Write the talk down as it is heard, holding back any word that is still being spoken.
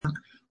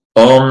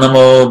Om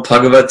Namo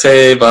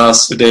Bhagavate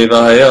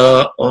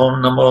Vasudevaya.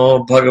 Om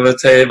Namo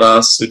Bhagavate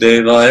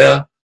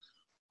Vasudevaya.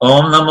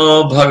 Om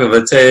Namo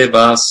Bhagavate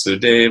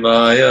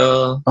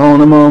Vasudevaya. Om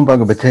Namo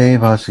Bhagavate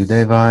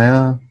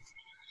Vasudevaya.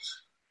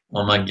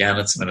 Om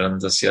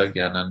Jnanatimidandasya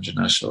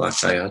Jnananjana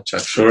Shalakaya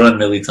Chakshura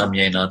Militam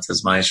Yena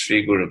Tasmai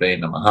Shri Gurave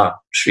Namaha.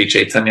 Shri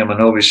Chaitanya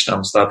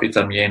Manovishtam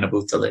Stapitam Yena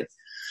Bhutale.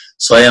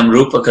 Swayam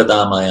Rupa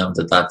Kadamayam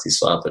Dadati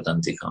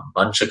Swapadantikam.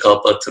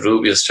 Vanchakalpa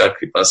Tarubhyas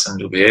Chakripa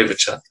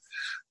Sandubhyevacha.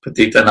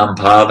 Patitanam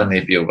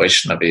Bhavanebhyo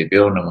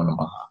Vaishnavebhyo Namo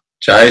Namaha.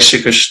 Jai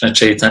Shri Krishna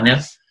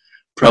Chaitanya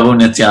Prabhu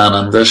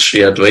Nityananda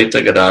Shri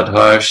Advaita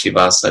Gadadhar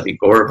Shivasadi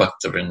Gaur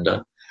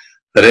Bhaktavrinda.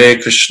 Hare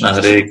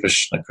Krishna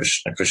Krishna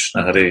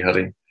Krishna Hare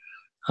Hare.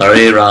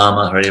 Hare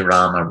Rama,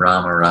 Rama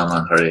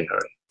Rama, Hare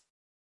Hare.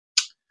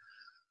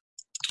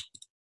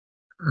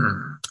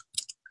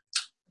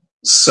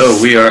 So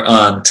we are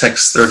on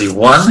text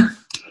 31.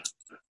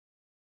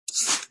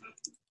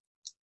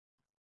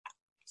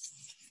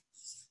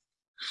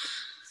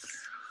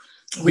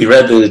 We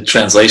read the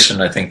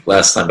translation, I think,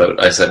 last time,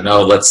 but I said,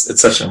 no, it's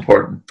such an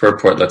important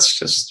purport, let's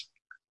just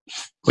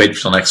wait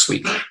till next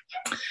week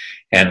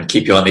and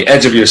keep you on the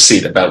edge of your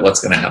seat about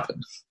what's going to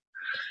happen.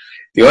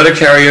 The order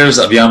carriers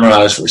of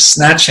Yamaraj were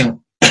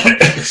snatching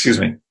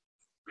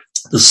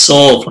the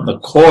soul from the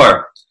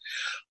core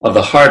of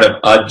the heart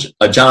of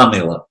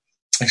Ajamila.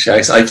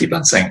 Actually, I keep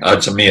on saying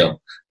Ajamil,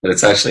 but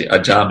it's actually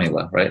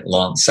Ajamila, right?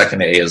 Long,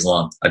 second A is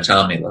long,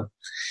 Ajamila,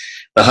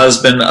 the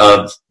husband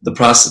of the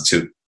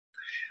prostitute.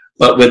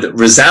 But with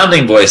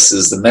resounding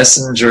voices, the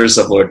messengers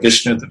of Lord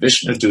Vishnu, the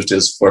Vishnu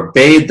Dutas,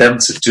 forbade them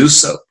to do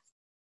so.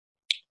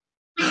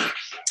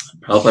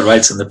 Prabhupada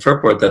writes in the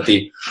purport that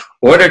the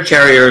order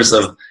carriers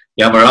of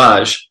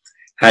Yamaraj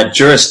had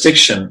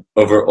jurisdiction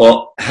over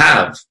all,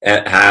 have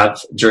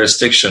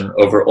jurisdiction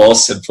over all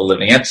sinful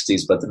living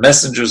entities, but the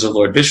messengers of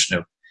Lord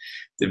Vishnu,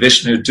 the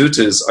Vishnu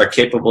Dutas, are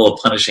capable of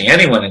punishing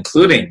anyone,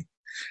 including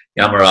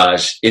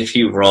Yamaraj, if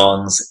he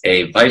wrongs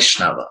a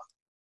Vaishnava.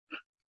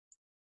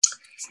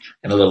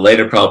 And a little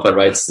later, Prabhupada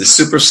writes, the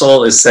super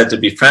soul is said to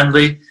be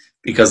friendly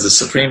because the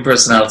Supreme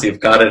Personality of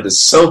Godhead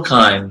is so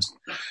kind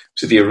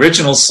to the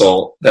original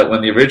soul that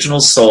when the original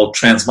soul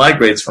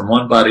transmigrates from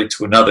one body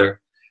to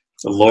another,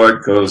 the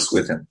Lord goes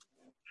with him.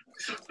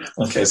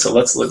 Okay, so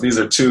let's look. These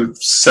are two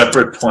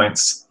separate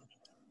points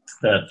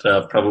that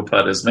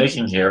Prabhupada is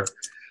making here.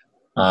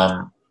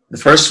 The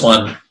first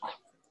one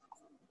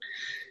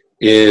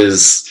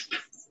is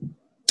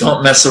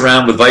don't mess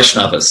around with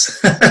Vaishnavas.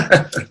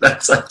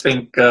 That's, I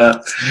think,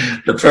 the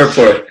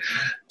purport.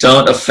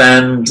 Don't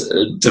offend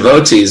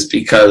devotees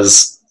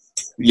because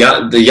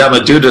the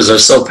Yamadutas are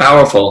so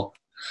powerful,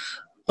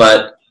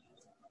 but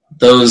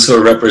those who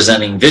are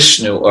representing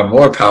Vishnu are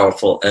more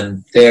powerful,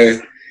 and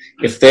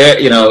if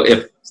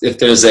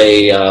there's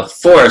a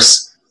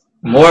force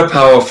more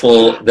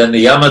powerful than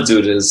the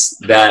Yamadutas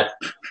that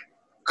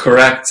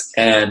correct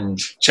and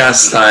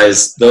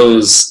chastise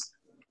those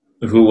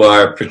who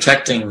are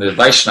protecting the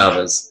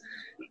Vaishnavas,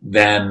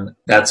 then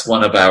that's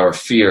one of our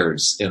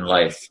fears in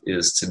life,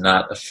 is to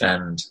not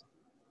offend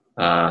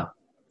Vaishnavas,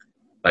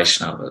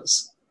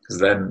 because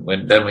then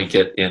we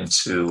get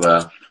into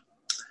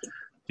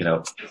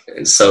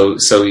so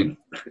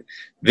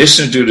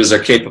Vishnu Dutas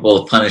are capable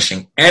of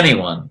punishing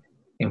anyone,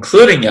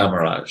 including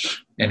Yamaraj,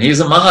 and he's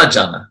a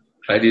Mahajana,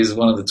 right? He's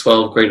one of the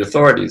 12 great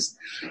authorities,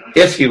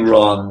 if he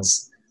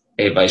wrongs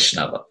a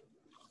Vaishnava.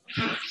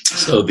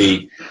 So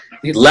the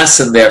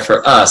lesson there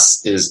for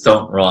us is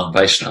don't wrong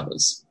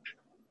Vaishnavas.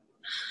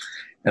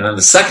 And then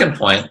the second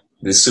point,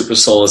 the super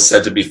soul is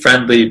said to be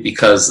friendly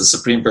because the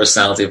Supreme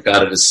Personality of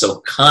Godhead is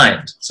so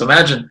kind. So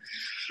imagine,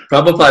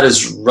 Prabhupada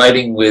is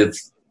writing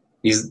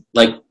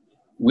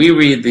we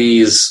read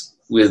these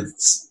with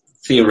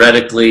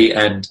theoretically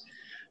and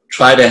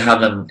try to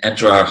have them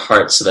enter our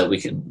hearts so that we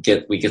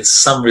get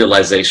some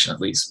realization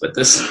at least. But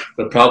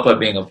Prabhupada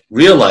being a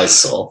realized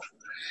soul,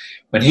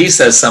 when he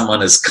says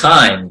someone is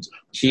kind,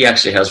 he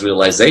actually has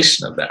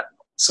realization of that.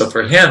 So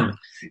for him,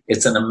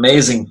 it's an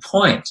amazing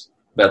point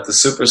that the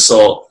super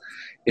soul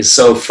is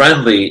so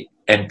friendly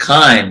and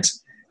kind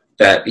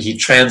that he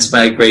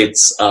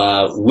transmigrates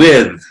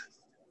with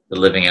the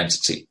living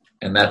entity.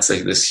 And that's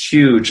this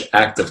huge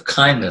act of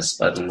kindness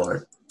by the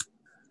Lord.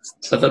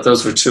 So I thought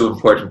those were two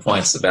important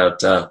points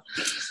about not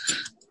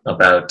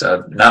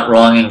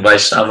wronging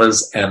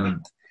Vaishnavas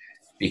and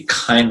the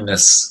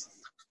kindness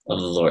of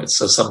the Lord.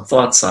 So some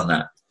thoughts on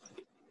that,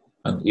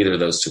 on either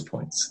of those 2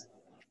 points.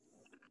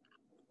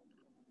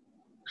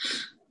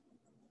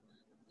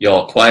 You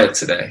all quiet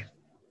today.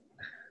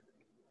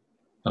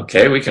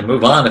 Okay, we can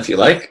move on if you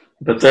like,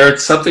 but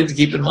there's something to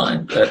keep in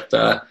mind that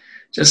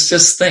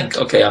just think,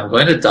 okay, I'm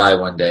going to die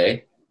one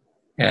day,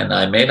 and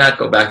I may not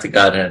go back to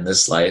Godhead in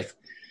this life,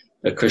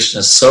 but Krishna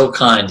is so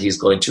kind, he's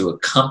going to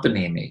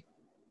accompany me.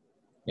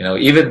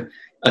 Even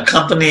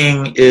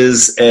accompanying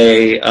is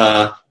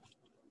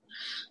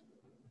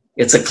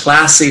it's a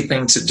classy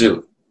thing to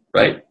do,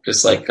 right?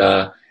 Just like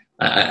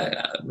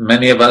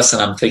many of us,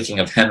 and I'm thinking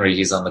of Henry,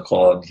 he's on the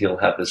call, and he'll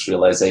have this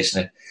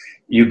realization.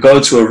 You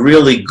go to a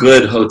really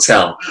good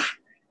hotel,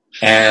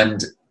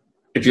 And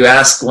if you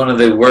ask one of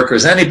the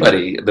workers,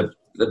 anybody, the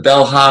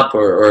bellhop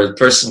or the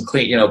person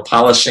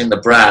polishing the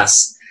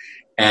brass,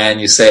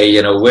 and you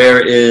say,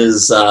 where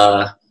is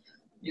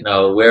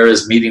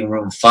meeting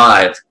room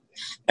 5?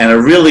 And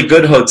a really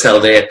good hotel,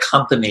 they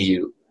accompany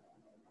you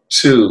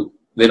to.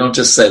 They don't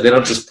just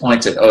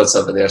point it. Oh, it's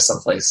over there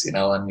someplace,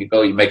 And you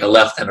go, you make a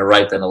left and a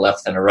right, then a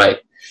left and a right.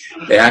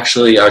 They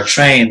actually are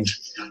trained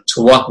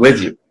to walk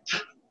with you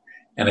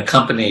and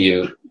accompany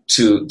you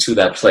to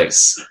that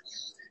place.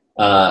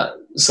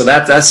 So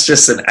that's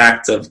just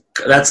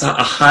that's a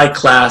high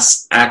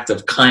class act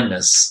of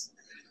kindness.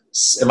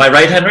 Am I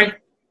right, Henry?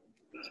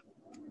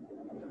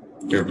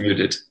 You're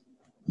muted.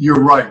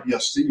 You're right.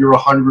 Yes, you're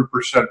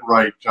 100%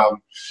 right.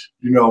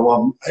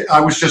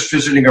 I was just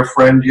visiting a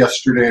friend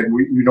yesterday, and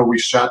we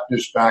sat in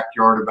his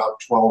backyard about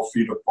 12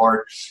 feet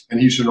apart, and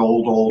he's an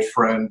old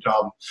friend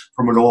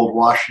from an old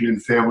Washington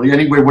family.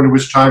 Anyway, when it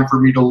was time for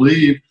me to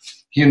leave,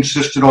 he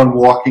insisted on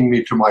walking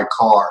me to my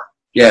car.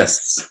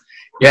 Yes,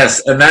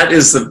 and that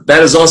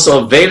is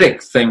also a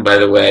Vedic thing, by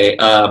the way,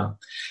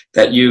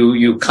 that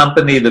you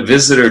accompany the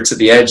visitor to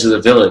the edge of the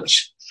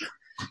village.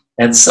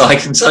 And so I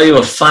can tell you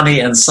a funny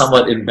and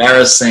somewhat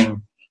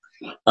embarrassing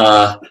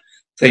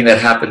thing that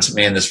happened to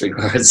me in this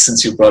regard,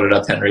 since you brought it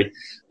up, Henry.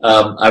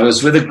 I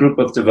was with a group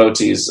of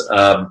devotees,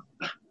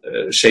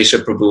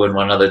 Shesha Prabhu and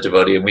one other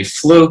devotee, and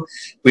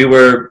we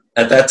were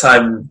at that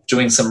time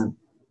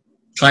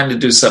trying to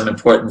do some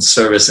important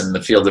service in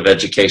the field of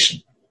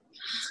education.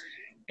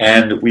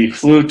 And we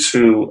flew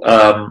to,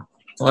 I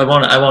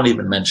won't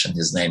even mention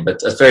his name,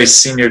 but a very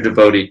senior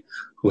devotee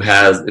who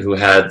has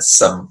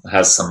some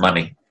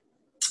money.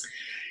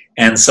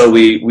 And so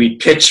we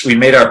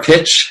made our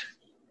pitch,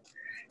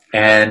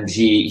 and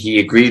he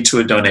agreed to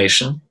a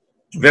donation.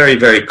 Very,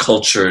 very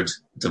cultured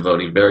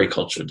devotee,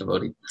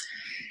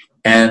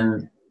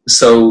 And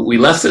so we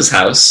left his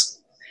house,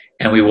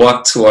 and we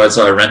walked towards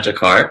our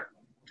rent-a-car,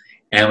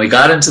 and we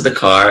got into the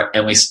car,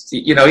 and we,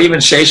 even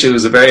Shesha,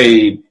 who's a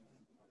very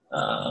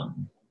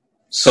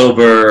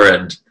sober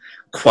and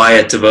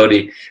quiet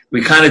devotee,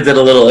 we kind of did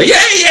a little, yay,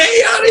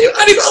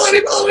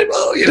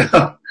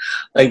 Haribol,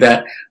 like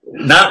that,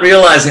 not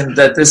realizing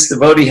that this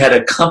devotee had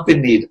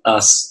accompanied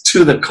us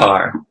to the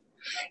car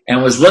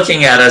and was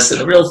looking at us in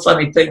a real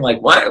funny thing,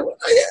 like, why?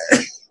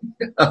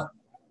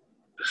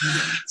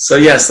 So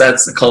yes,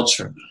 that's the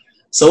culture.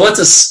 So what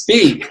to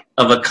speak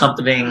of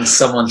accompanying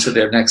someone to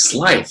their next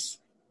life?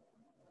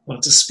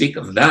 What to speak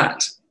of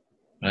that,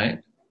 right?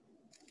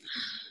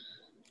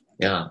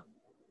 Yeah.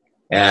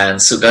 And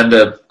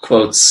Sugandha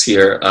quotes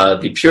here,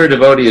 the pure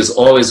devotee is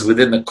always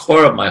within the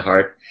core of my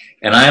heart,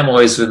 and I am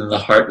always within the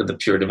heart of the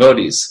pure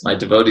devotees. My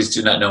devotees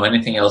do not know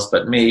anything else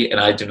but me, and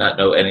I do not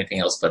know anything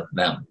else but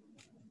them.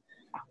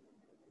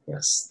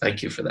 Yes,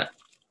 thank you for that.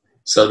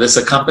 So this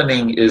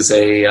accompanying is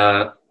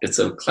it's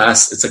a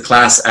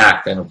class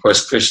act, and of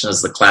course Krishna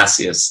is the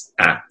classiest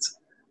act.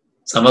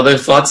 Some other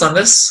thoughts on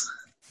this?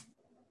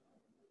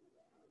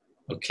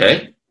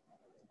 Okay.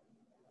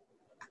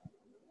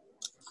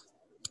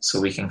 So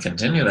we can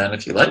continue then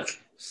if you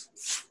like.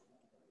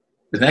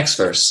 The next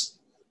verse,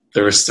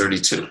 verse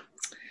 32.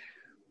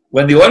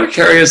 When the order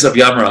carriers of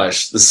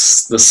Yamaraj,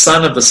 the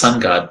son of the sun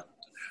god,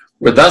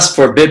 were thus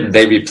forbidden,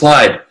 they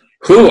replied,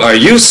 "Who are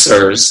you,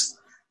 sirs,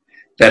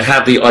 that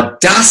have the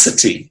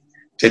audacity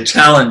to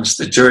challenge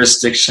the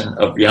jurisdiction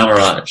of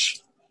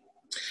Yamaraj?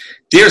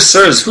 Dear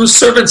sirs, whose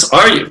servants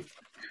are you?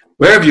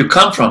 Where have you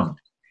come from?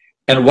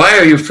 And why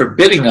are you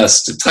forbidding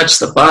us to touch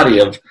the body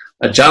of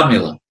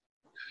Ajamila?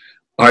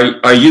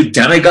 Are you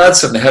demigods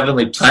from the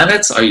heavenly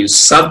planets? Are you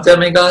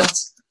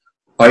sub-demigods?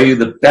 Are you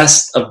the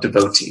best of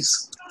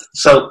devotees?"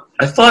 So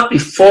I thought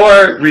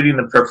before reading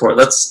the purport,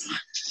 let's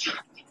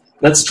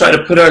try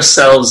to put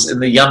ourselves in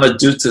the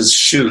Yamaduta's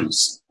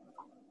shoes.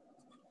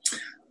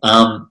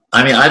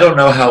 I don't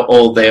know how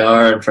old they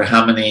are and for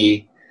how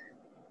many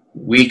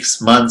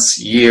weeks, months,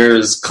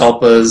 years,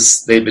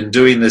 kalpas they've been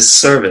doing this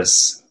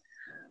service.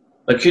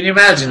 But can you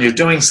imagine, you're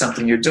doing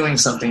something,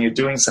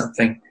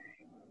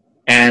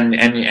 and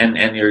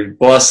your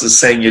boss is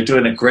saying you're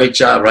doing a great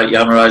job, right?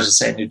 Yamaraj is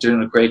saying you're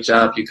doing a great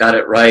job, you got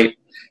it right,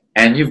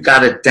 and you've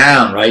got it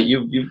down, right?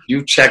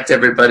 You checked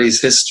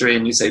everybody's history,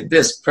 and you say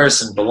this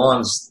person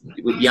belongs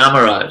with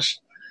Yamaraj,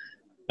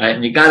 right?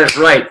 And you got it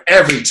right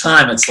every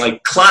time. It's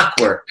like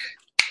clockwork,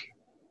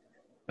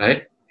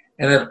 right?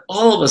 And then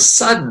all of a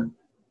sudden,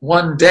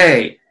 one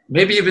day,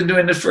 maybe you've been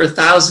doing it for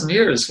 1,000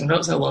 years. Who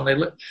knows how long they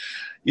live?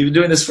 You've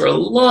been doing this for a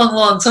long,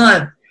 long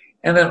time,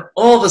 and then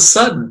all of a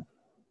sudden,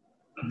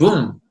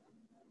 boom,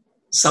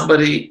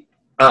 somebody,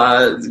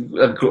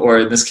 or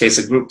in this case,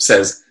 a group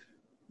says,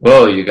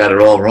 "Whoa, you got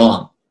it all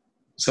wrong."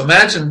 So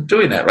imagine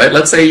doing that, right?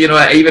 Let's say,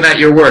 even at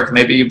your work,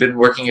 maybe you've been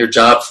working your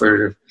job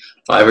for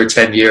 5 or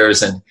 10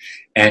 years and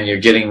you're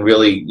getting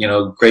really,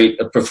 great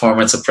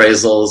performance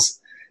appraisals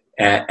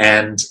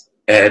and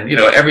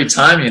every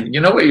time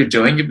you know what you're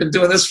doing. You've been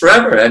doing this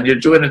forever, and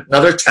you're doing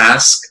another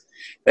task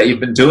that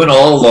you've been doing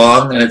all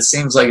along, and it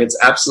seems like it's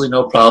absolutely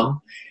no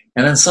problem.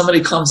 And then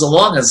somebody comes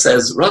along and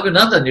says,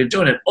 "Raghunandan, you're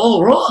doing it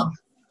all wrong."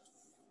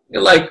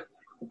 You're like,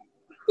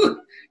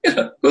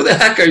 who the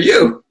heck are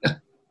you?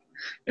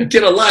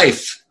 Get a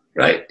life,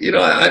 right?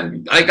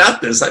 I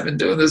got this. I've been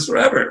doing this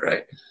forever,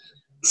 right?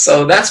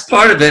 So that's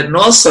part of it. And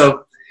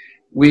also,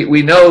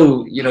 we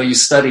know, you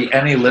study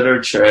any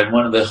literature, and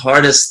one of the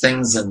hardest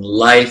things in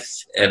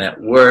life and at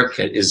work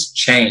is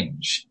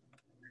change.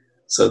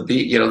 So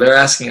they're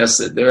asking us,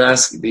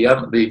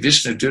 the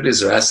Vishnu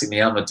Dutas are asking the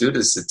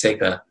Yamadutas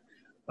to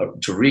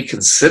to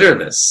reconsider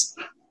this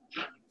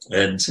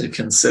and to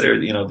consider,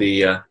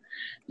 the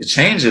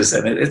changes.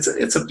 And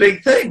it's a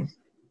big thing.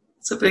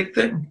 It's a big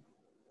thing.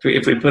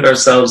 If we put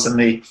ourselves in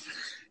the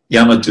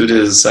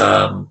Yamaduta's,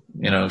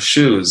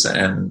 shoes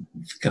and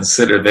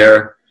consider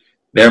their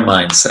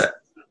mindset,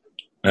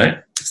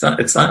 right?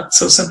 It's not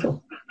so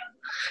simple.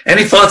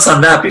 Any thoughts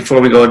on that before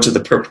we go into the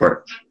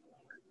purport?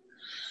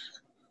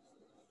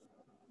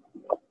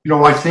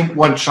 I think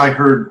once I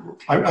heard,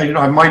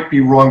 I might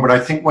be wrong, but I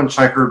think once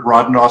I heard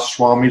Radhanath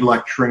Swami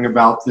lecturing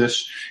about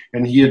this,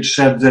 and he had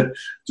said that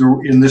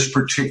in this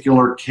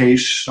particular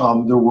case,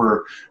 there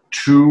were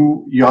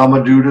 2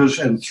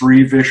 Yamadutas and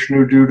 3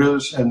 Vishnu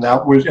Dutas,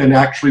 and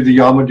actually the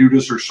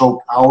Yamadutas are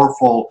so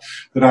powerful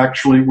that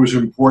actually it was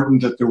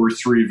important that there were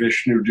 3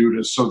 Vishnu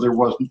Dutas, so there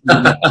wasn't.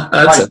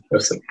 That's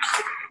interesting.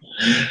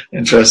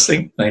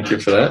 Interesting. Thank you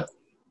for that.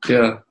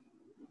 Yeah.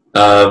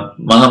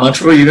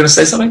 Mahamantra, were you going to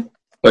say something?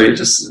 Or you're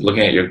just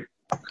looking at your...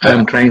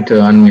 I'm trying to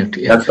unmute.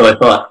 Yeah. That's what I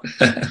thought.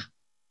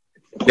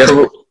 Yes.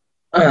 So,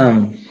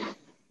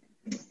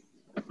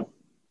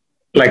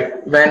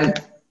 like when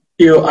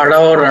you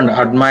adore and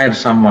admire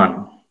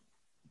someone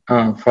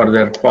for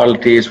their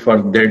qualities,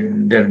 for their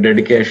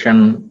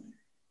dedication,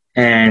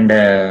 and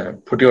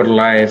put your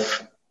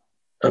life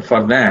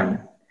for them,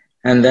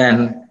 and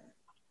then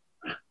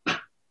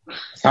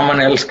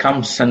someone else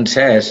comes and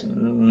says,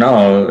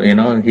 no,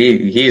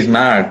 he's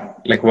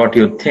not like what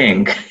you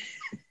think.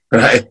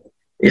 Right.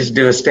 It's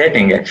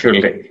devastating,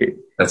 actually.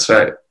 That's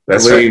right.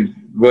 We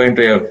go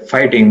into a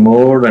fighting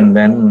mode, and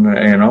then,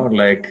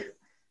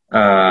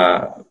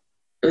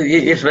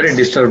 it's very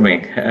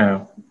disturbing.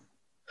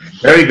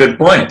 Very good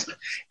point.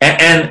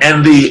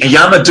 And the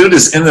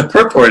Yamadutas, in the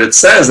purport, it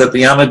says that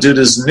the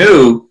Yamadutas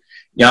knew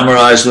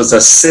Yamaraj was a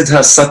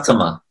Siddha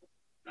Sattama.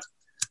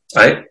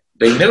 Right?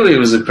 They knew he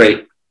was a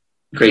great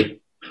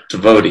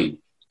devotee,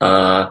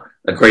 a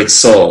great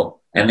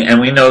soul.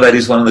 And we know that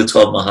he's one of the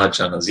 12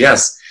 Mahajanas.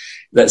 Yes.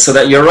 So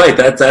that you're right.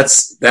 That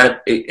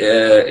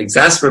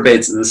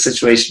exacerbates the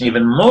situation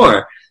even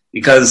more,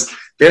 because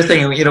they're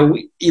thinking,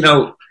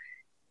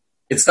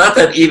 it's not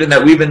that even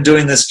that we've been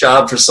doing this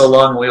job for so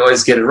long, we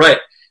always get it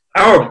right.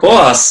 Our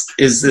boss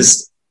is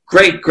this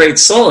great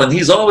soul, and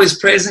he's always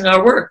praising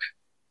our work.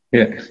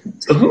 Yeah.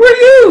 So who are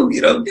you?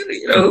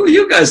 Who are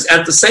you guys?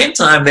 At the same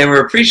time, they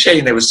were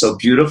appreciating. They were so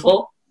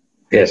beautiful.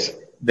 Yes.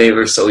 They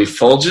were so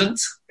effulgent.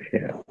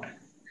 Yeah.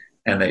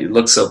 And they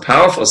looked so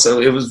powerful.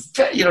 So it was,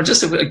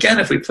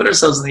 if we put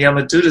ourselves in the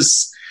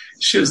Yamaduta's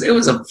shoes, it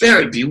was a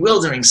very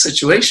bewildering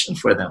situation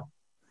for them.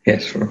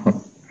 Yes.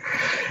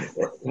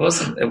 It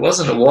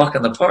wasn't a walk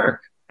in the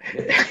park.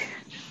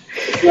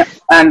 Yeah.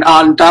 And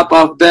on top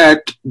of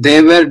that,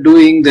 they were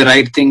doing the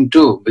right thing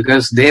too,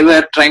 because they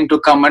were trying to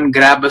come and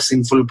grab a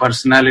sinful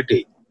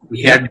personality.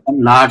 We had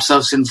done lots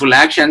of sinful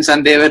actions,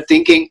 and they were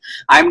thinking,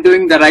 I'm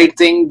doing the right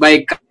thing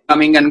by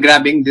coming and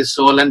grabbing this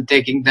soul and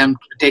taking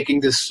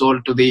this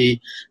soul to the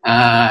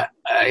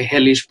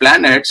hellish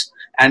planets,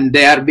 and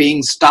they are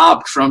being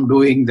stopped from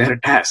doing their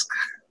task.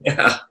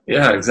 Yeah,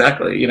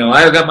 exactly.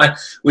 I got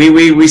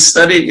we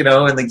studied, in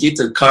the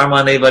Gita,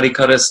 karma nevari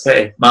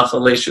karaste,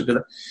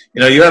 mafaleshu.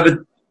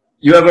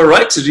 You have a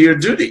right to do your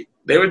duty.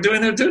 They were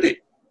doing their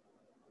duty.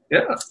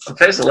 Yeah.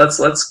 Okay, so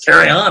let's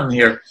carry on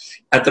here.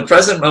 At the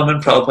present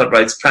moment, Prabhupada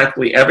writes,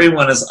 practically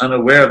everyone is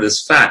unaware of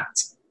this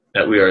fact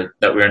that we are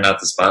not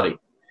this body.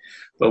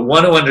 But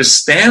one who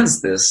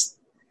understands this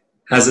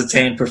has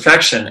attained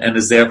perfection and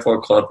is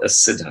therefore called a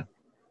siddha.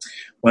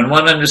 When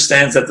one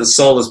understands that the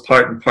soul is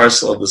part and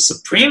parcel of the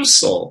Supreme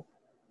Soul,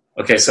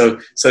 okay, so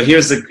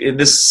here's in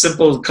this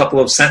simple couple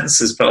of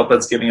sentences,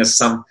 Prabhupada's giving us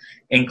some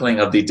inkling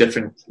of the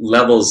different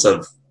levels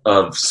of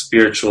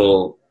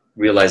spiritual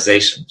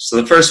realization. So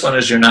the first one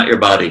is you're not your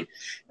body,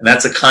 and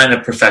that's a kind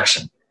of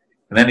perfection.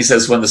 And then he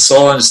says when the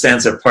soul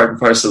understands they're part and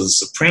parcel of the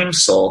Supreme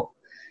Soul,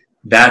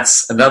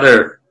 that's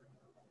another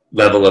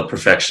level of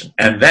perfection.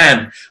 And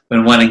then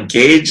when one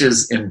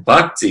engages in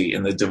bhakti,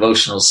 in the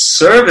devotional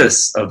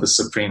service of the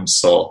Supreme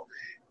Soul,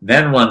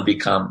 then one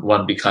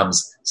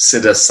becomes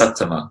Siddha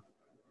Sattama,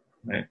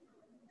 right?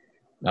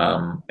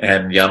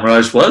 And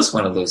Yamaraj was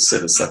one of those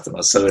Siddha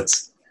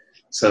Sattamas.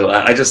 So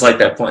I just like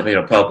that point.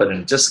 Prabhupada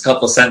in just a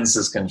couple of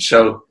sentences can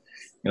show,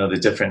 the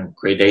different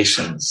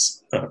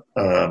gradations of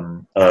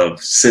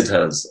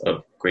siddhas,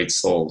 of great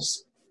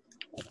souls.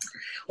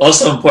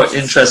 Also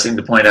interesting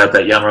to point out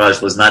that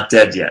Yamaraj was not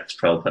dead yet.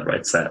 Prabhupada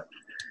writes that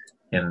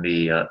in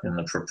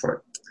the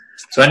purport.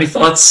 So any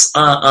thoughts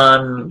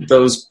on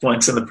those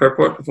points in the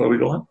purport before we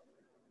go on?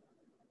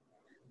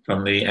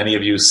 From any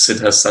of you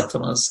Siddha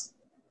Sattamas?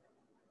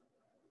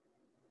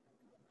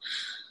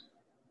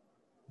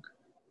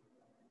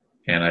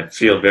 And I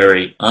feel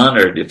very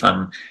honored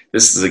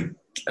this is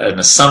an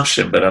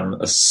assumption, but I'm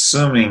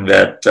assuming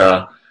that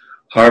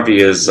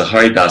Harvey is a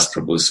Haridas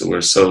Prabhu, so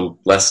we're so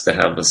blessed to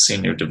have a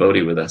senior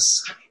devotee with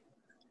us.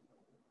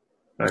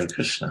 Hare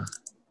Krishna.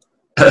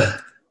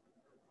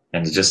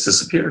 And he just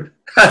disappeared.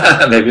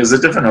 Maybe it was a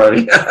different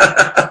Hari.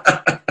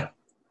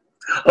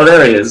 Oh,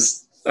 there he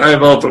is.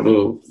 Haribol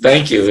Prabhu.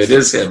 Thank you. It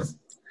is him.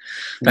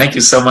 Thank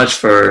you so much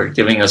for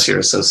giving us your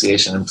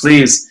association. And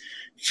please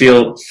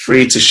feel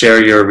free to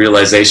share your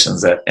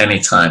realizations at any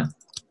time.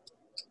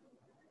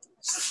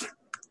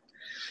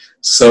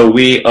 So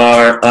we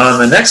are on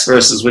the next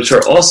verses, which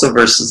are also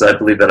verses, I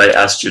believe, that I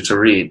asked you to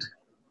read.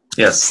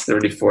 Yes,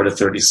 34 to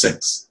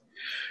 36.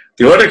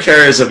 The order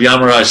carriers of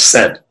Yamaraj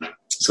said,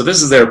 so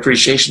this is their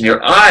appreciation,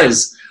 your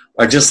eyes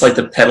are just like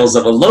the petals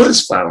of a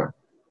lotus flower,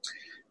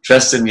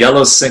 dressed in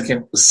yellow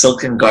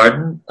silken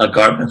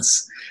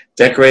garments,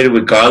 decorated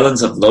with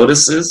garlands of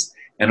lotuses,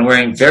 and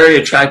wearing very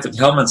attractive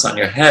helmets on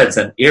your heads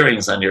and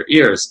earrings on your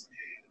ears.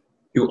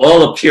 You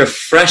all appear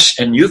fresh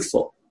and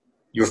youthful.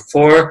 Your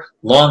 4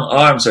 long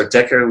arms are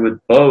decorated with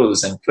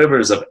bows and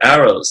quivers of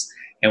arrows,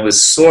 and with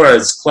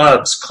swords,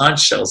 clubs,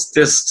 conch shells,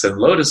 discs, and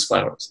lotus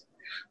flowers.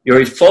 Your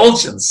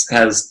effulgence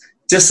has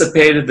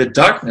dissipated the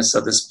darkness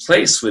of this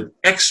place with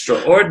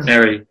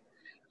extraordinary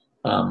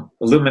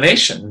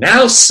illumination.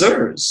 Now,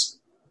 sirs,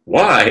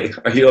 why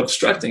are you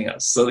obstructing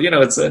us? So,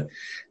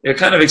 you're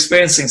kind of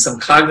experiencing some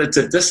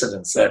cognitive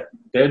dissonance that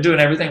they're doing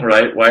everything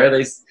right. Why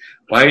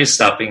are you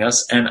stopping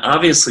us? And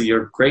obviously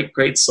you're great,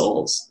 great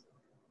souls.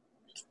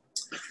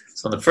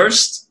 So in the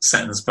first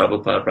sentence,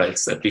 Prabhupada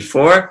writes that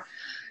before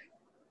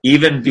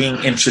even being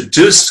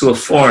introduced to a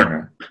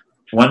foreigner,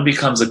 one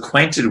becomes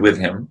acquainted with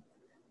him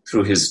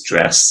through his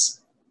dress,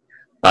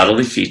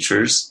 bodily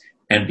features,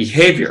 and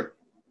behavior,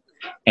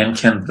 and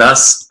can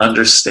thus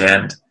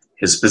understand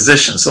his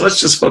position. So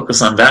let's just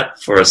focus on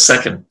that for a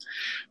second.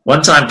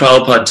 One time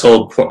Prabhupada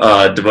told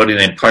a devotee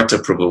named Partha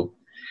Prabhu,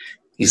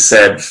 he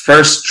said,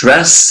 first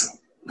dress,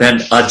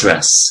 then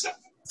address.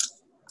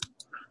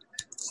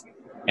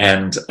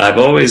 And I've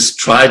always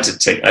tried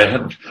to I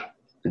haven't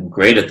been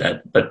great at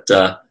that, but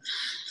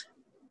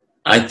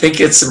I think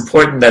it's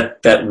important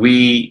that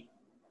we,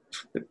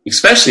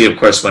 especially of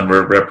course when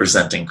we're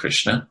representing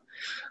Krishna,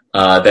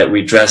 that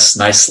we dress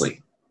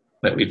nicely,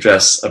 that we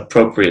dress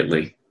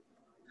appropriately.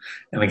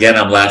 And again,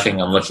 I'm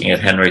laughing, I'm looking at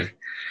Henry.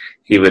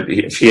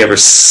 If he ever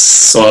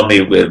saw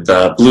me with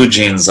blue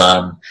jeans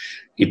on,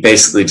 he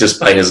basically, just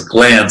by his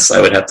glance,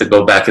 I would have to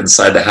go back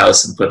inside the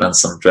house and put on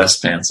some dress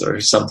pants or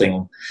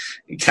something,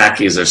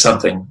 khakis or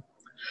something.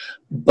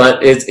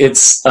 But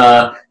it's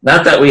not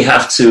that we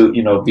have to,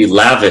 be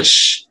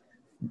lavish,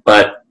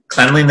 but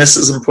cleanliness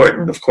is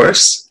important, of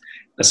course.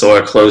 So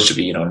our clothes should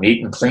be,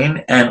 neat and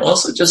clean, and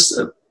also just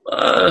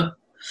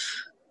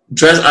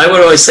dress. I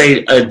would always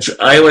say,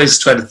 I always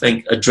try to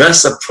think,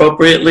 dress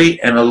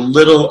appropriately and a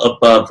little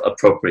above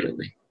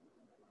appropriately.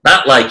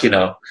 Not like,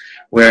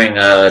 wearing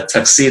a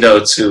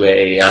tuxedo to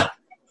a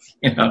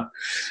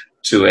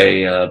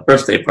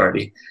birthday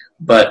party,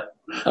 but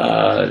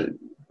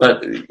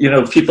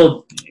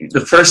people,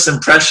 the first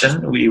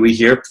impression we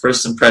hear,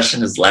 first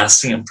impression is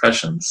lasting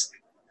impressions,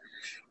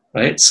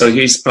 right? So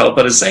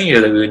Prabhupada is saying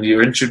here that when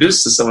you're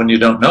introduced to someone you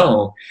don't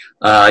know,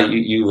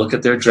 you look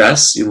at their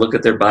dress, you look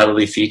at their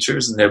bodily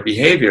features and their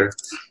behavior,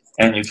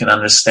 and you can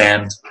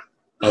understand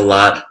a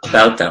lot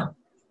about them.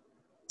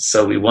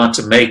 So we want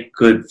to make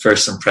good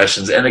first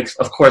impressions, and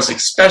of course,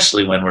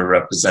 especially when we're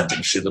representing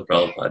Srila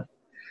Prabhupada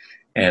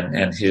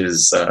and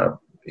his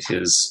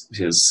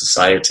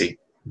society.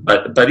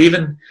 But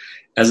even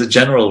as a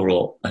general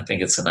rule, I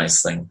think it's a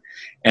nice thing.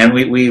 And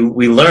we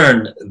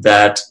learn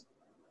that,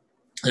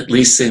 at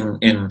least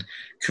in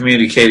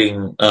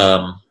communicating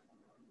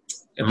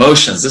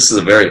emotions, this is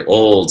a very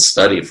old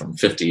study from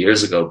 50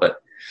 years ago, but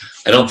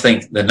I don't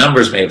think the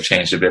numbers may have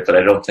changed a bit, but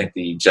I don't think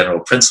the general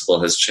principle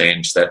has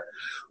changed, that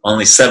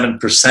only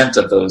 7%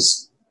 of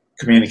those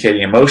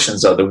communicating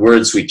emotions are the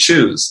words we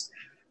choose,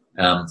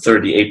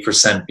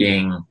 38%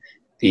 being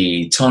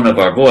the tone of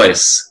our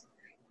voice,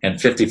 and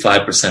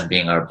 55%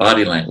 being our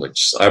body language.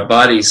 So our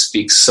body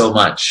speaks so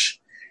much.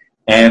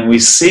 And we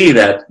see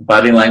that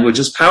body language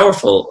is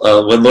powerful.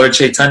 When Lord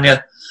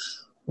Chaitanya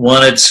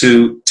wanted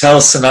to tell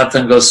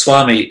Sanatana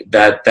Goswami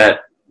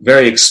that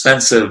very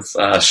expensive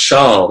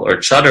shawl or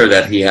chadar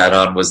that he had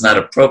on was not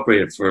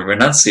appropriate for a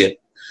renunciate,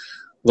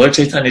 Lord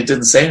Chaitanya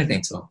didn't say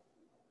anything to him.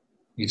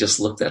 He just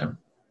looked at him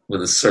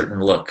with a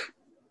certain look.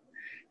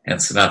 And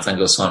Sanatana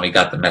Goswami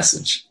got the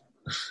message,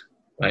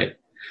 right?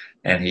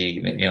 And he,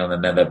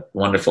 and then that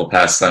wonderful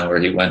pastime where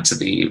he went to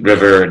the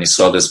river and he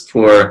saw this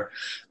poor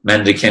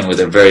mendicant with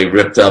a very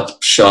ripped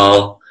up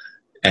shawl,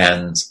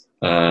 and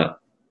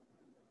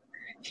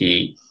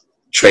he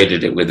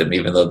traded it with him,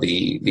 even though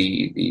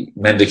the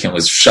mendicant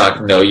was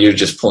shocked. No, you're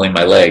just pulling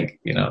my leg,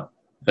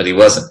 but he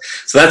wasn't.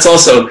 So that's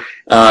also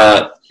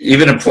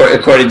even important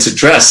according to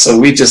dress. So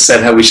we just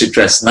said how we should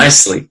dress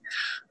nicely,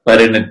 but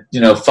in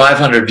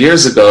 500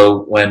 years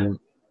ago, when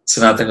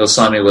Sanatana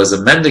Goswami was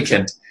a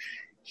mendicant,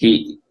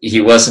 he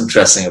wasn't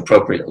dressing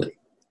appropriately.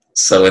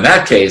 So in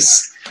that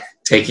case,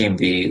 taking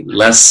the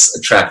less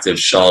attractive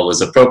shawl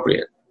was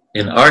appropriate.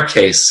 In our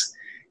case,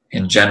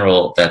 in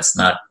general, that's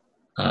not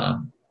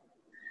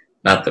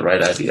the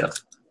right idea.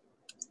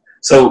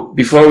 So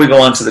before we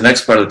go on to the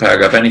next part of the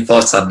paragraph, any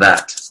thoughts on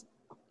that?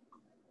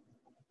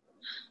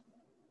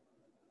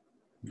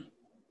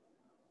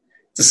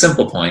 It's a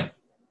simple point,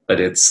 but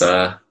it's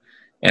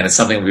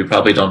something we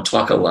probably don't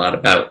talk a lot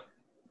about.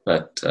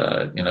 But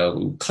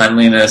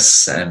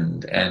cleanliness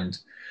and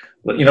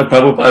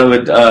Prabhupada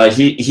would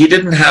he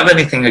didn't have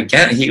anything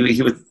again.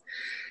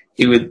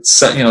 He would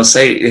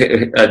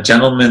say a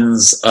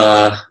gentleman's.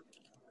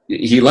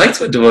 He liked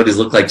when devotees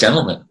looked like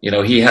gentlemen.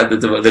 He had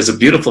there's a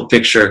beautiful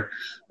picture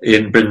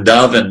in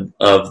Vrindavan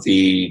of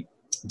the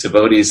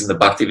devotees in the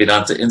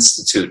Bhaktivedanta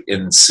Institute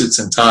in suits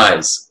and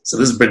ties. So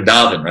this is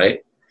Vrindavan,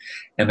 right?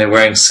 And they're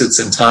wearing suits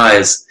and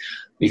ties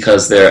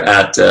because they're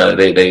at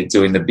they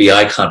doing the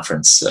BI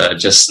conference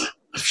just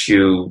a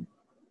few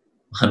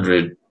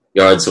hundred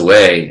yards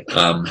away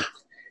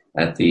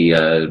at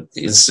the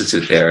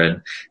institute there,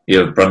 and you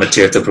have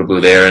Brahmatirtha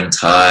Prabhu there in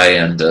tie,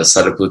 and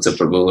Sariputta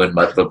Prabhu and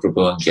Madhva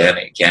Prabhu and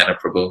Gyana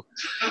Prabhu,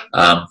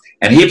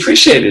 and he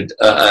appreciated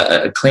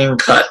a clean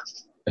cut.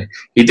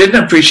 He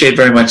didn't appreciate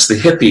very much the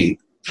hippie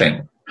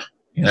thing.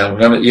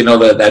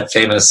 Remember, that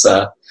famous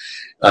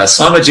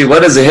Swamiji,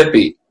 what is a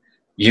hippie?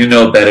 You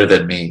know better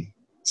than me.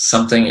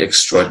 Something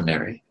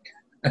extraordinary,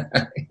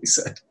 he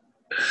said.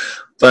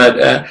 But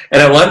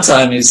and at one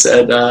time he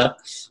said,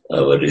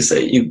 what did he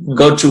say? You can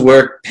go to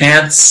work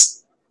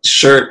pants,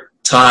 shirt,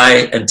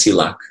 tie, and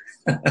tilak.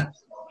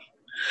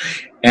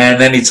 And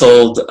then he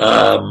told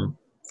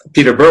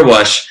Peter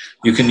Burwash,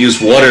 you can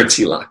use water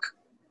tilak.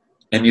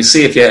 And you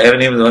see, if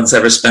anyone's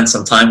ever spent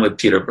some time with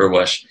Peter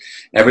Burwash,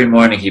 every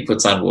morning he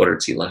puts on water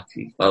tilak.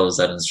 He follows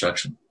that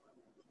instruction.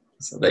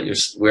 So that you're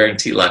wearing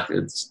tilak,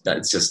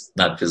 it's just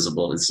not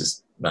visible. It's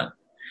just not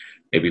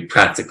maybe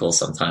practical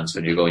sometimes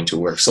when you're going to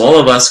work. So all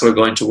of us who are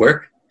going to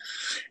work,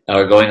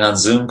 are going on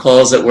Zoom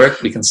calls at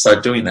work, we can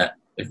start doing that.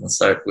 We can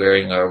start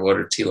wearing our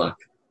water tilak.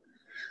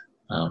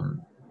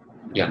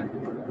 Yeah.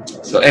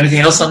 So anything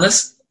else on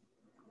this?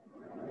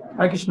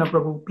 Hare Krishna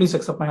Prabhu, please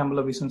accept my humble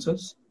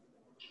obeisances.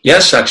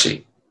 Yes,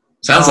 Shakshi.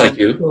 Sounds like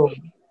you. So,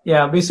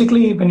 yeah,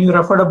 basically when you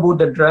referred about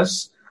the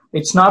dress,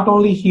 it's not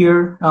only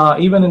here,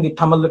 even in the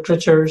Tamil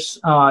literatures,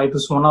 it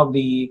was one of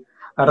the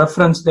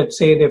reference that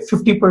say that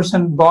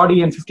 50%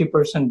 body and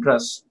 50%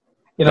 dress.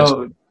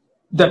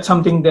 That's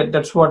something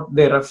that's what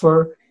they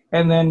refer.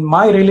 And then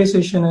my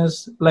realization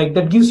is like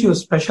that gives you a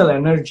special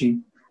energy,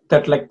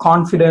 that like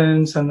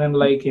confidence, and then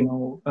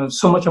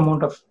so much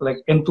amount of like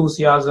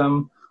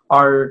enthusiasm,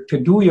 or to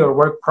do your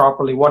work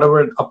properly,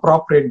 whatever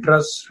appropriate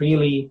dress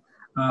really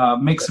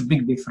makes a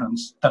big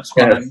difference. That's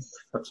what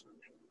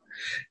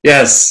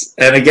Yes,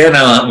 and again,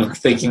 I'm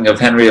thinking of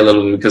Henry a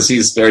little bit because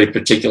he's very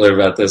particular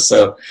about this.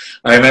 So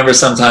I remember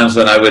sometimes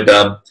when I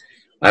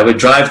would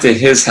drive to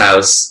his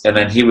house, and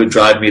then he would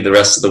drive me the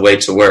rest of the way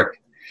to work.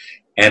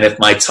 And if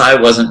my tie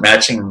wasn't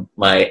matching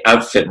my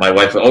outfit, my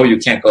wife would, you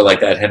can't go like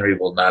that. Henry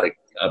will not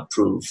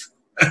approve.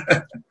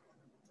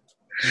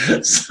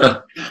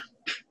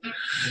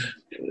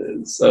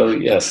 So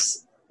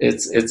yes,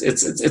 it's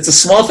a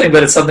small thing,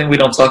 but it's something we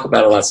don't talk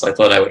about a lot. So I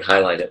thought I would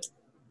highlight it.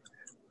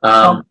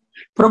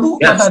 Prabhu,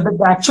 yes.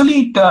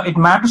 Actually, it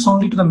matters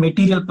only to the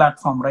material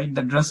platform, right?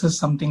 The dress is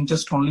something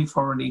just only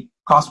for the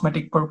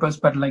cosmetic purpose.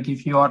 But like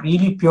if you are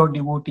really pure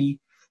devotee,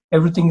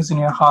 everything is in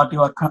your heart.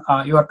 You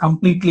are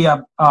completely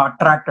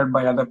attracted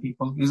by other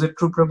people. Is it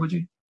true,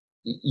 Prabhuji?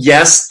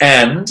 Yes,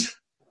 and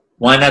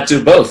why not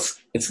do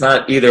both? It's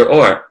not either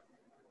or,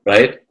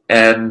 right?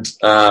 And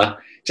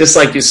just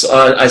like you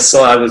saw,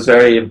 I was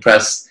very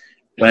impressed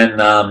when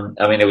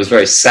it was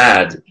very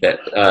sad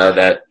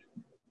that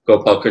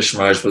Gopal Krishna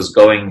Maharaj was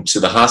going to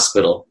the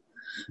hospital.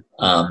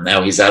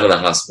 Now he's out of the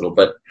hospital,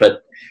 but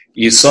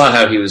you saw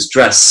how he was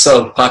dressed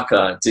so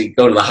paka to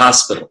go to the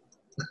hospital.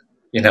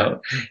 In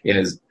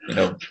his,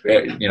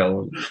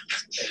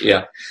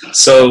 yeah.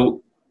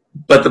 So,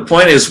 but the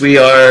point is,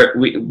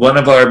 one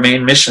of our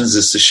main missions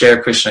is to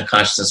share Krishna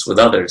consciousness with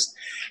others.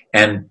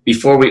 And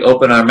before we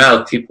open our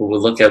mouth, people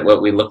will look at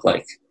what we look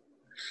like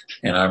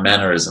and our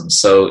mannerisms.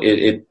 So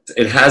it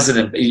has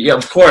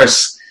of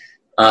course,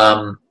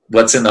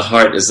 what's in the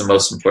heart is the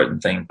most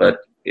important thing,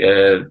 but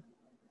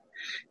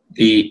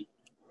we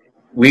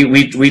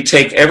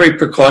take every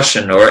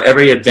precaution or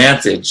every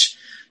advantage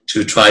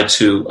to try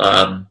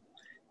to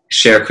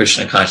share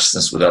Krishna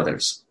consciousness with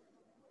others.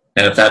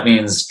 And if that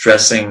means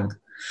dressing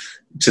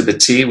to the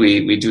T,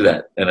 we do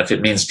that. And if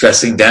it means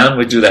dressing down,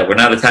 we do that. We're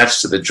not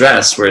attached to the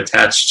dress, we're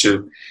attached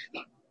to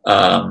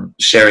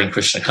sharing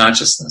Krishna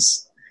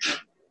consciousness.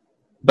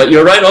 But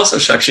you're right also,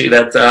 Shakshi,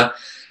 that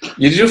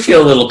you do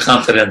feel a little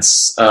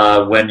confidence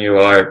when you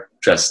are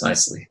dressed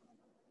nicely.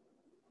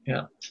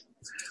 Yeah.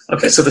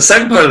 Okay, so the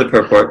second part of the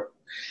purport,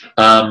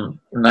 not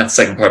the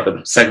second part, but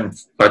the second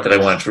part that I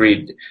wanted to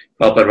read,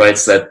 Prabhupada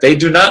writes that they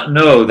do not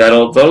know that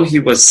although he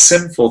was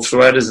sinful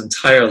throughout his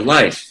entire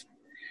life,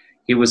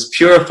 he was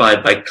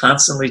purified by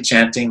constantly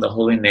chanting the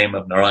holy name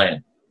of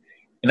Narayan.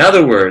 In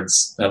other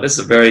words, now this is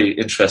a very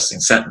interesting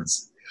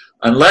sentence.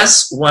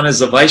 Unless one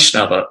is a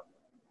Vaishnava,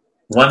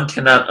 one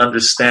cannot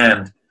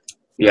understand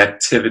the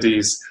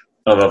activities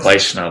of a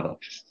Vaishnava.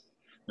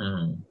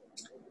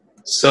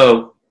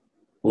 So,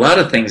 a lot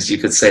of things you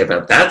could say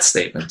about that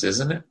statement,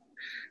 isn't it?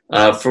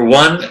 For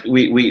one,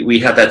 we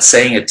have that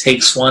saying, it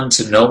takes one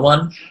to know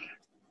one.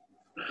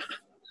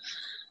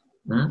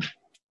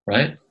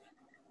 Right?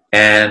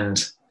 And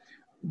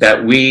that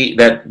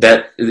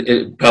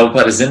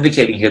Prabhupada is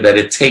indicating here that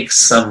it takes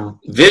some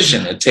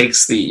vision. It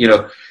takes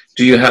the,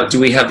 do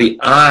we have the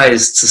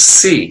eyes to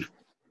see?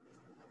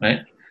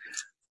 Right?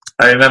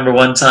 I remember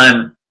one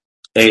time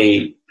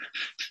a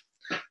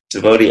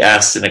devotee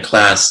asked in a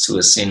class to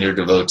a senior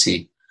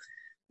devotee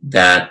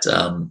that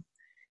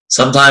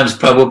sometimes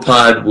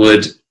Prabhupada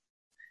would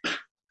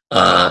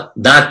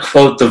not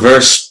quote the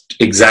verse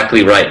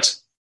exactly right.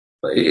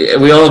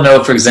 We all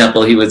know, for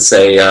example, he would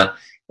say,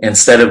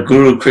 instead of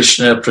Guru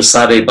Krishna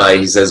Prasade Bhai,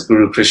 he says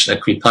Guru Krishna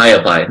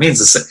Kripaya Bhai. It means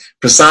the same.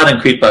 Prasad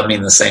and Kripa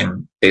mean the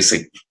same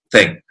basic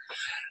thing,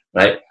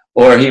 right?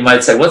 Or he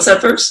might say, what's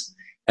that verse?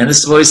 And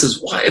this devotee says,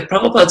 why, if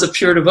Prabhupada's a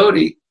pure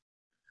devotee,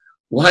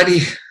 why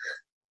does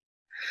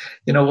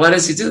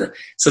he do that?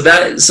 So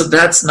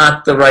that's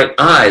not the right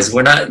eyes.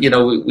 We're not,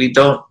 we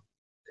don't,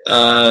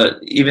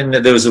 even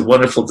there was a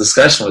wonderful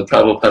discussion with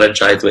Prabhupada and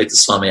Jayadvaita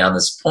Swami on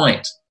this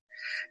point.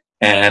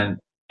 And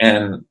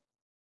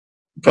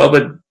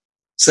Prabhupada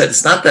said,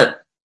 it's not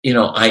that,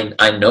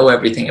 I know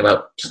everything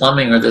about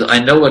plumbing or this. I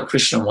know what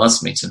Krishna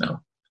wants me to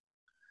know.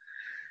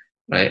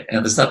 Right?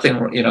 And there's nothing,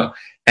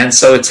 and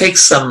so it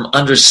takes some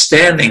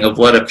understanding of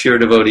what a pure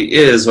devotee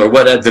is or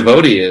what a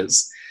devotee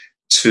is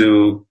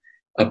to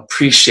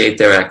appreciate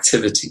their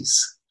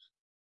activities.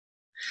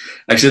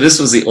 Actually, this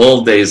was the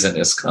old days in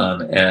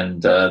ISKCON,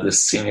 and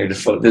this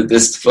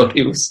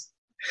devotee was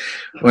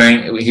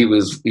wearing, he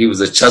was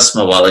a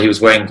chasmawala, he was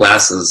wearing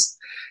glasses,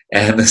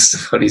 and this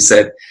devotee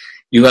said,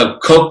 you have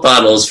Coke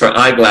bottles for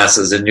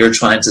eyeglasses and you're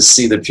trying to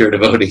see the pure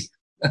devotee.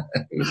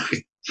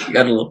 He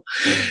got a little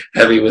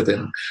heavy with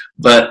him.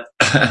 But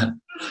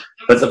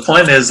the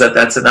point is that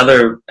that's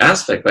another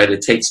aspect, right?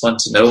 It takes one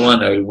to know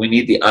one, or we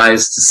need the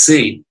eyes to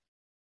see.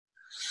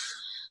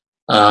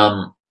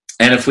 And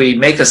if we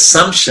make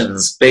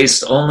assumptions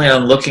based only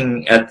on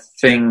looking at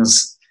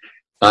things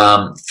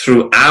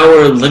through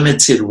our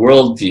limited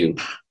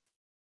worldview,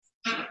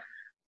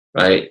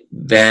 right?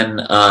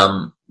 Then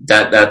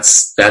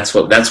that's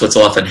what's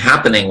often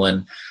happening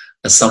when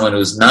someone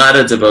who's not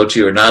a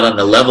devotee or not on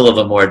the level of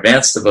a more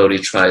advanced devotee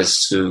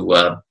tries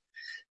to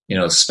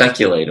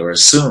speculate or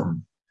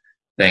assume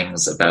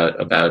things about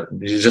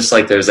just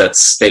like there's that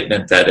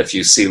statement that if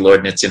you see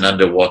Lord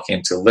Nityananda walking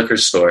into a liquor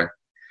store,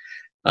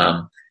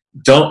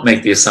 don't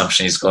make the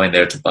assumption he's going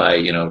there to buy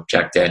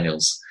Jack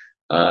Daniels.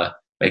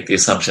 Make the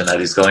assumption that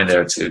he's going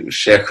there to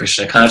share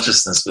Krishna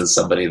consciousness with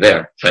somebody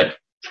there, right?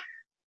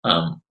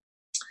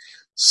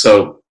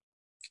 So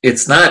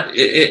it's not,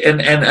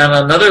 and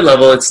on another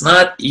level, it's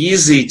not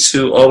easy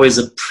to always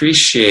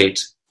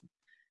appreciate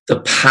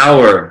the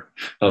power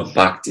of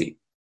bhakti.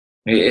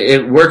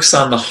 It works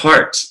on the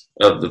heart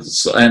of the,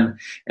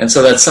 and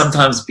so that's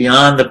sometimes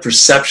beyond the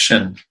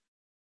perception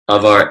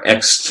of our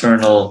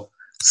external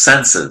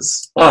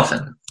senses.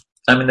 Often,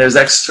 there's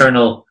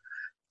external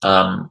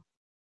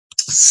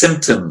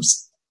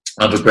symptoms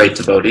of a great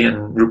devotee,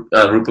 and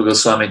Rupa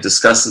Goswami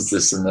discusses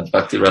this in the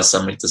Bhakti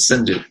Rasamrita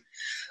Sindhu.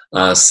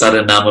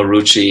 Sadanama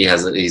Ruchi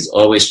he's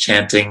always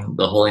chanting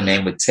the holy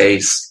name with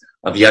taste.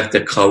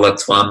 Avyakta Kala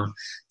Tvam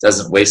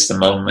doesn't waste a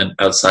moment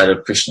outside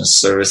of Krishna's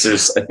service.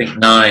 There's, I think,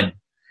 9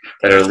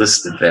 that are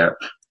listed there.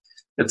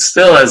 It's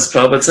still, as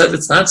Prabhupada said,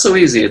 it's not so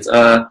easy. It's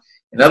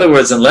in other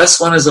words, unless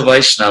one is a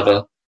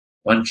Vaishnava,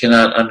 one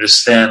cannot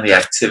understand the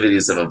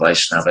activities of a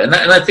Vaishnava. And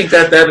I think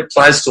that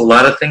applies to a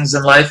lot of things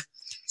in life,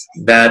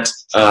 that,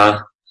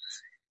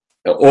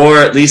 or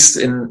at least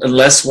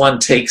unless one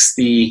makes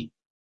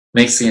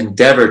the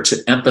endeavor to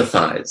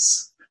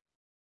empathize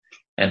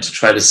and to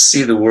try to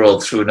see the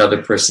world through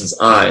another person's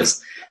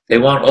eyes, we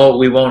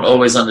won't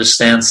always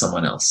understand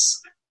someone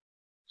else.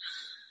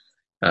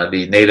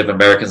 The Native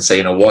Americans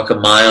say, walk a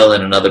mile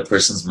in another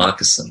person's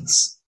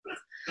moccasins.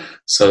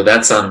 So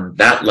that's on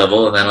that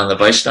level, and then on the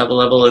Vaishnava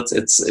level,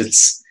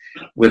 it's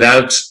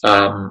without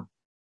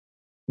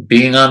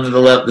being on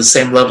the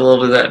same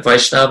level of that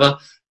Vaishnava,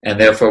 and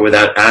therefore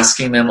without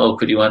asking them,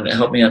 could you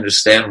help me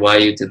understand why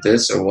you did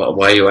this or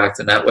why you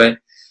act in that way?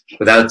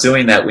 Without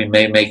doing that, we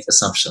may make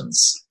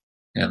assumptions,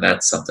 and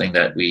that's something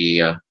that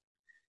we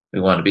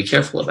want to be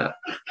careful about.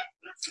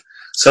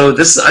 So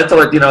this, I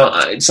thought,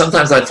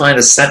 sometimes I find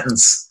a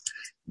sentence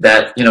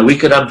that, we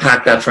could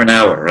unpack that for an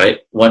hour, right?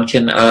 One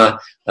can,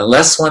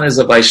 unless one is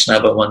a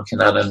Vaishnava, one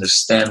cannot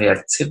understand the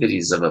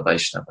activities of a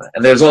Vaishnava.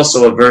 And there's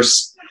also a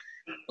verse,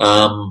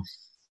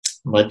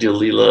 Madhya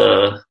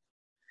Lila,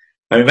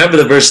 I remember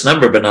the verse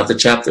number, but not the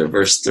chapter,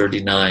 verse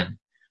 39.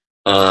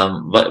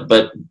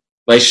 But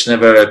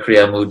Vaishnava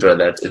Kriya Mudra,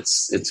 that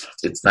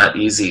it's not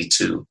easy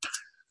to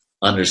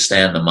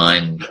understand the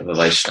mind of a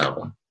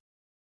Vaishnava.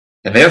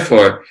 And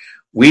therefore,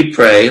 we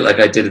pray, like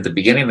I did at the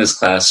beginning of this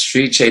class,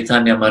 Sri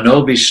Chaitanya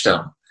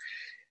Manobishtam,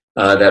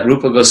 that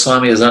Rupa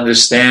Goswami has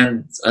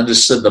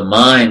understood the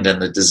mind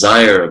and the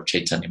desire of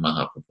Chaitanya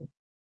Mahaprabhu.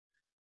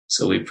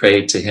 So we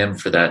pray to him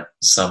for that,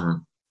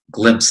 some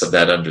glimpse of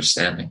that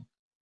understanding.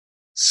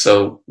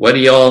 So what do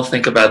you all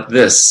think about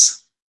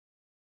this?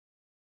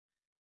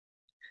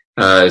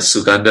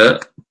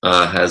 Sugandha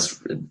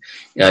has,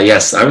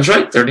 yes, I was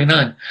right,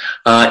 39.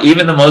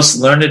 Even the most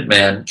learned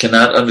man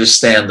cannot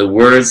understand the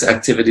words,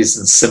 activities,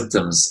 and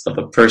symptoms of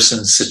a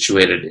person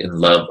situated in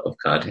love of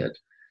Godhead.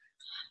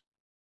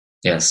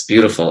 Yes,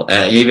 beautiful.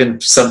 And even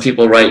some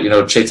people write,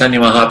 Chaitanya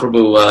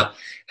Mahaprabhu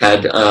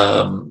had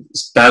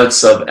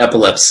bouts of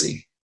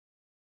epilepsy.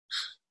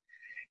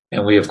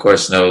 And we, of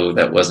course, know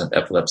that wasn't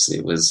epilepsy.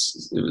 It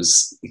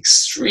was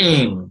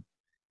extreme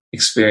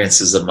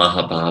experiences of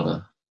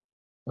Mahabhava,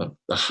 of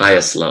the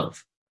highest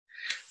love.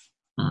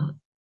 And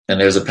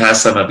there's a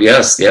pastime of,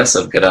 yes,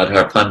 of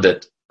Gadadhar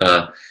Pandit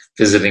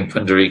visiting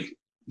Pundarik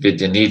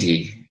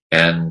Vidyanidhi.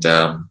 And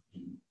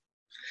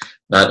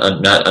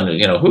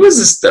who is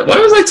this? Why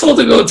was I told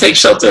to go take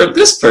shelter of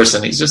this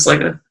person? He's just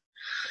like a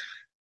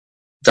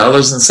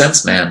dollars and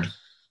cents man.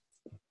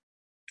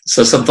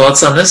 So some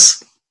thoughts on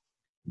this?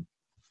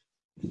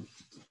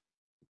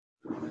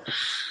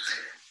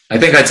 I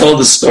think I told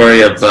the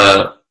story of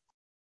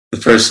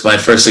my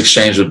first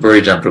exchange with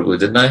Burijan Prabhu,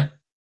 didn't I?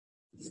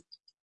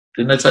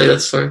 Didn't I tell you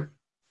that story?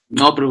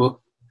 No, Prabhu.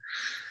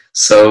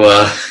 So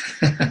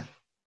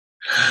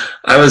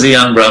I was a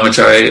young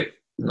brahmachari. It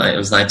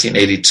was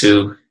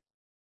 1982.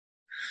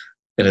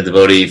 Been a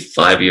devotee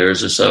 5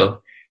 years or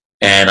so,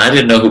 and I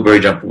didn't know who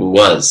Burijan Prabhu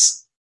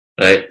was.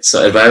 Right?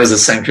 So if I was a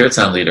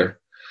Sankirtan leader,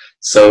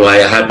 so I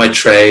had my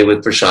tray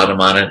with prasadam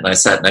on it, and I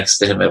sat next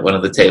to him at one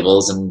of the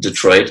tables in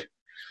Detroit.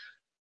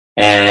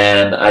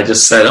 And I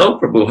just said, "Oh,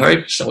 Prabhu,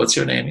 Hare Krishna, what's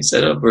your name?" He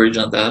said, "Oh,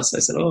 Burijan Das." I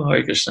said, "Oh,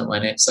 Hare Krishna, my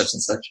name's such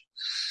and such."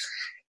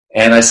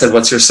 And I said,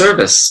 "What's your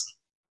service?"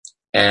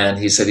 And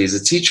he said, "He's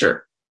a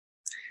teacher."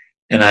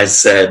 And I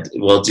said,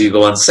 "Well, do you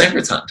go on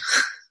Sankirtan?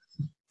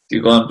 Do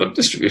you go on book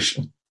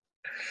distribution?"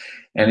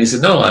 And he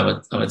said, "No,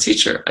 I'm a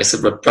teacher." I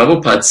said, "But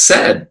Prabhupada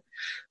said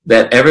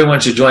that everyone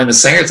should join the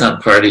Sankirtan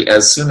party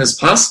as soon as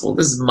possible.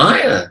 This is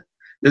Maya.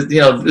 This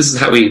is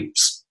how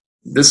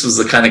this was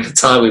the kind of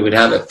katha we would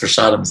have at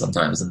prasadam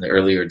sometimes in the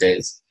earlier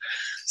days."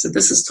 I said,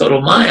 "This is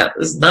total Maya.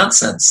 This is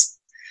nonsense."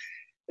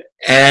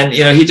 And,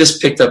 he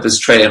just picked up his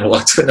tray and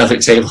walked to another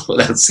table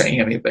without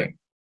saying anything.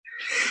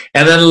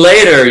 And then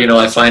later,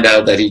 I find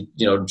out that he,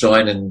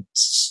 joined in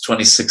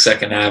 26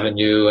 Second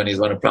Avenue, and he's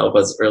one of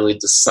Prabhupada's early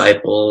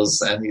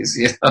disciples, and he's,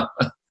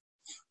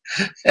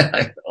 and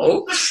I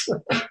know.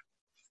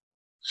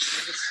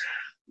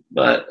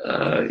 But,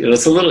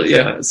 it's a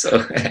little, so,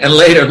 and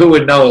later, who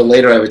would know,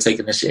 later I would take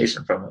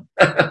initiation from him.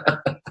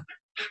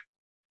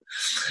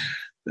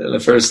 The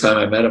first time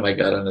I met him, I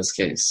got on his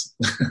case.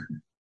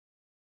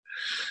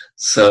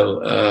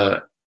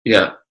 So,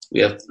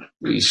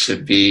 we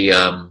should be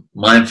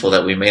mindful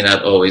that we may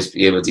not always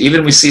be able to, even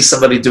if we see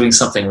somebody doing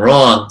something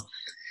wrong,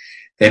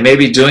 they may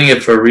be doing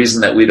it for a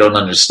reason that we don't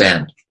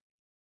understand.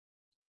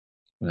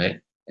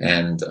 Right?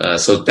 And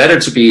so it's better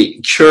to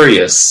be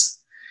curious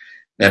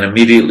than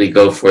immediately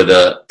go for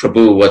the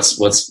Prabhu, what's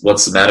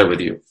the matter with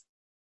you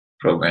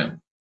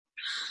program.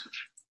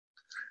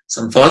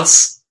 Some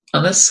thoughts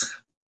on this?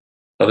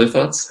 Other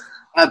thoughts?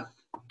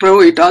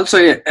 Prabhu, it also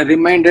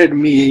reminded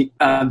me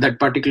that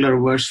particular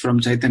verse from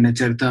Chaitanya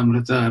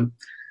Charitamrita.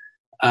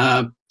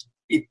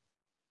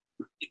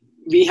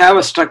 We have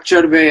a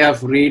structured way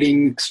of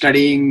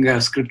studying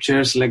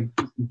scriptures like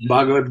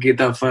Bhagavad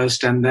Gita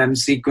first, and then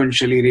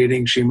sequentially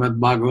reading Srimad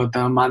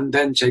Bhagavatam, and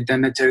then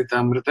Chaitanya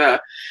Charitamrita,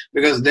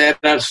 because there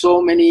are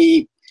so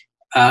many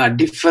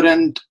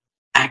different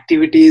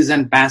activities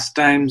and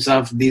pastimes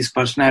of these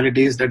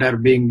personalities that are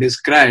being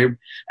described,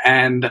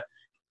 and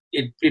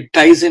it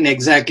ties in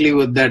exactly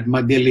with that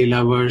Madhya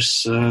Leela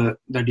verse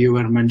that you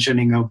were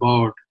mentioning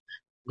about,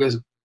 because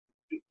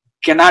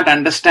cannot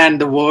understand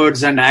the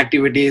words and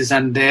activities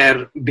and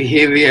their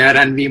behavior,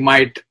 and we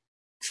might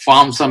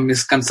form some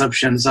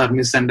misconceptions or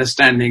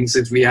misunderstandings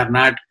if we are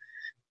not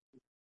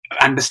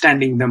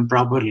understanding them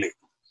properly.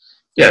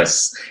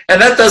 Yes, and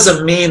that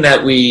doesn't mean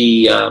that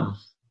we,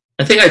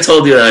 I think I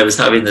told you that I was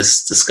having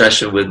this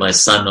discussion with my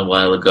son a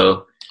while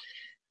ago,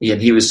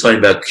 and he was talking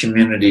about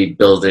community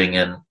building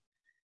and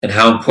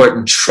how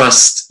important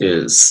trust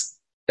is.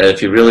 That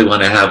if you really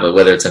want to have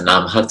whether it's a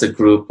Namhata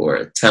group or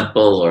a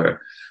temple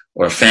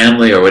or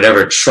family or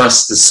whatever,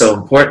 trust is so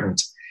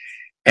important.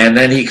 And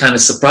then he kind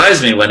of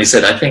surprised me when he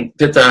said, I think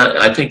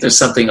there's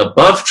something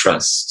above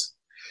trust.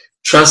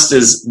 Trust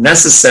is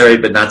necessary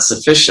but not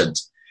sufficient.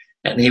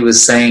 And he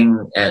was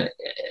saying, and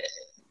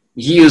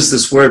he used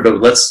this word, but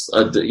let's,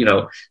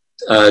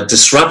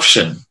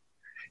 disruption.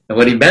 And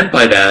what he meant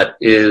by that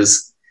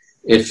is,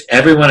 if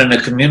everyone in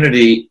a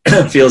community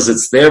feels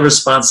it's their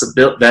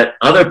responsibility, that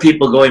other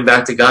people going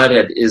back to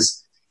Godhead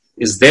is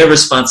their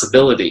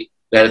responsibility,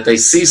 that if they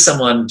see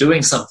someone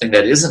doing something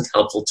that isn't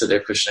helpful to their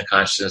Krishna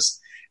consciousness,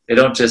 they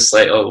don't just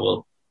say, "Oh,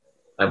 well,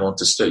 I won't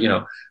disturb,"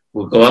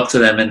 will go up to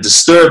them and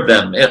disturb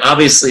them,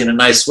 obviously in a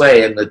nice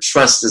way, and the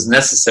trust is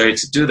necessary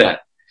to do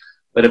that.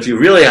 But if you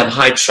really have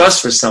high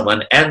trust for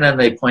someone and then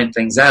they point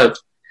things out,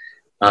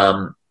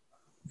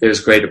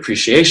 there's great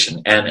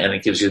appreciation, and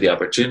it gives you the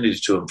opportunity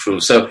to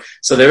improve. So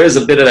there is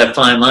a bit of that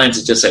fine line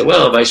to just say,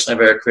 well,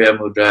 Vaishnava Kriya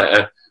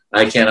Mudra,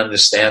 I can't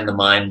understand the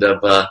mind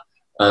of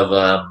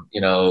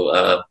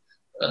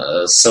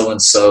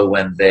so-and-so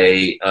when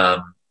they,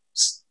 I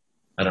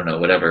don't know,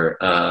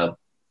 whatever,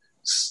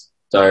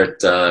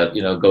 start,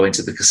 going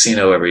to the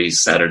casino every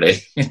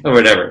Saturday, or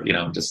whatever,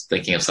 I'm just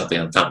thinking of something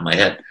on the top of my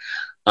head.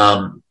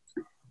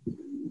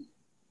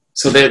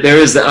 So there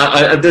is,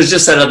 there's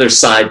just that other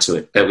side to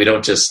it, that we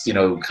don't just,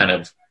 kind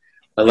of,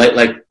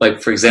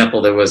 like for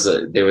example, there was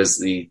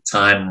the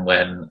time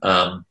when,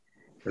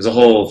 there's a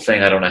whole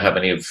thing, I don't know how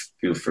many of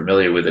you are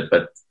familiar with it,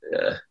 but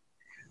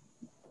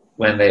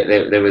when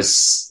there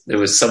was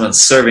someone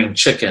serving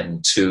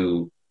chicken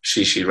to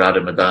Shri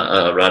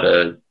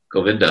Radha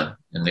Govinda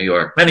in New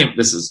York.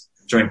 This is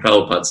during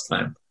Prabhupada's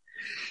time.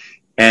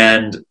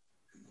 And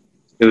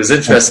it was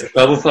interesting.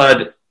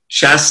 Prabhupada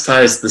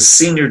chastised the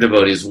senior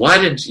devotees. Why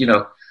did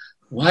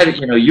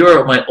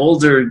you're my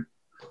older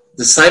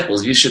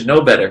disciples, you should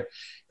know better.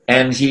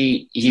 And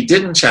he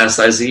didn't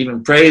chastise, he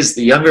even praised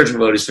the younger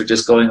devotees for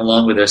just going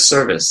along with their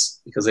service,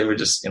 because they were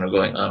just,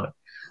 going on.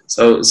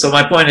 So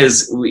my point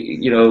is,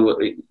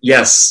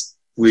 yes,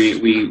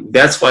 we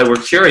that's why we're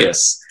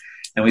curious.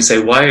 And we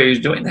say, why are you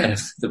doing that?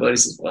 If the devotee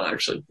says, well,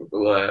 actually,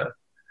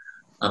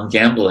 I'm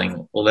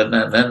gambling. Well, then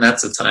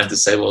that's the time to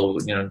say, well,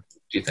 do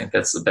you think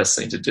that's the best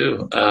thing to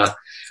do?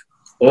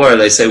 Or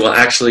they say, well,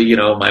 actually,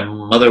 my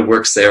mother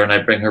works there and I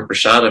bring her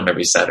prasadam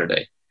every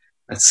Saturday.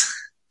 That's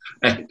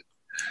right.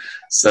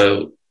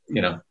 So,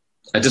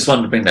 I just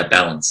wanted to bring that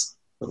balance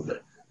a little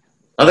bit.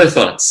 Other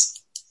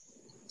thoughts?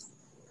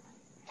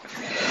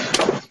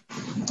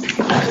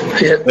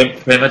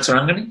 Prema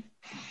Tarangani?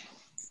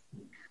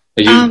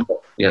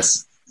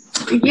 Yes.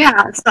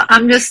 Yeah, so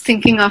I'm just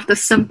thinking of the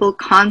simple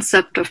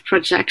concept of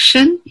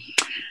projection,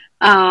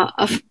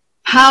 of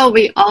how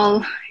we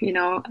all,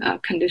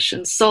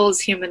 conditioned souls,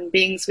 human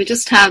beings, we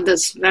just have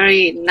this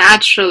very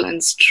natural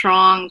and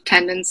strong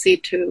tendency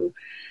to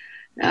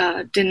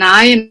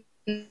deny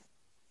in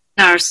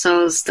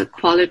ourselves the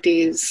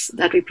qualities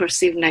that we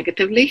perceive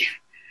negatively.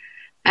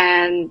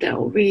 And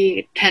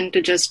we tend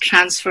to just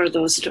transfer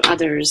those to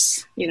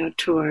others,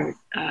 toward,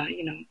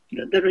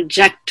 the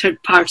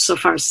rejected parts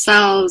of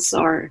ourselves,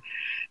 or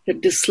the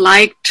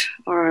disliked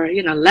or,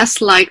 less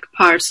liked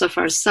parts of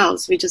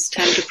ourselves. We just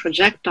tend to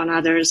project on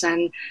others.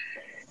 And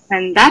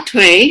that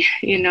way,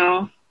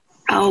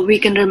 we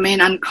can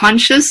remain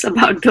unconscious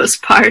about those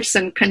parts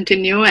and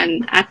continue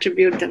and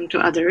attribute them to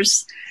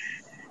others.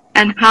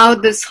 And how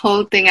this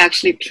whole thing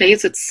actually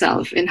plays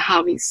itself in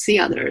how we see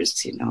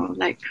others,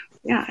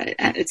 yeah,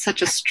 it's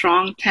such a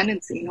strong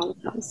tendency in all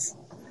of us.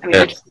 I mean,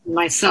 I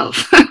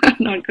myself, I'm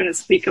not going to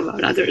speak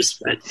about others,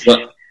 but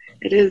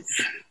it is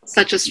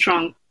such a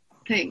strong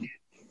thing.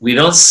 We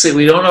don't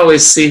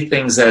always see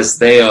things as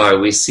they are.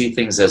 We see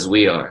things as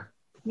we are.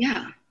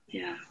 Yeah.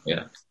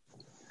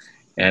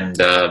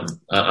 And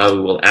I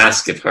will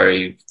ask if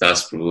Hari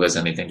Das Prabhu has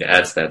anything to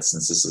add to that,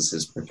 since this is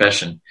his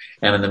profession.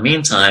 And in the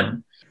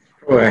meantime,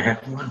 I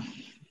have one.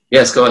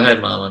 Yes, go ahead,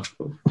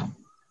 Mahamantra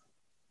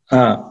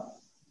Prabhu.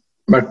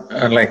 But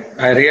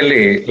I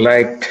really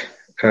liked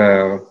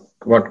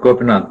what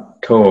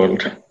Gopinath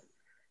told.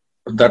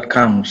 That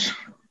comes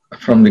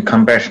from the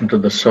compassion to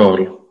the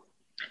soul.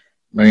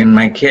 But in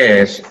my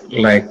case,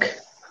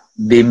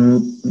 the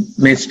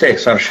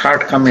mistakes or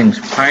shortcomings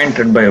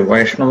pointed by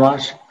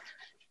Vaishnavas,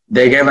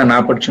 they gave an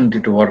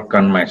opportunity to work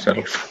on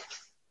myself.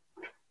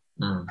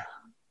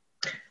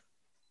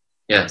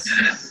 Yes.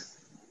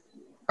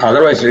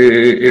 Otherwise,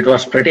 it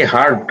was pretty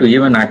hard to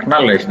even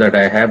acknowledge that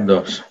I have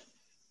those.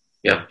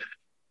 Yeah.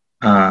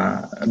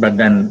 But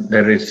then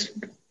there is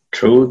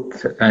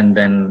truth, and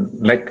then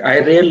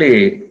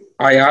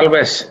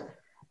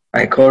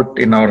I quote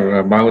in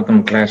our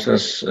Bhagavatam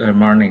classes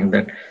morning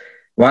that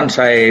once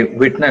I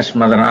witnessed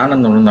Mother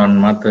Anandavrindavan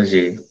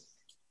Mataji,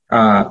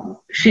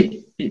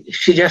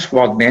 she just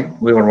walked in,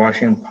 we were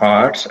washing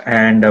pots,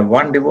 and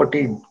one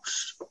devotee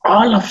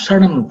all of a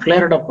sudden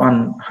flared up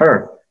on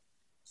her.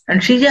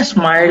 And she just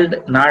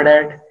smiled,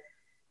 nodded,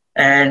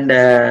 and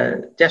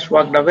just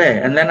walked away.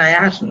 And then I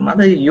asked,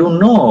 Mother, you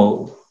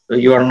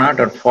are not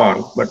at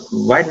fault, but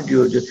why did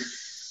you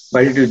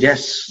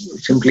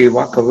just simply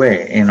walk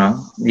away,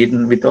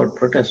 even without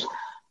protest?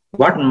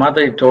 What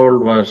Mother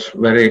told was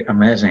very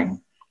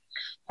amazing.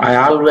 I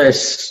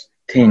always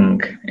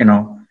think,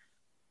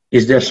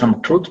 is there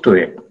some truth to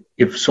it?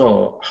 If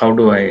so, how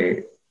do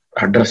I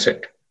address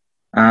it?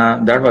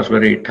 That was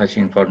very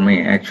touching for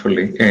me,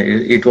 actually.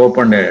 It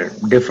opened a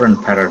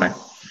different paradigm.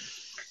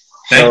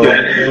 Thank you.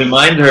 I'll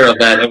remind her of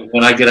that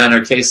when I get on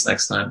her case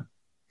next time.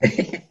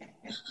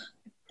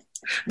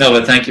 No,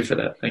 but thank you for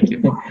that. Thank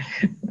you.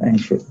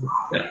 Thank you.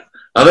 Yeah.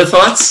 Other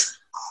thoughts?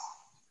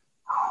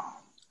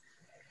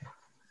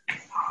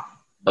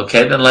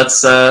 Okay, then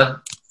let's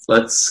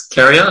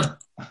carry on.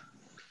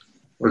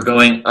 We're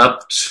going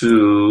up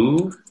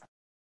to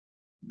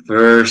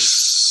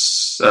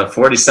verse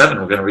 47.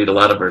 We're going to read a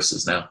lot of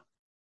verses now.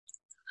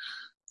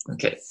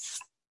 Okay.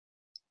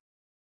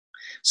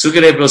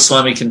 Sukadeva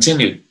Goswami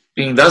continued,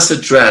 being thus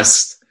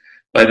addressed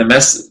by the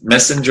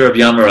messenger of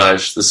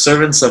Yamaraj, the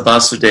servants of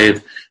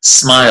Vasudeva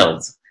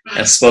smiled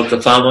and spoke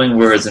the following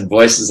words in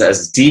voices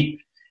as deep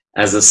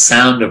as the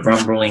sound of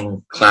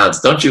rumbling clouds.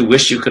 Don't you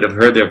wish you could have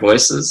heard their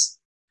voices?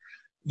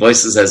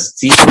 Voices as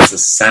deep as the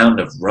sound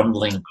of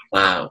rumbling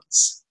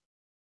clouds.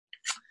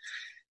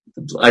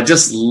 I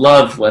just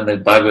love when the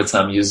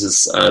Bhagavatam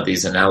uses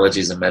these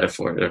analogies and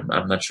metaphors.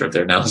 I'm not sure if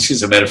they're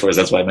analogies or metaphors,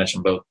 that's why I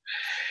mentioned both.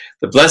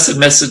 The blessed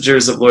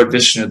messengers of Lord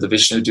Vishnu, the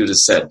Vishnu Duta,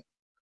 said,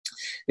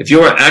 if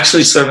you are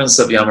actually servants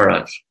of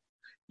Yamaraj,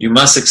 you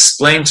must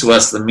explain to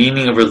us the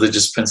meaning of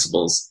religious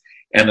principles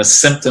and the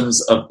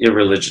symptoms of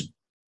irreligion.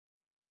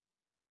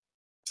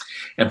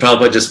 And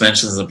Prabhupada just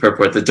mentions in the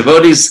purport, the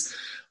devotees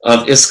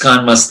of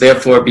ISKCON must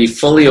therefore be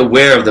fully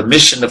aware of the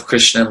mission of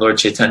Krishna and Lord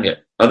Chaitanya.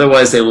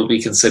 Otherwise, they will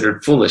be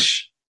considered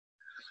foolish.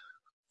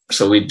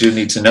 So we do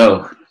need to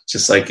know,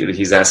 just like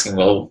he's asking,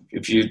 well,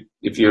 if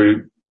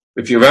you're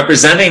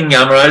representing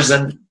Yamaraj,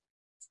 then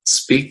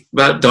speak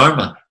about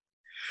Dharma.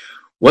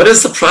 What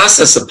is the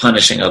process of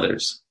punishing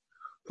others?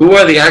 Who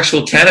are the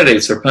actual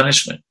candidates for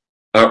punishment?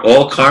 Are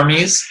all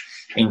karmis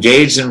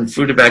engaged in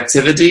fruitive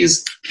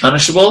activities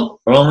punishable,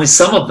 or only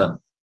some of them?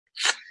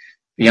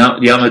 The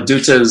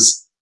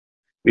Yamaduta's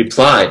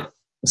replied.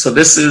 So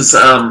this is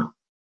a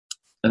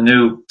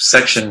new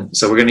section.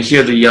 So we're going to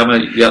hear the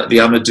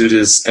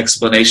Yamaduta's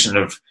explanation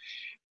of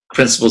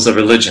principles of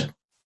religion.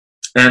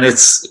 And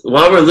it's,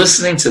 while we're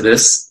listening to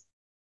this,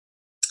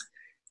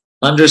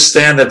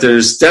 understand that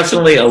there's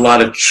definitely a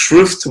lot of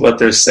truth to what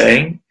they're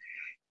saying.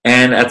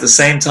 And at the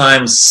same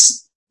time,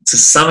 to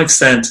some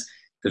extent,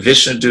 the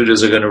Vishnu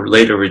Dutas are going to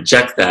later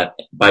reject that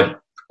by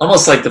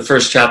almost like the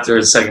first chapter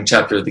and second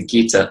chapter of the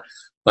Gita,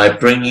 by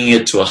bringing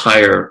it to a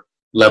higher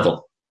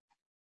level.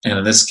 And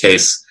in this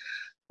case,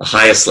 the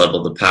highest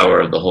level, the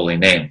power of the holy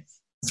name.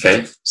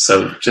 Okay,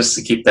 so just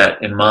to keep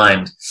that in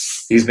mind,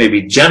 these may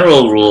be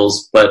general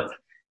rules, but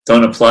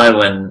don't apply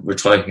when we're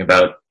talking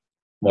about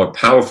more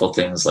powerful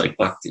things like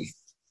bhakti.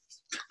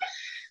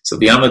 So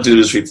the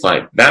Yamadutas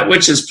replied, that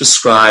which is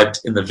prescribed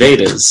in the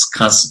Vedas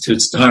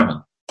constitutes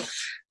dharma,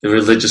 the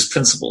religious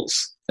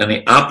principles, and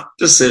the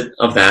opposite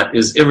of that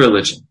is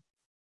irreligion.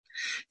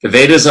 The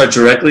Vedas are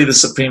directly the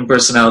Supreme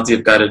Personality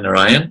of Godhead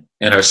Narayan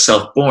and are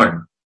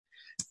self-born.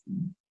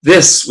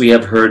 This we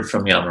have heard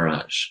from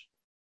Yamaraj.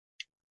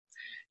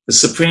 The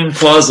supreme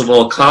cause of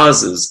all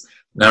causes,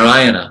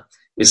 Narayana,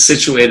 is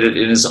situated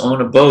in his own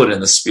abode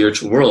in the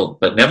spiritual world,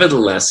 but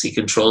nevertheless he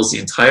controls the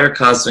entire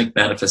cosmic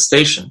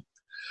manifestation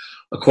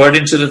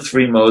according to the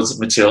three modes of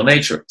material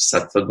nature,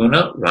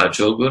 Sattva-guna,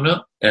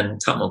 Rajoguna, and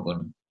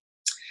Tamoguna.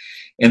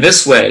 In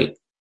this way,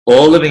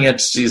 all living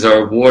entities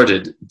are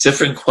awarded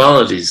different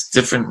qualities,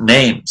 different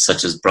names,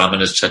 such as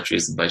Brahmanas,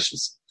 Kshatriyas, and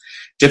Vaishyas,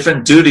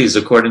 different duties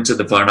according to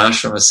the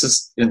Varnashrama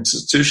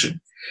institution,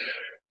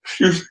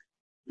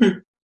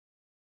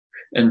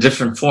 and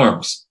different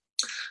forms.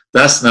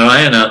 Thus,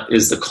 Narayana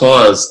is the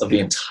cause of the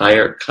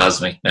entire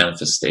cosmic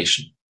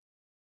manifestation.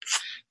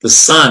 The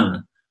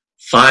sun,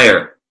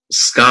 fire,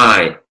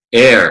 sky,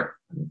 air,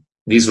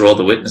 these are all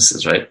the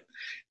witnesses, right?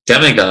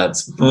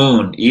 Demigods,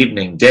 moon,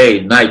 evening, day,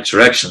 night,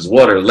 directions,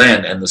 water,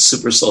 land, and the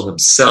Supersoul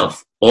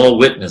himself all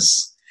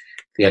witness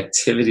the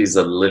activities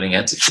of the living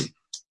entity.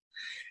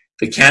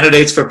 The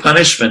candidates for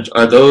punishment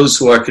are those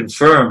who are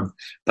confirmed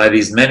by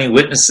these many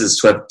witnesses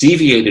to have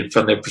deviated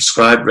from their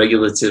prescribed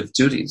regulative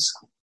duties.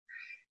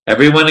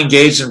 Everyone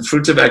engaged in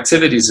fruitive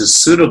activities is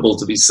suitable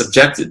to be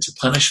subjected to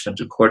punishment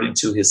according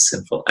to his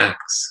sinful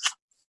acts.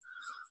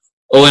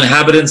 O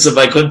inhabitants of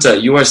Vaikuntha,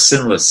 you are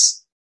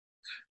sinless,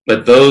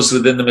 but those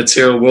within the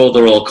material world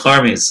are all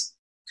karmis,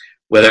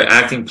 whether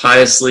acting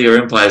piously or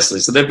impiously.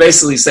 So they're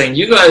basically saying,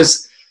 you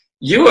guys,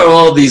 you are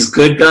all these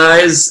good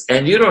guys,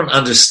 and you don't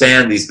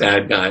understand these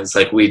bad guys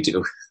like we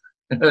do.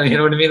 You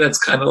know what I mean? That's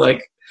kind of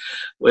like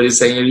what he's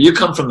saying. You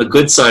come from the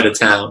good side of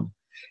town,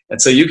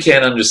 and so you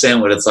can't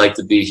understand what it's like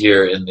to be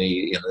here in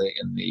the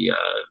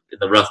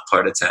rough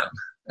part of town.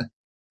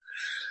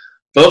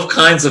 Both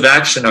kinds of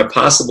action are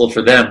possible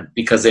for them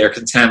because they are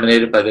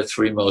contaminated by the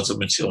three modes of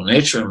material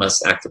nature and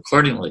must act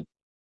accordingly.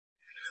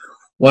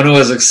 One who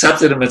has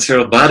accepted a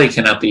material body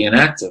cannot be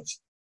inactive,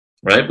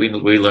 right? We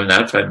learn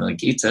that from the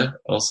Gita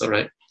also,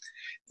 right?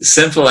 The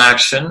sinful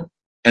action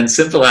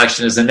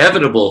is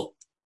inevitable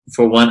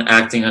for one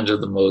acting under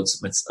the modes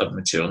of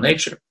material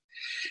nature.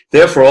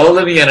 Therefore, all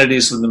living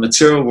entities from the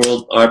material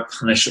world are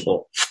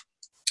punishable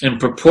in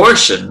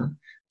proportion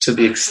to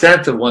the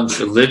extent of one's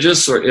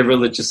religious or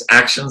irreligious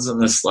actions in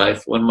this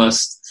life. One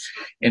must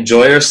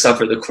enjoy or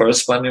suffer the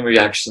corresponding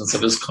reactions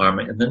of his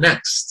karma in the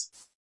next.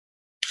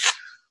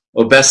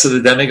 O best of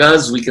the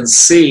demigods, we can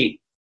see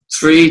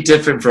three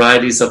different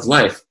varieties of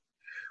life,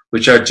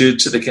 which are due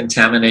to the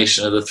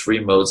contamination of the three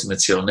modes of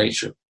material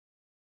nature.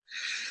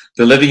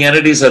 The living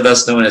entities are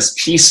thus known as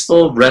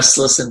peaceful,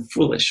 restless, and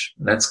foolish.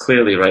 And that's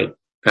clearly right.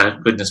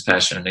 Goodness,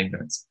 passion, and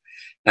ignorance.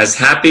 as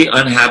happy,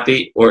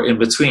 unhappy, or in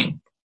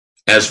between,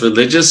 as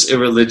religious,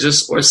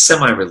 irreligious, or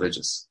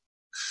semi-religious.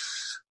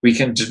 We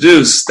can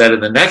deduce that in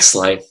the next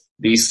life,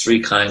 these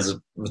three kinds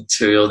of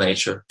material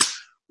nature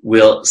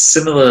will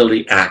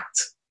similarly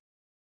act.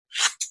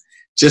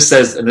 Just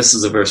as, and this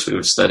is a verse we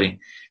were studying,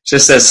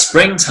 just as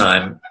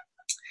springtime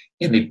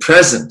in the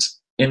present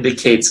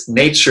indicates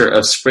nature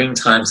of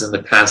springtimes in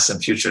the past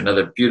and future,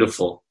 another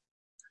beautiful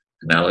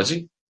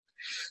analogy.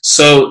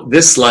 So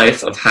this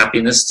life of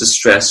happiness,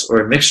 distress,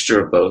 or a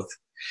mixture of both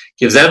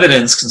gives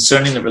evidence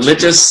concerning the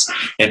religious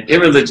and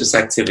irreligious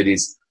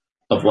activities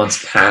of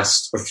one's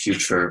past or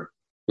future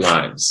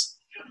lives.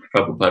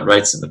 Prabhupada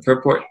writes in the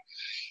purport,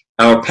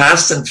 our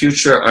past and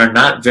future are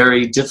not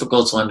very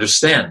difficult to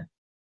understand.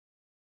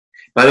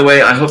 By the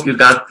way, I hope you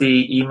got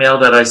the email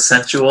that I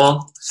sent you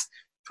all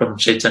from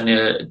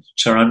Chaitanya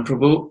Charan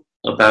Prabhu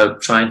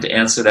about trying to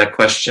answer that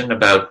question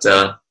about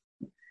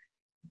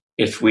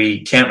if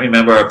we can't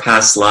remember our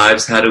past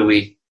lives, how do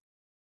we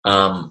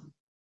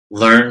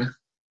learn,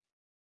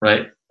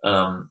 right,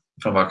 from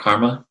our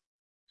karma?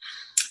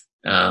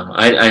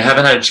 I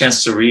haven't had a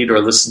chance to read or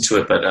listen to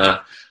it, but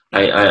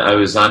I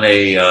was on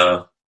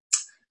a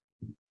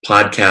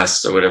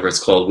podcast or whatever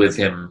it's called with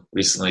him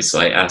recently, so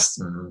I asked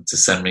him to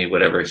send me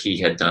whatever he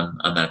had done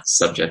on that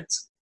subject.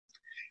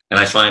 And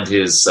I find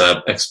his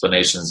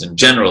explanations in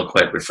general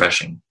quite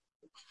refreshing.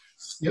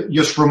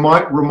 Just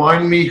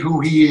remind me who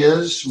he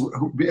is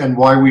and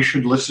why we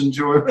should listen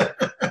to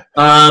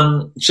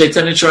him.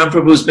 Chaitanya Charan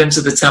Prabhu's been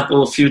to the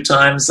temple a few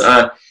times.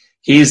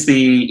 He's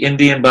the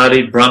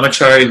Indian-bodied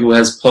brahmachari who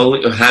had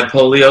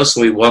polio,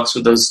 so he walks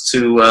with those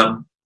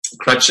two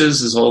crutches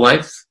his whole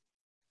life.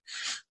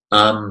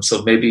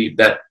 So maybe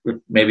that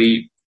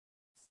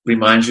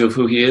reminds you of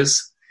who he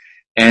is.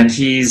 And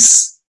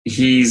he's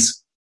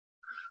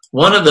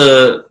one of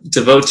the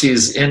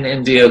devotees in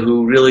India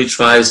who really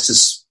tries to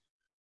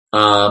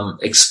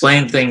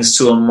explain things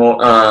to a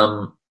more,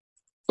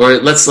 or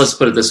let's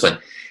put it this way.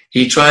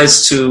 He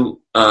tries to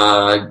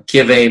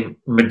give a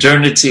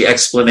modernity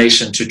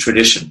explanation to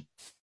tradition.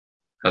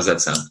 How's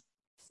that sound?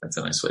 That's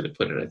a nice way to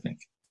put it, I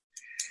think.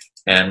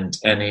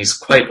 And he's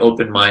quite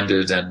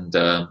open-minded and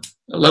a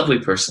lovely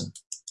person.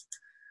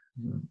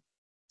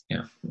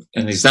 Yeah,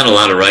 and he's done a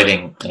lot of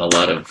writing and a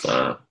lot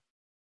of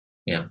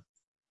yeah.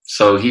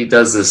 So he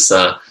does this.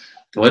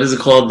 What is it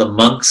called? The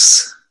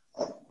monks.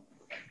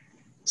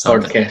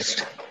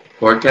 Podcast.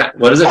 Podcast.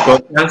 What is it?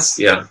 Podcast.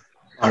 Yeah.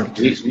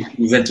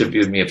 He's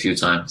interviewed me a few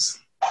times.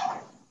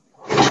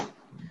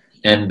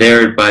 And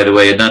there, by the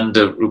way,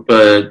 Ananda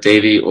Rupa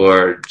Devi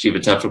or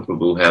Jivatatra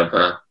Prabhu have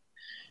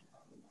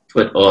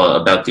put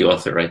about the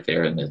author right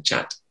there in the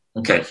chat.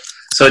 Okay.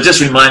 So it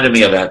just reminded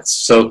me of that.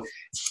 So,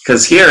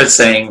 because here it's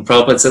saying,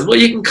 Prabhupada says, well,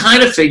 you can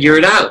kind of figure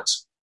it out.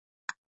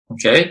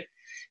 Okay?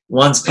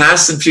 One's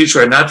past and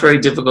future are not very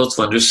difficult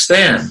to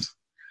understand,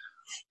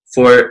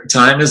 for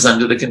time is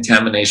under the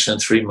contamination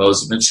of three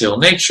modes of material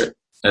nature.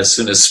 As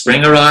soon as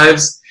spring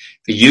arrives,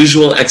 the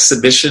usual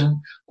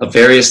exhibition of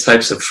various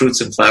types of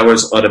fruits and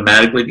flowers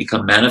automatically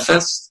become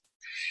manifest,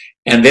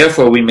 and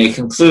therefore we may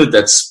conclude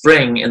that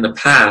spring in the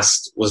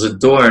past was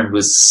adorned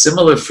with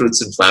similar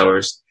fruits and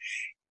flowers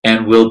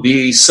and will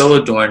be so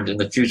adorned in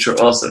the future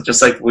also.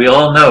 Just like we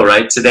all know,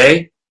 right?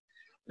 Today,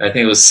 I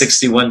think it was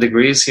 61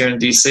 degrees here in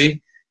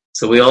DC.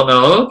 So we all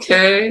know,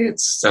 okay,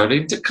 it's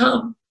starting to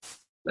come.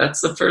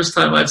 That's the first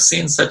time I've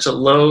seen such a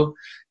low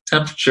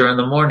temperature in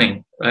the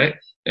morning, right?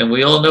 And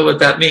we all know what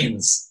that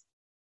means,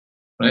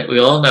 right? We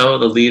all know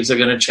the leaves are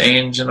going to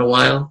change in a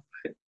while.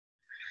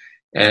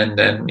 And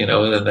then,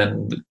 and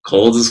then the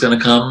cold is going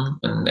to come,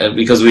 and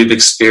because we've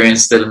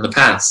experienced it in the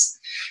past.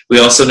 We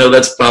also know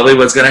that's probably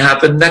what's going to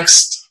happen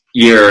next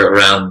year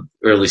around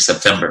early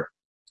September,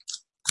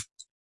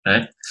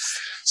 right?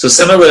 So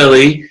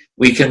similarly,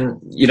 we can,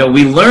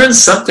 we learn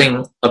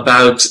something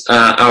about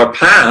our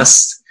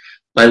past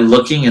by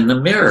looking in the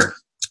mirror.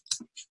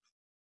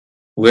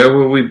 Where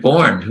were we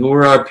born? Who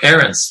were our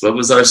parents? What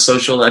was our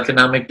social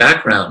economic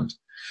background?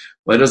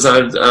 What is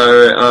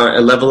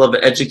our level of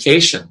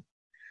education?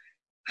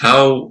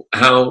 How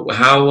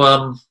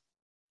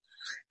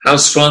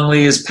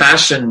strongly is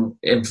passion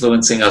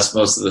influencing us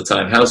most of the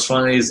time? How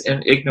strongly is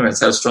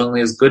ignorance? How strongly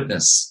is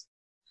goodness?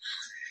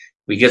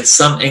 We get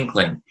some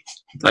inkling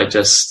by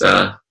just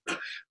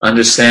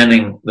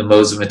understanding the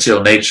modes of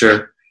material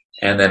nature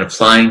and then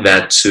applying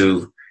that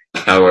to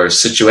our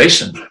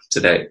situation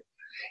today.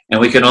 And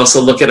we can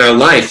also look at our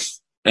life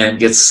and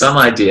get some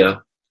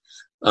idea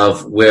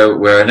of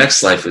where our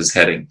next life is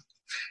heading.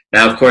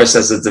 Now, of course,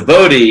 as a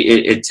devotee,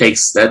 it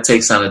takes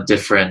on a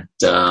different,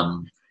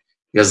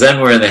 because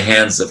then we're in the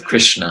hands of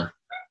Krishna,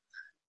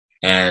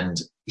 and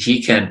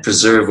he can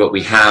preserve what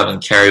we have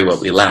and carry what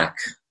we lack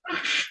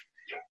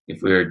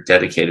if we're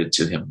dedicated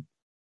to him.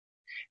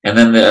 And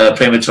then the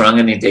Prema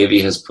Tarangani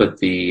Devi has put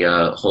the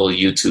whole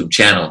YouTube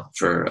channel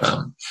for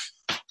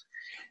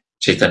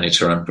Chaitanya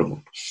Charan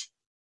Prabhu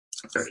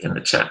in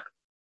the chat.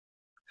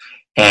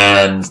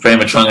 And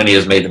Prema Tarangani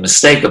has made the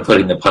mistake of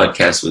putting the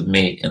podcast with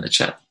me in the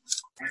chat.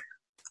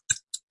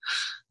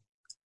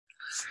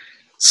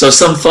 So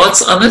some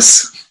thoughts on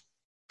this?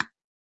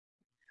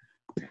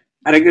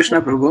 Hare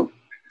Krishna Prabhu.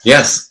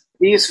 Yes.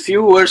 These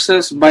few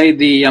verses by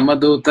the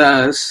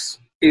Yamadutas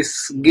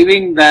is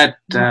giving that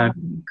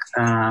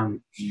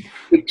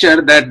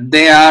picture that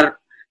they are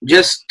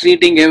just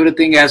treating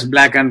everything as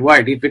black and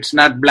white. If it's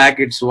not black,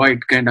 it's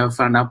white kind of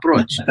an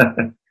approach.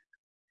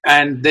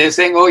 And they're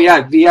saying, oh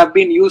yeah, we have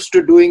been used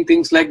to doing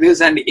things like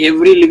this, and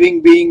every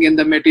living being in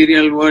the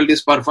material world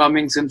is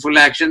performing sinful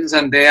actions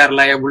and they are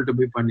liable to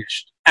be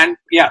punished. And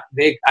yeah,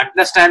 they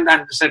understand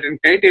under certain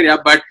criteria,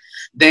 but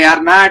they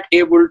are not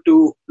able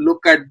to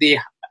look at the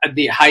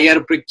higher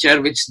picture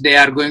which they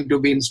are going to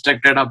be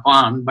instructed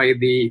upon by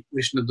the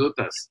Vishnu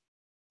Dutas.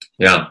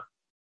 Yeah.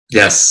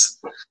 Yes.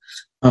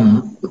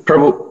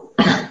 Prabhu.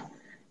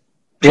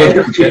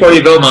 Before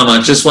you go,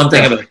 Mama, just one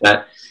thing about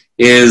that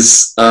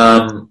is,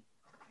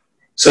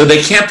 so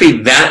they can't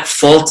be that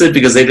faulted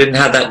because they didn't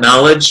have that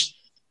knowledge,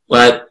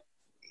 but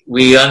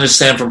we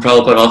understand from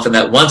Prabhupada often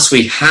that once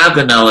we have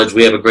the knowledge,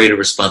 we have a greater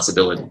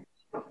responsibility.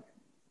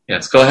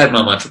 Yes, go ahead,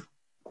 Mama.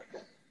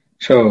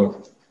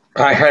 So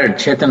I heard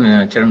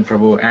Chaitanya Charan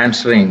Prabhu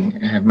answering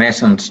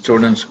Mason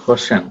student's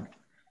question.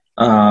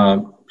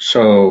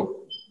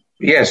 So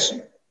yes,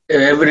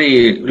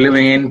 every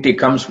living entity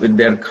comes with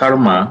their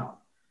karma.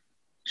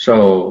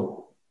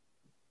 So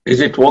is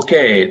it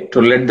okay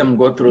to let them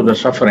go through the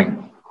suffering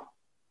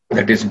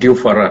that is due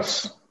for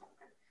us?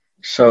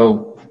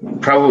 So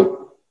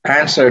Prabhu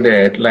answered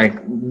it like,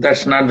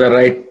 that's not the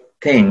right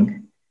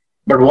thing.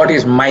 But what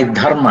is my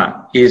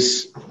dharma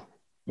is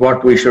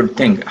what we should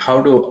think.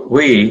 How do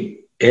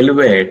we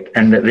elevate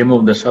and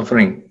remove the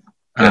suffering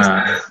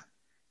to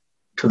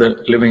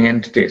the living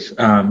entities?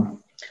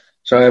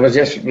 So I was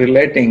just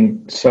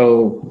relating.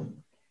 So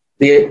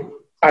the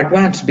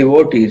advanced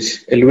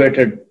devotees,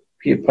 elevated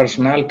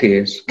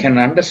personalities can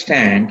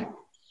understand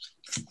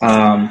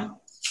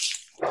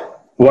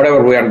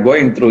whatever we are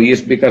going through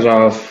is because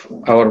of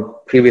our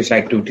previous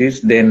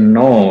activities. They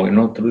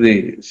know, through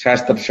the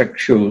Shastra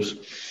Chakshus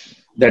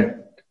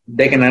that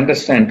they can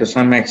understand to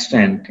some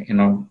extent,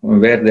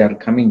 where they are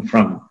coming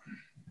from.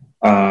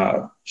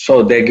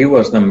 So they give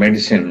us the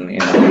medicine,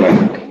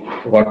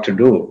 like what to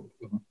do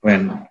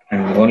and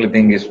the only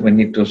thing is we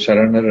need to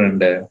surrender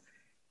and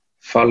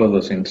follow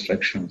those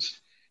instructions.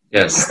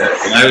 Yes.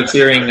 And I was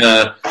hearing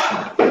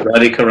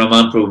Radhika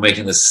Ramanprabhu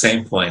making the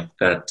same point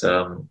that,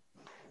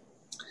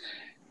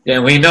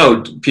 we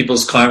know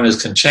people's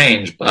karmas can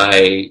change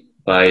by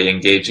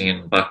engaging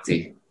in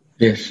bhakti.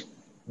 Yes.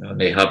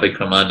 Nehabe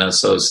kramana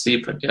sosti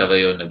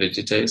pratyavayo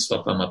navijite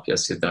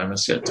swapamapyasya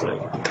dharmasya.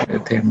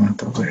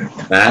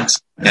 That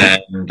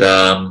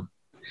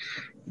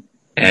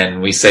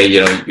and we say,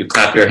 you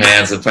clap your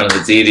hands in front of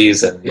the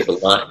deities and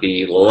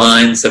the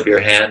lines of your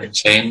hand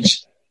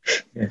change.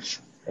 Yes.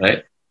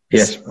 Right?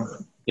 Yes.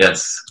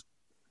 Yes.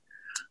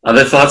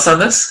 Other thoughts on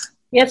this?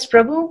 Yes,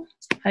 Prabhu.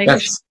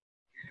 Yes.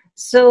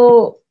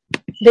 So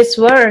this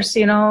verse,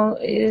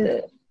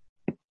 they're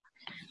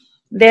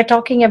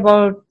talking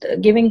about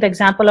giving the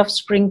example of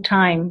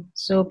springtime.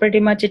 So pretty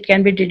much it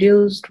can be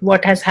deduced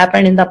what has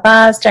happened in the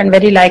past and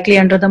very likely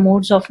under the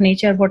modes of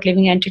nature what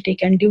living entity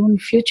can do in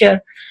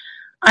future.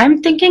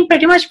 I'm thinking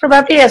pretty much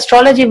probably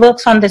astrology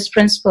works on this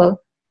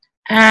principle.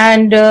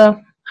 And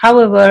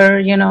however,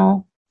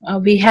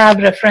 we have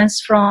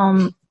reference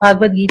from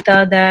Bhagavad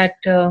Gita that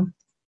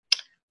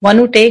one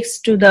who takes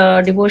to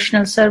the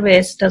devotional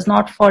service does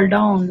not fall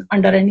down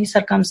under any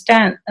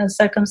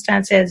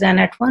circumstances and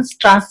at once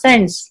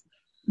transcends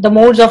the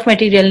modes of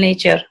material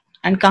nature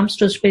and comes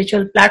to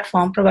spiritual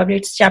platform. Probably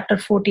it's chapter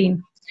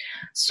 14.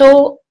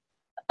 So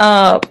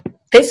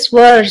this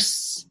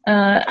verse,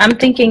 I'm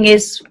thinking,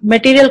 is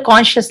material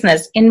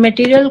consciousness. In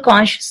material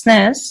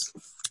consciousness,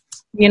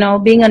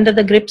 being under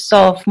the grips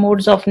of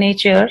modes of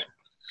nature,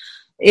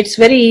 it's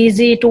very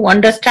easy to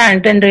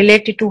understand and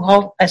relate it to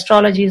how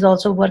astrology is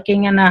also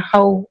working and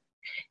how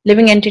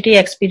living entity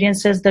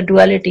experiences the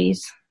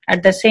dualities.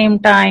 At the same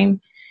time,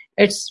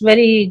 it's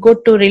very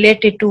good to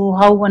relate it to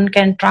how one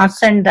can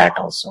transcend that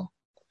also.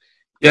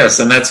 Yes,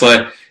 and that's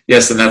why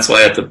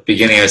at the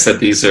beginning I said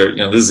these are,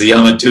 this is the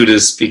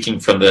Yamadutas speaking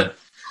from the.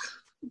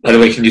 By the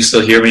way, can you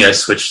still hear me? I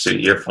switched to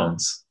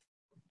earphones.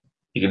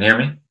 You can hear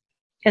me?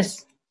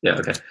 Yes. Yeah,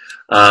 okay.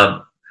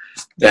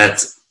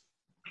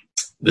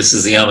 This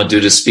is the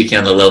Yamadutas speaking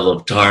on the level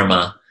of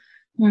dharma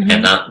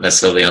and not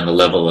necessarily on the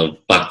level of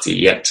bhakti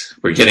yet.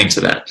 We're getting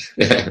to that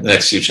in the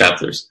next few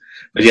chapters.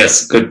 But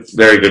yes, good,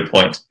 very good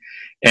point.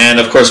 And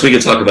of course, we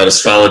could talk about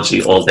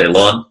astrology all day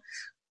long,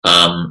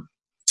 and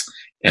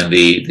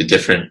the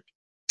different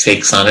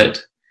takes on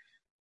it.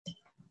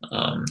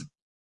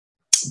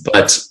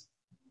 But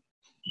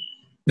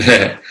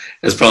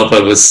as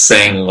Prabhupada was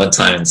saying one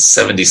time in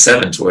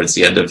 77, towards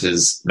the end of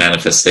his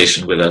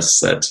manifestation with us,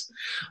 that,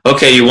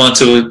 okay, you want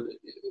to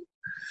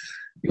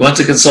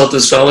consult the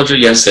astrologer?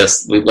 Yes,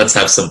 let's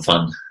have some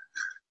fun,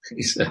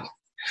 he said.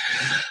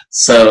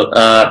 So,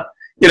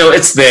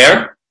 it's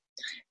there.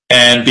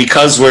 And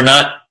because we're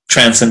not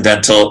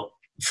transcendental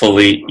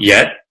fully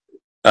yet,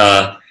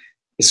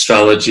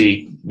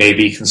 astrology may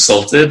be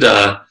consulted.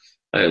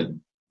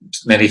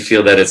 many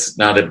feel that it's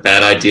not a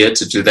bad idea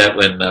to do that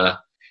when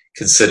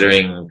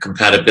considering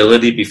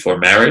compatibility before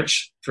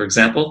marriage, for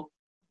example.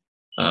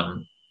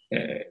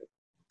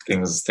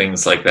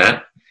 Things like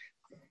that.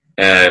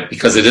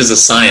 Because it is a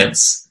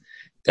science,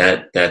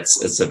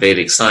 it's a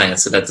Vedic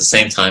science, and at the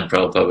same time,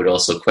 Prabhupada would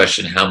also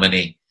question how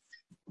many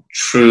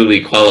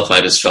truly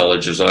qualified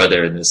astrologers are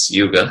there in this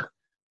yuga.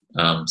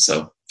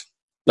 So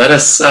let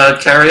us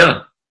carry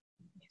on.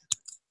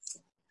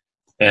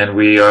 And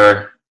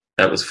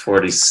that was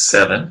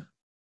 47.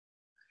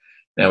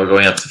 Now we're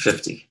going up to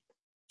 50.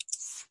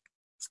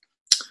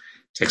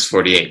 Text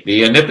 48.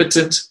 The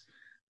omnipotent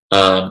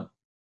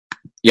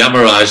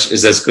Yamaraj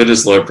is as good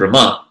as Lord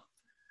Brahma.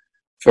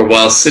 For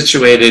while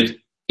situated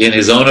in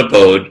his own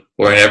abode,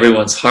 or in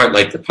everyone's heart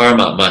like the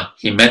Paramatma,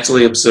 he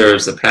mentally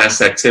observes the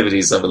past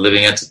activities of a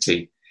living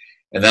entity,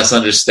 and thus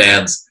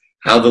understands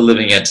how the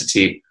living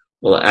entity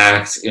will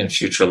act in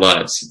future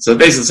lives. So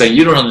basically saying,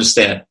 you don't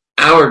understand.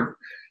 Our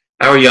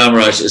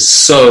Yamaraj is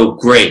so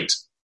great.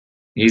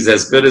 He's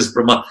as good as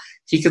Brahma.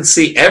 He can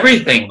see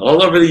everything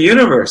all over the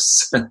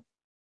universe.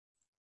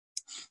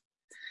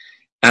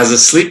 As a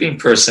sleeping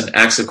person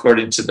acts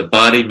according to the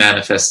body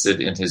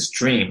manifested in his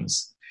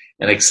dreams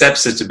and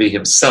accepts it to be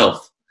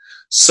himself,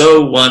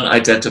 so one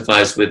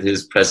identifies with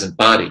his present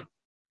body,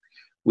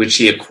 which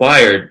he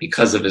acquired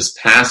because of his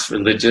past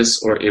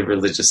religious or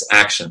irreligious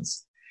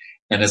actions,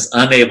 and is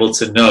unable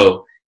to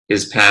know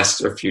his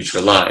past or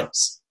future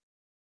lives.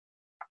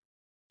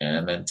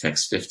 And then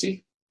text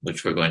 50,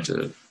 which we're going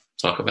to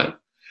talk about.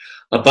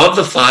 Above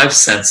the 5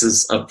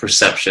 senses of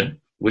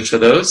perception, which are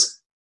those?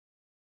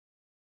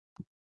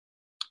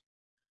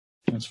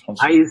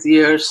 Eyes,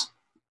 ears.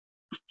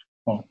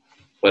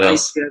 What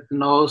else? Eyes, ears,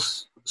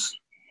 nose,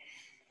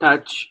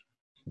 touch.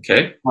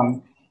 Okay.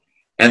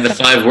 And the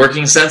 5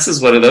 working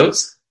senses, what are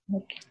those?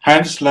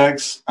 Hands,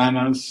 legs,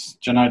 anus,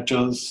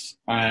 genitals,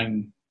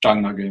 and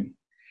tongue again.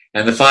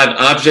 And the 5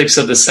 objects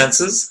of the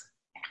senses?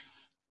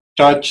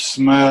 Touch,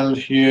 smell,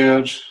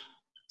 hear,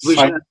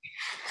 sight,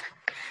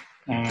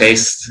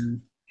 taste.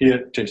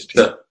 Hear, taste.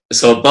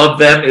 So above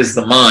them is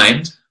the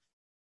mind,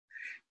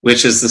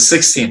 which is the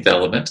 16th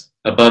element.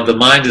 Above the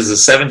mind is the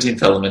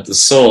 17th element, the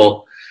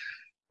soul,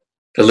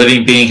 the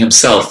living being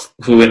himself,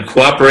 who in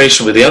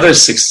cooperation with the other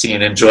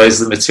 16 enjoys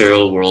the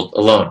material world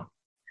alone.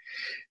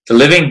 The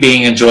living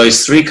being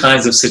enjoys 3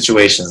 kinds of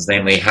situations,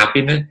 namely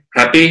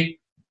happy,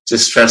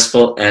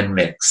 distressful, and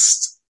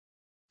mixed.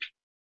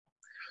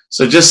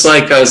 So just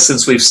like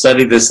since we've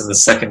studied this in the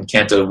 2nd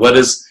canto, what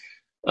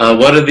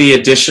are the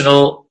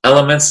additional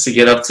elements to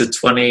get up to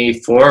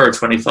 24 or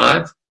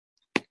 25?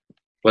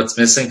 What's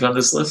missing from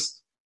this list?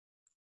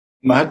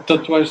 Mahat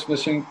Tattva is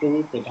missing,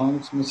 Prabhu. Pradhan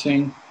is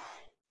missing.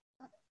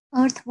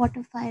 Earth,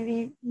 water, fire,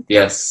 air.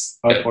 Yes.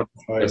 Earth, water,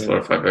 fire, Earth,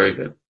 water, fire. Very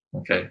good.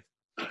 Okay.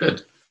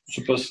 Good.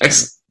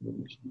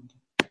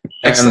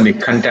 And the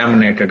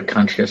contaminated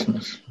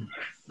consciousness.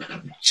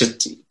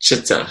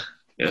 Chitta.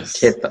 Yes.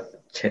 Cheta.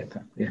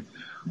 Yeah.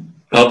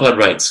 Prabhupada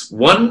writes,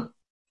 one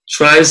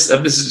tries,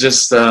 and this is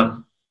just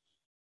so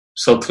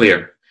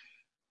clear,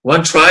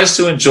 one tries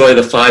to enjoy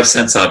the 5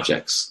 sense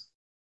objects,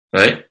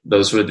 right?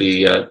 Those were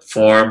the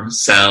form,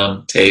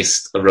 sound,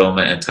 taste,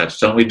 aroma, and touch.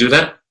 Don't we do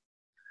that?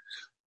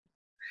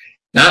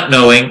 Not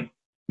knowing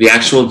the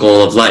actual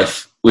goal of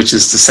life, which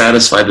is to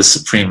satisfy the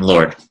Supreme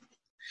Lord.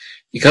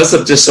 Because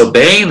of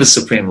disobeying the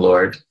Supreme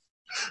Lord,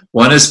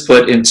 one is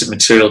put into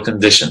material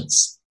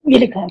conditions.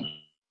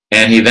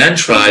 And he then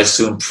tries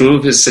to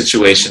improve his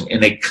situation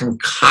in a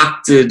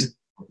concocted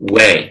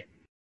way.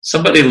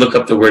 Somebody look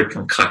up the word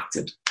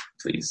concocted,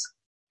 please.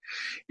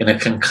 In a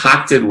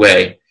concocted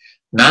way,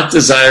 not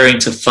desiring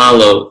to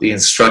follow the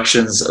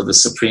instructions of the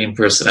Supreme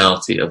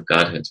Personality of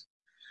Godhead.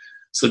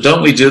 So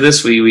don't we do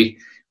this? We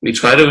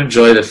try to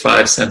enjoy the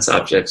 5 sense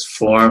objects,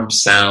 form,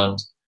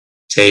 sound,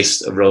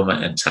 taste, aroma,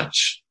 and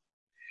touch.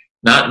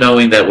 Not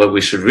knowing that what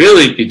we should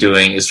really be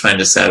doing is trying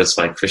to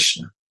satisfy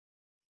Krishna.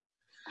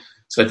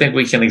 So I think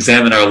we can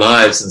examine our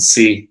lives and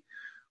see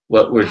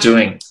what we're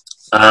doing.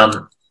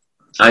 I'm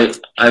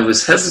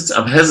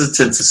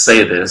hesitant to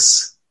say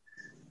this,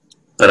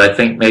 but I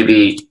think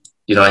maybe,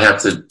 I have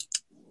to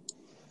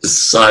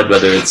decide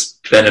whether it's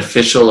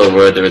beneficial or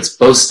whether it's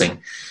boasting.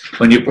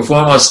 When you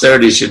perform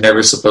austerities, you're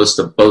never supposed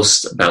to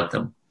boast about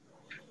them.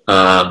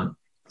 And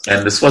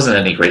this wasn't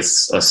any great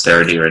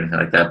austerity or anything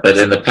like that. But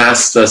in the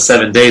past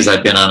 7 days,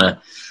 I've been on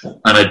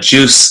a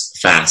juice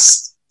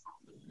fast,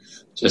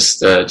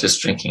 just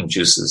drinking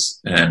juices,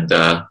 and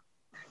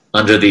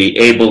under the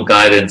able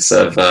guidance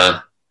of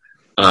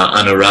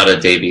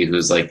Anuradha Devi,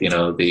 who's like the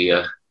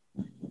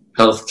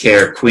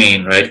healthcare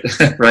queen, right?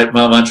 Right,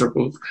 Mom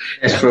Antrapu?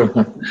 That's true.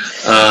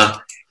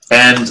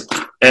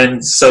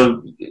 And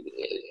so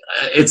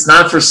it's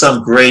not for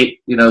some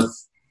great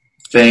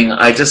thing.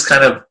 I just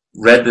kind of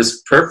read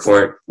this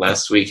purport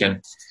last week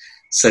and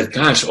said,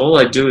 gosh, all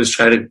I do is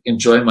try to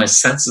enjoy my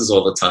senses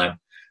all the time.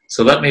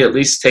 So let me at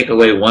least take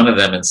away one of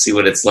them and see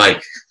what it's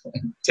like.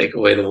 Take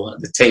away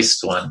the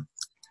taste one.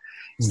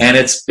 And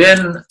it's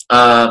been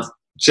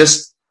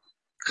just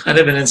kind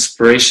of an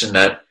inspiration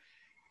that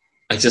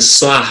I just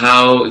saw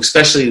how,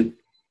 especially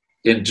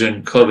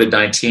during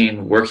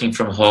COVID-19, working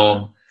from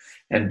home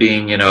and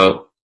being,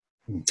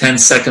 10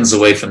 seconds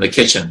away from the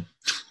kitchen.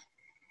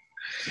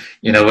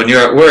 When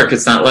you're at work,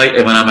 it's not like,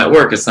 when I'm at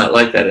work, it's not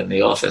like that in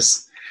the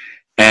office.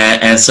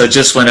 And so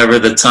just whenever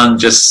the tongue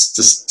just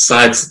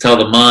decides to tell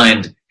the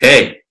mind,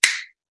 hey,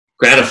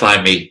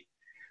 gratify me,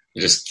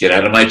 you just get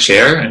out of my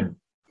chair and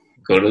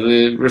go to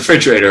the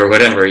refrigerator or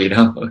whatever,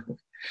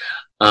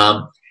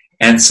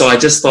 And so I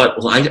just thought,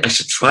 well, I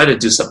should try to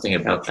do something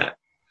about that.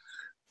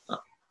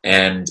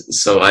 And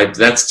so I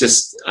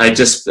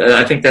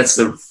think that's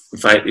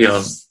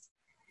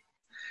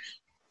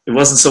it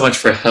wasn't so much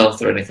for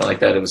health or anything like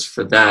that. It was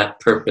for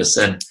that purpose.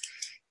 And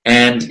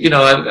I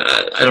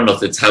don't know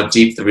if it's how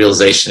deep the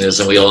realization is,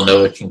 and we all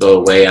know it can go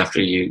away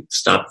after you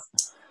stop,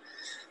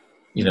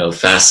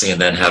 fasting and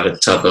then have a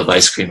tub of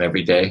ice cream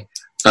every day.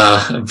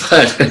 But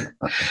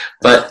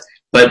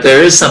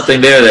there is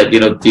something there that,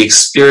 the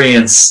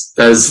experience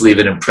does leave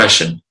an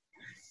impression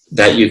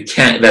that you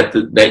can't,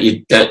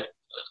 that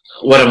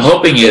what I'm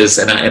hoping is,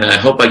 and I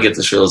hope I get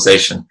this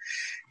realization,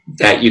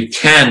 that you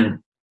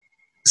can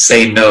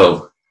say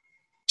no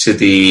to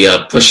the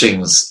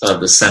pushings of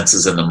the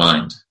senses and the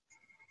mind.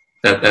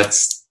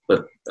 That's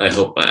what I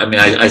hope. I mean,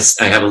 I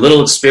have a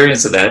little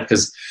experience of that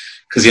because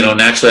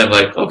naturally I'm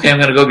like, okay, I'm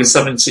going to go get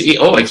something to eat.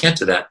 Oh, I can't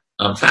do that.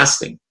 I'm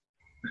fasting.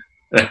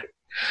 Right?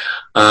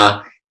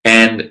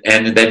 And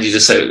then you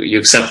just say, you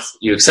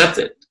accept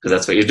it because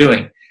that's what you're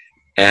doing.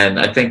 And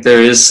I think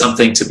there is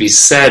something to be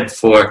said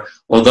for,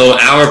 although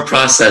our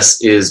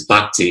process is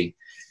bhakti,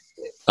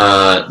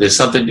 there's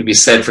something to be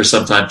said for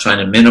sometimes trying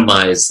to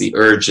minimize the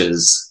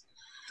urges,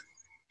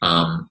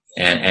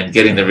 and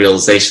getting the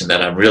realization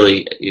that I'm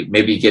really,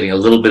 maybe getting a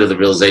little bit of the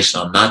realization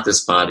I'm not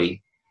this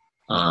body,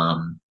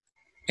 and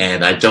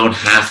I don't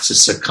have to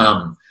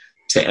succumb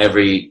to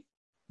every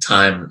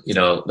time,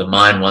 the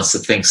mind wants to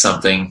think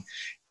something,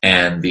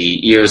 and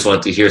the ears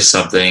want to hear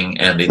something,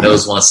 and the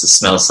nose wants to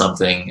smell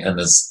something, and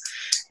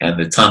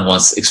the tongue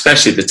wants,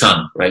 especially the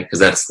tongue, right? Because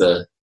that's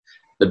the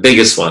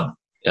biggest one,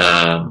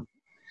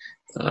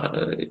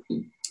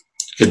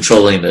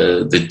 controlling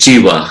the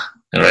jiva,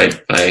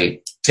 right?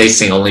 By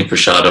tasting only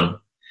prasadam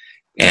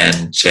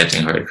and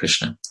chanting Hare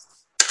Krishna.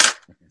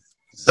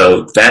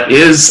 So that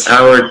is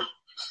our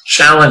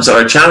challenge.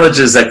 Our challenge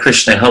is that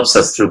Krishna helps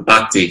us through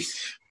bhakti,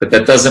 but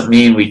that doesn't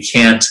mean we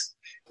can't,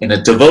 in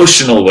a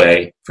devotional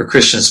way, for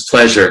Krishna's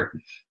pleasure,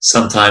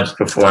 sometimes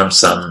perform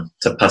some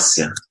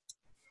tapasya.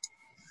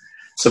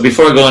 So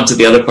before I go on to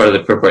the other part of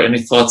the purport,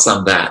 any thoughts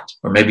on that?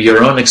 Or maybe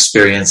your own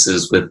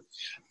experiences with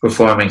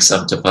performing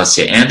some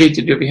tapasya. Andy,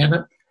 did you have your hand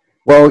up?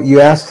 Well, you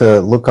asked to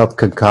look up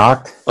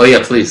concoct. Oh,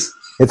 yeah, please.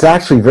 It's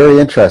actually very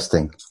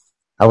interesting.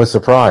 I was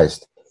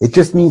surprised. It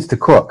just means to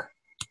cook.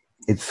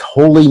 It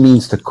wholly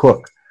means to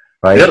cook,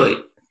 right? Really?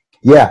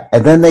 Yeah,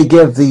 and then they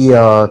give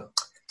the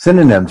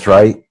synonyms,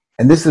 right?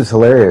 And this is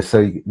hilarious.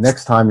 So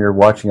next time you're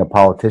watching a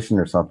politician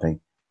or something,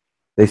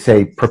 they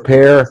say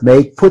prepare,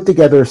 make, put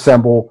together,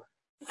 assemble,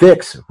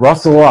 fix,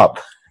 rustle up.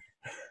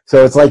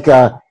 So it's like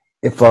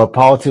if a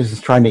politician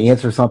is trying to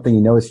answer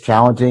something, it's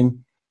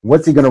challenging.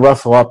 What's he going to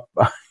rustle up?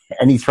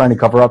 And he's trying to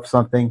cover up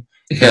something.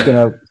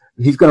 Yeah.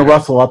 He's going to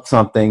rustle up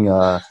something,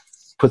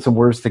 put some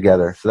words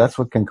together. So that's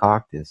what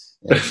concoct is.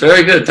 Yeah.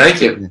 Very good.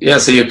 Thank you. Yeah.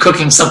 So you're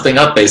cooking something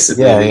up,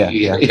 basically.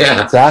 Yeah.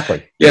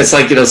 Exactly. Yeah. It's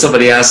like,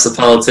 somebody asked the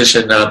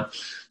politician,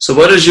 so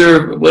what is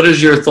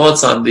your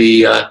thoughts on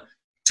the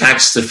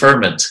tax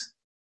deferment?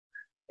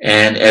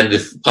 And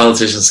the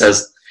politician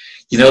says,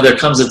 there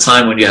comes a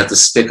time when you have to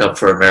stick up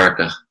for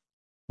America.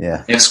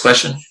 Yeah. Next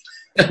question.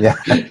 Yeah.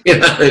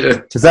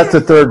 Because that's the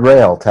third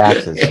rail,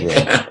 taxes.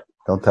 Yeah.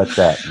 Don't touch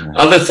that.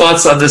 Other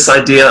thoughts on this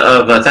idea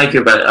of, thank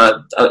you,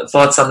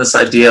 thoughts on this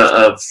idea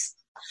of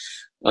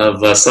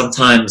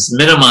sometimes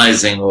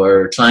minimizing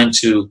or trying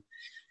to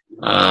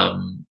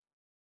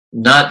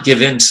not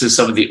give in to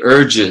some of the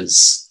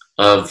urges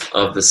of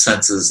the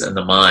senses and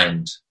the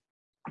mind.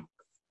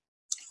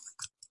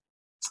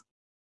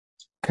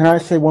 Can I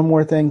say one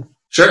more thing?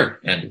 Sure,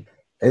 Andy.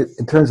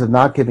 In terms of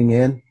not giving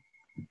in,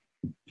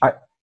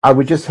 I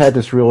would just had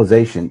this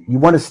realization. You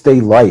want to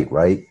stay light,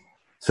 right?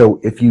 So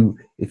if you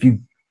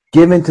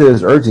give into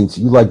those urgings,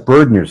 you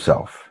burden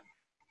yourself.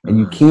 And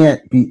you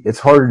can't be, it's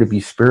harder to be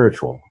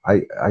spiritual.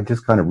 I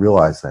just kind of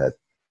realized that.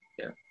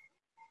 Yeah.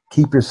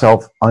 Keep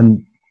yourself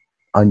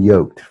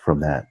unyoked from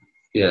that.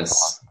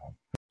 Yes.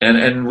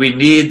 And we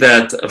need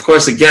that, of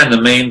course, again,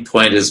 the main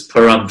point is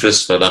param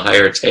drishta, the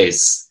higher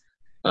tastes.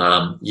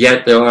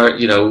 Yet there are,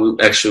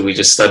 actually we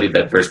just studied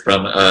that verse,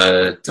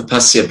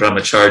 tapasya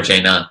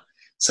brahmacharjena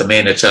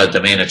samena cha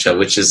damena cha,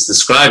 which is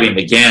describing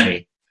the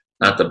Gyani,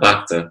 not the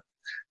Bhakta.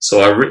 So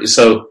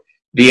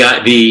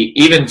the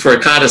even for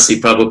Ekadasi,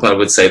 Prabhupada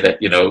would say that,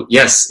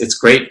 yes, it's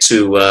great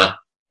to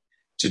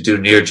do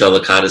Nirjala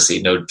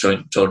Ekadasi,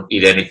 don't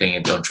eat anything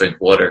and don't drink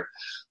water.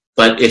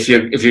 But if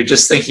you're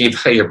just thinking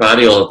about your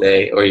body all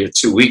day, or you're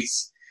too weak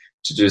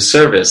to do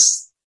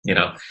service,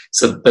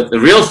 but the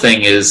real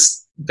thing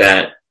is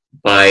that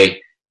by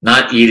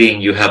not eating,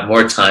 you have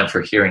more time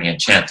for hearing and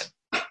chanting.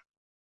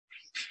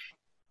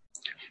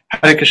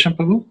 Hare Krishna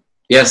Prabhu.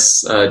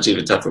 Yes,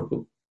 Jivata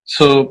Prabhu.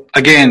 So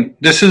again,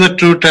 this is a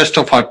true test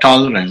of our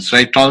tolerance,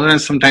 right?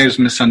 Tolerance sometimes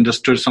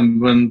misunderstood.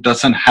 Someone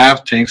doesn't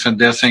have things and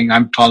they're saying,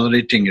 I'm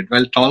tolerating it.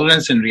 Well,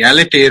 tolerance in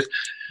reality is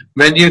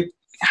when you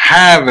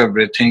have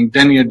everything,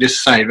 then you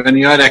decide. When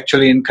you are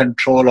actually in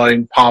control or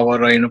in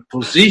power or in a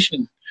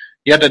position,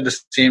 yet at the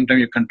same time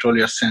you control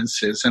your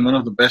senses. And one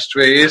of the best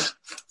ways is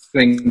to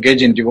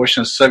engage in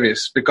devotional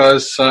service,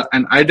 because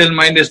an idle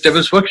mind is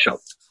devil's workshop.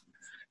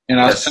 And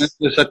our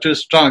senses are too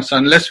strong. So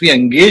unless we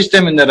engage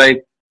them in the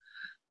right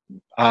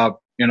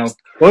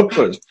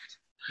purpose.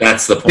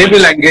 That's the point. They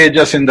will engage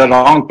us in the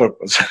wrong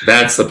purpose.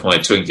 That's the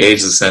point, to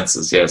engage the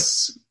senses.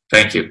 Yes.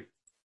 Thank you.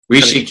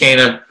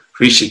 Rishikena,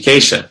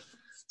 Rishikesha,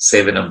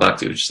 Sevanam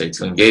Bhakti would say,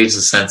 to engage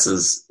the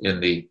senses in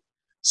the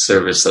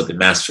service of the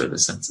master of the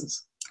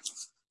senses.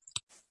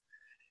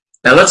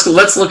 Now let's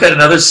look at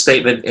another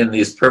statement in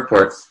this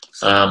purport.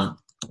 The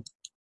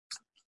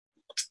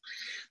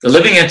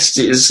living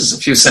entity, this is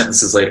a few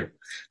sentences later.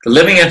 The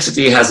living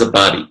entity has a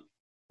body,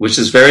 which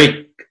is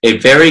a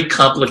very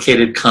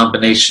complicated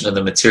combination of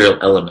the material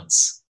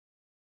elements.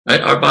 Right?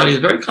 Our body is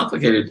a very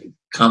complicated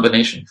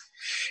combination.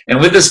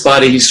 And with this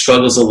body, he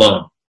struggles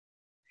alone,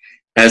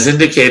 as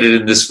indicated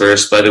in this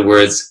verse by the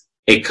words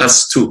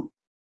ekastu.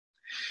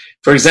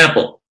 For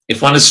example,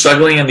 if one is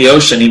struggling in the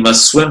ocean, he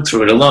must swim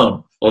through it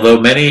alone. Although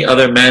many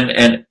other men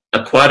and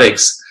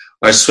aquatics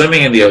are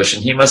swimming in the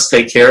ocean, he must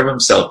take care of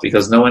himself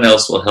because no one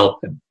else will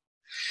help him.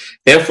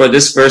 Therefore,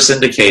 this verse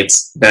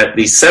indicates that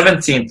the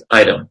 17th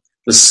item,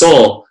 the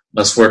soul,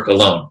 must work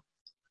alone.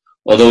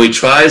 Although he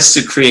tries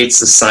to create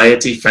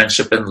society,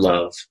 friendship, and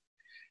love,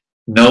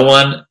 no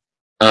one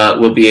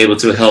will be able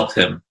to help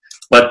him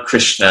but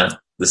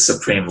Krishna, the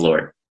Supreme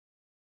Lord.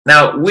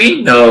 Now,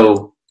 we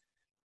know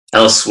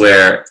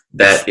elsewhere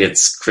that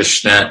it's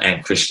Krishna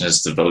and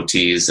Krishna's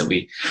devotees, and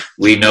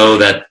we know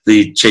that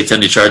the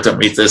Chaitanya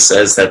Charitamrita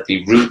says that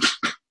the root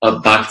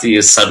of bhakti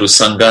is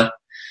sadhusanga.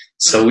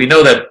 So we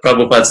know that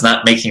Prabhupada's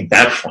not making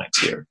that point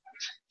here.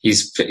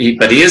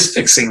 But he is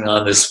fixing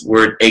on this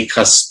word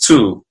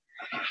ekastu,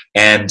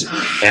 and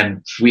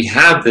we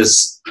have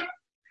this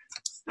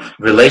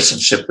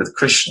relationship with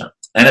Krishna.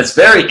 And it's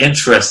very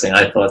interesting,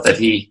 I thought, that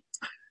he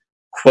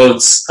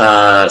quotes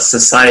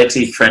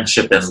society,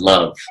 friendship, and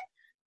love,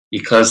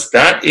 because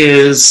that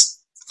is,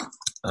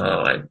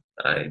 I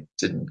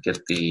didn't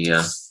get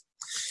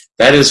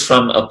that is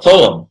from a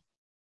poem.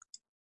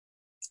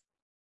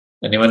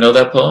 Anyone know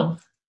that poem?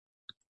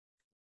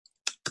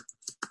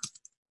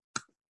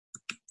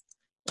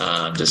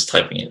 I'm just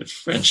typing in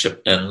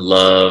friendship and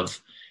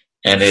love,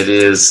 and it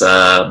is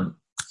about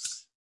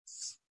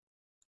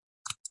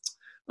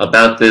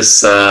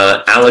this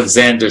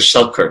Alexander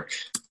Selkirk.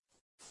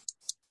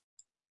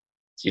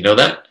 Do you know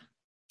that?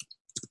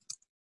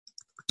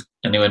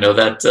 Anyone know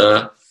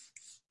that?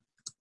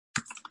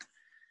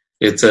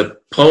 It's a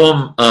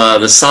poem,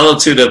 The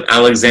Solitude of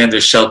Alexander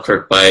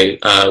Selkirk by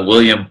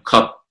William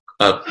Cowper.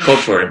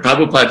 And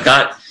Prabhupada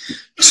got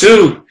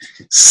two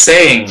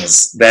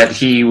sayings that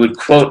he would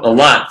quote a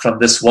lot from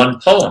this one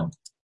poem.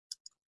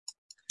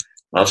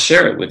 I'll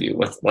share it with you.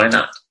 Why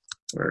not?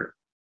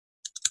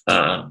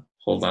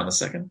 Hold on a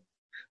second.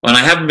 Well,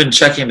 I haven't been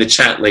checking the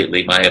chat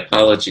lately. My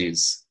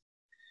apologies.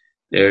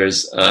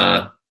 There's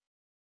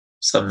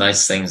some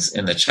nice things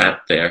in the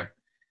chat there.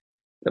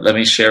 But let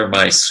me share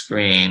my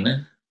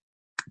screen.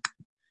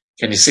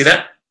 Can you see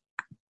that?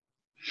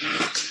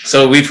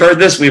 So we've heard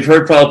this. We've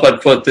heard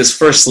Prabhupada quote this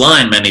first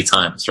line many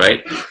times,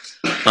 right?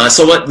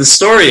 So what the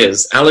story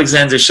is,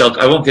 Alexander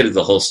Selkirk, I won't get into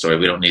the whole story.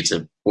 We don't need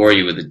to bore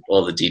you with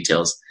all the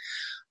details.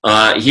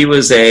 He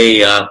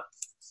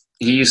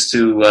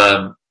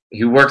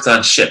worked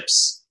on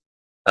ships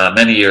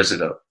many years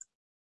ago.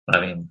 I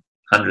mean,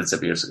 hundreds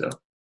of years ago.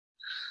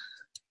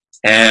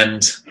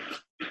 And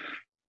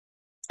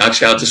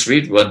actually, I'll just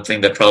read one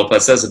thing that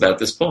Prabhupada says about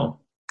this poem.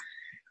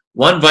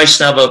 One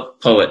Vaishnava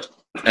poet,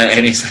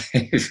 and he's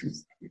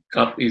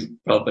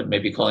Prabhupada may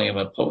be calling him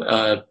a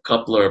poet,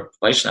 couple or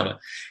Vaishnava,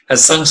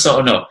 has sung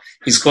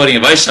he's quoting a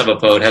Vaishnava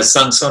poet, has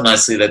sung so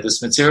nicely that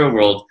this material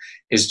world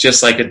is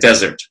just like a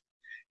desert.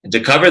 And to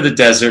cover the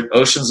desert,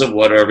 oceans of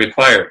water are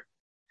required.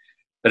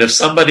 But if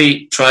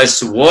somebody tries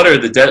to water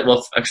the desert,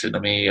 well, actually,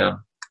 let me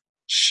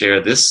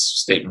share this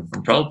statement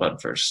from Prabhupada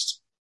first.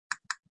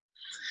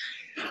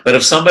 But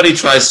if somebody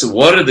tries to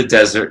water the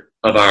desert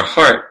of our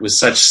heart with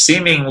such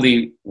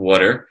seemingly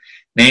water,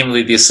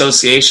 namely the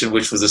association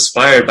which was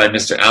inspired by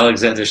Mr.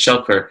 Alexander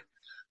Selkirk,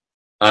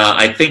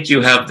 I think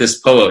you have this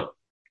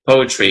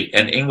poetry,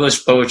 and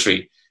English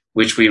poetry,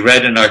 which we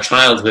read in our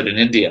childhood in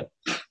India,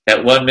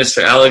 that one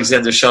Mr.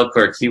 Alexander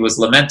Selkirk, he was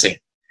lamenting.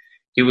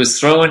 He was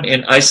thrown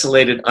in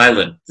isolated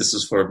island. This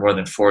was for more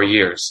than 4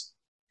 years.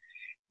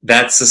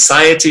 That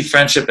society,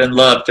 friendship, and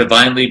love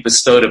divinely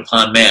bestowed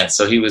upon man.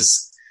 So he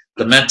was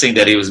lamenting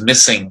that he was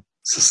missing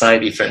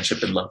society,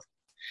 friendship, and love.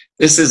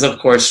 This is, of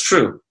course,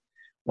 true.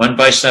 One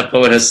Vaishnava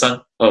poet has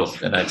sung,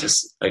 and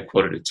I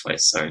quoted it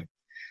twice, sorry.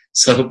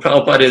 So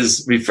Prabhupada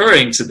is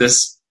referring to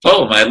this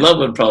poem. I love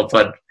when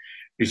Prabhupada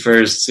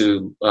refers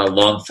to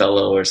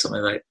Longfellow or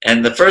something like that.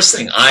 And the first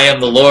thing, I am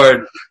the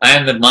Lord, I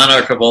am the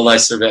monarch of all I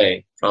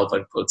survey.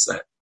 Prabhupada quotes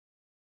that.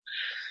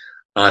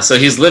 So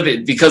he's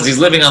living, because he's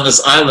living on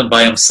this island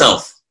by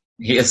himself.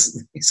 He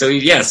is, so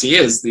yes, he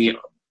is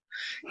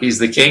he's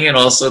the king and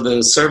also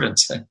the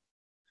servant.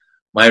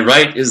 My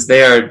right is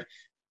there,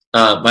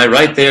 my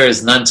right there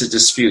is none to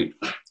dispute.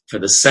 For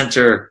the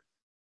center,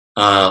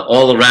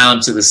 all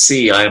around to the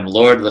sea, I am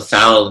Lord of the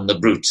fowl and the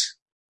brute.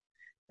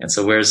 And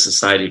so where's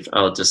society?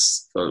 I'll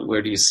just go,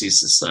 where do you see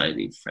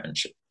society,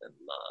 friendship, and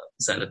love?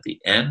 Is that at the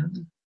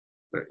end?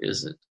 Where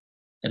is it?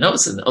 I know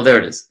it's in, oh, there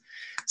it is.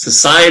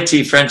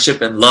 Society,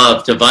 friendship, and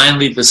love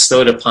divinely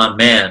bestowed upon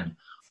man.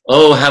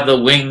 Oh, had I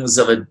the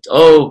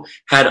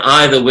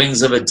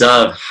wings of a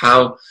dove,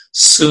 how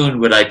soon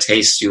would I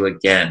taste you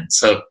again?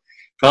 So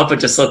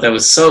Prabhupada just thought that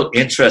was so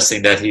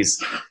interesting that he's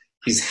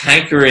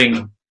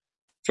hankering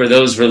for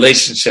those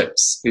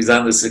relationships. He's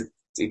on this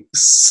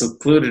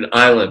secluded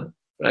island,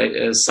 right?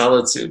 In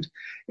solitude.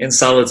 And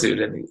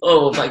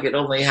if I could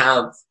only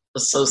have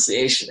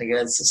association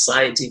again,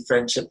 society,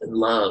 friendship, and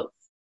love.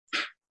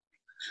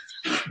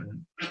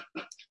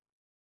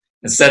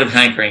 Instead of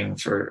hankering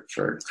for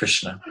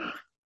Krishna.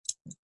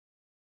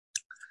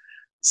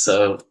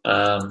 So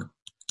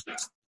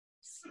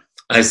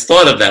I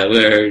thought of that,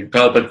 where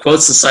Prabhupada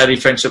quotes society,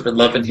 friendship, and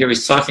love, and here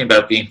he's talking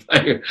about being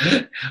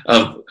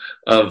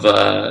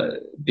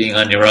being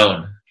on your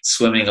own,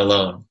 swimming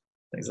alone,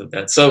 things like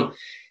that. So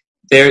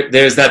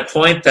there's that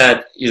point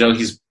that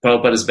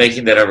Prabhupada is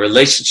making, that our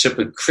relationship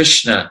with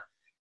Krishna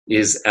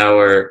is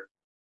our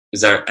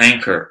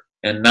anchor,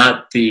 and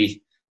not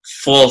the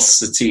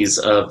falsities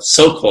of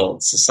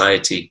so-called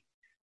society,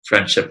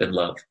 friendship, and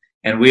love.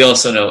 And we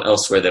also know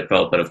elsewhere that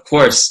Prabhupada, of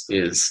course,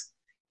 is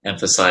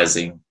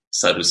emphasizing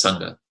sadhu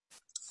sangha.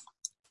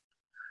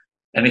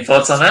 Any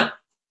thoughts on that?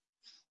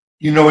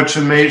 It's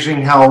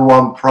amazing how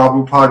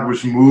Prabhupada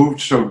was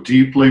moved so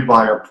deeply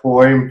by a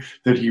poem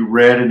that he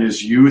read in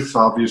his youth,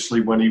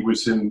 obviously when he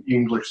was in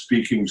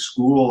English-speaking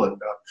school,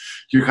 and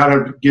it kind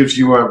of gives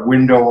you a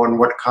window on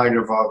what kind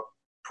of a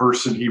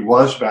person he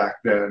was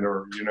back then,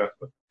 or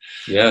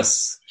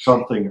yes,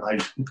 something.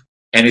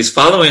 And he's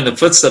following the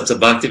footsteps of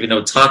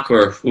Bhaktivinoda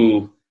Thakur,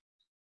 who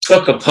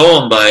took a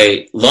poem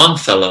by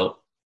Longfellow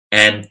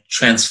and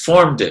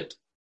transformed it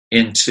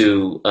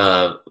into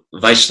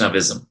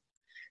Vaishnavism.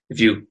 If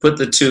you put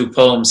the two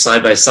poems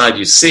side by side,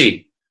 you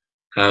see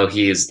how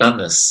he has done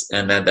this.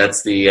 And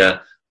that's the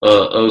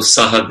O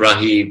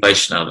Sahagrahi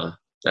Vaishnava.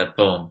 That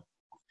poem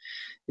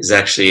is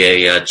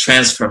actually a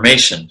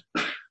transformation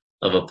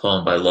of a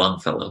poem by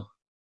Longfellow.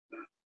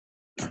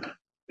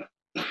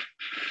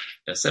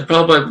 Yes, and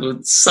Prabhupada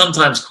would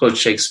sometimes quote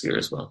Shakespeare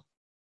as well.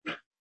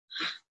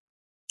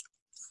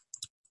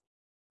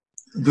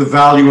 The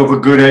value of a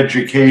good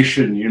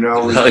education,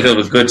 The value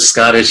of a good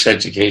Scottish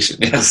education,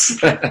 yes.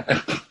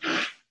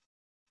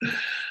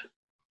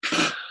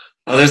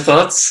 Other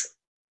thoughts?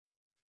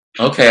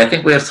 Okay, I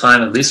think we have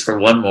time at least for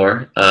one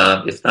more,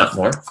 if not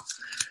more.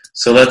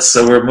 So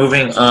we're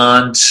moving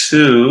on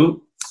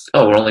to,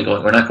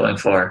 we're not going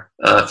far,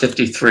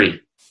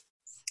 53.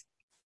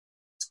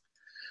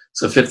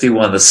 So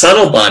 51, the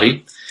subtle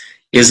body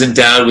is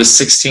endowed with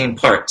 16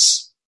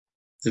 parts.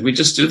 Did we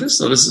just do this?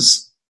 So this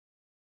is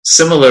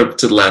similar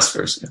to the last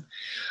verse.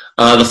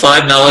 Yeah. The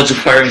 5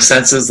 knowledge-acquiring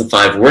senses, the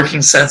 5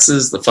 working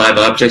senses, the 5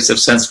 objects of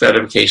sense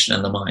gratification,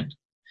 and the mind.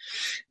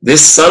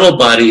 This subtle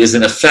body is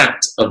an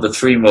effect of the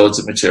 3 modes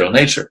of material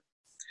nature.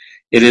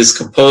 It is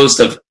composed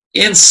of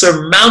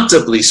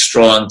insurmountably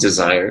strong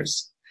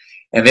desires,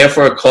 and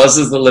therefore it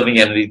causes the living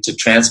entity to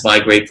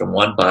transmigrate from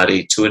one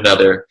body to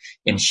another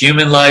in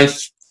human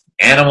life,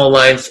 animal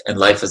life, and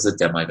life as a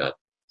demigod.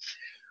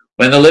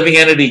 When the living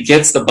entity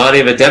gets the body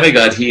of a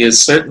demigod, he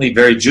is certainly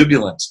very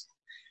jubilant.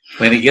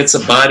 When he gets a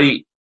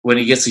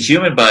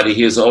human body,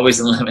 he is always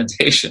in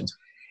lamentation.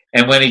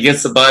 And when he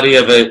gets the body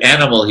of an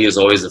animal, he is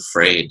always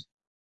afraid.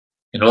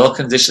 In all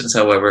conditions,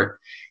 however,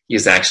 he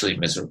is actually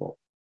miserable.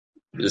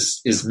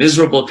 His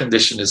miserable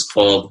condition is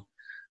called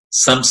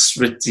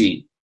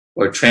samsriti,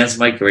 or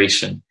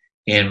transmigration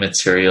in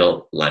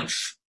material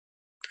life.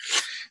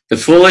 The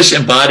foolish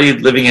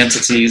embodied living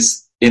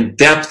entities, in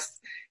depth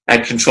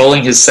at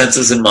controlling his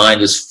senses and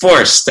mind, is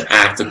forced to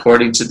act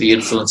according to the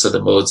influence of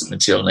the modes of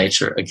material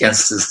nature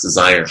against his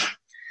desire.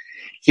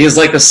 He is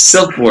like a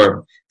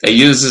silkworm that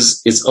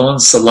uses its own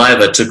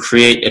saliva to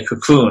create a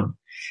cocoon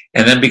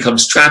and then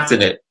becomes trapped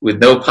in it with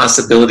no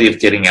possibility of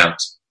getting out.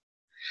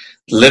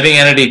 The living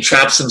entity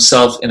traps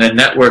himself in a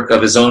network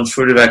of his own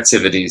fruitive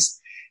activities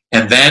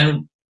and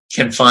then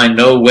can find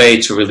no way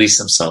to release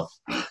himself.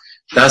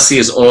 Thus he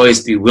is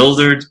always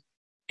bewildered,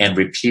 and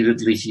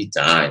repeatedly he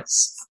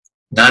dies.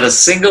 Not a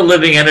single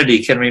living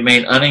entity can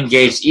remain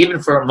unengaged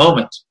even for a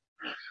moment.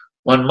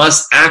 One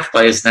must act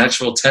by his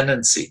natural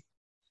tendency,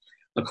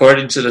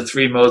 according to the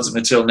 3 modes of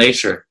material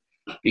nature,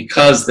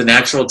 because this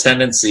natural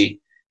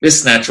tendency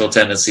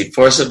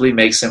forcibly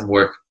makes him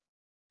work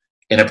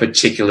in a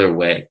particular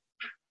way.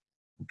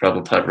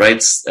 Prabhupada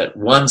writes that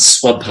one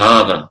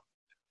swabhava,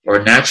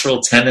 or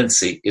natural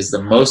tendency is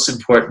the most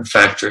important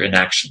factor in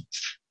action.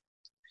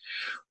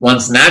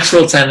 One's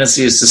natural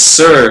tendency is to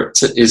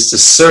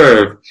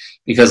serve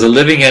because a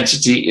living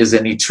entity is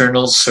an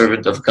eternal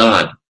servant of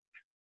God.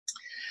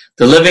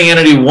 The living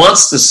entity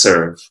wants to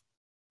serve,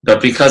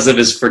 but because of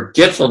his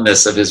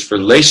forgetfulness of his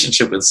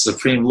relationship with the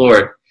Supreme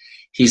Lord,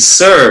 he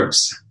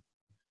serves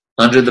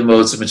under the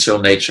modes of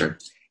material nature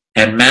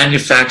and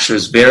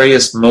manufactures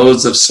various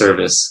modes of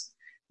service.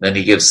 Then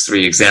he gives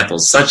 3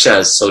 examples, such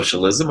as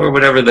socialism or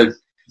whatever the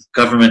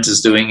government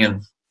is doing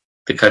in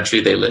the country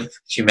they live,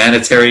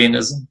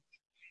 humanitarianism,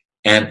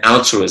 and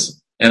altruism.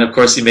 And of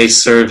course, he may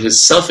serve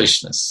his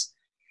selfishness.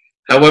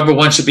 However,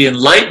 one should be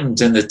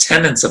enlightened in the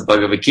tenets of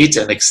Bhagavad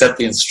Gita and accept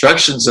the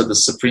instructions of the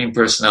Supreme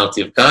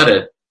Personality of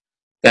Godhead,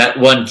 that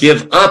one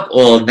give up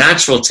all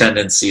natural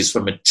tendencies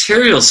for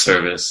material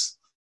service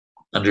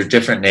under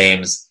different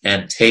names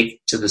and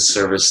take to the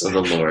service of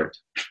the Lord.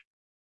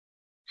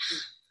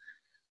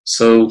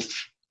 So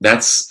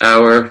that's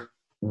our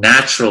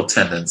natural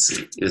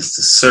tendency, is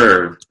to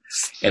serve,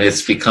 and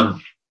it's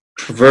become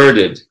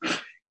perverted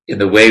in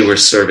the way we're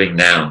serving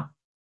now.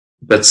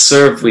 But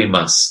serve we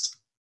must.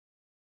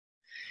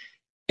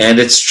 And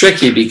it's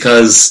tricky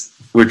because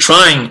we're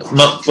trying,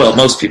 well,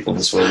 most people in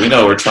this world, we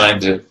know we're trying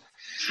to,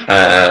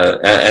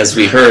 as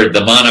we heard,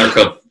 the monarch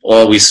of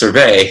all we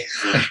survey.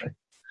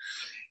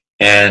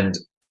 And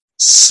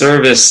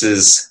service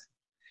is,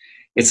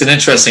 it's an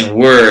interesting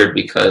word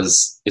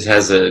because it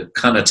has a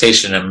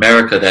connotation in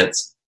America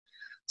that's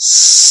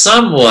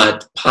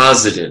somewhat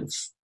positive.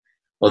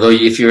 Although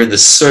if you're in the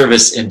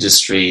service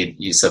industry,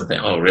 you something,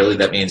 oh really?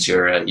 That means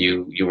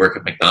you work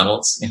at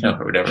McDonald's,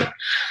 or whatever.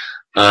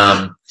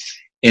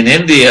 In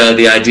India,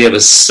 the idea of a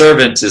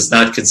servant is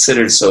not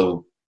considered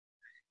so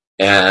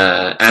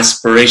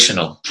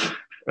aspirational,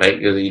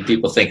 right?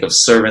 People think of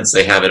servants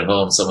they have at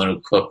home, someone who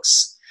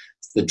cooks.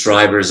 The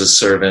driver is a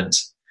servant,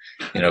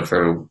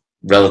 for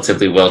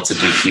relatively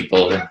well-to-do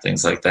people and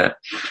things like that.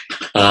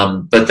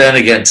 But then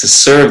again, to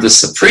serve the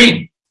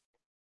Supreme,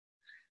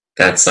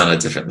 that's on a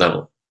different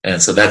level. And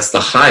so that's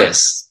the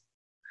highest,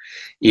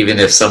 even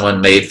if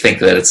someone may think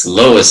that it's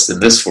lowest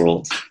in this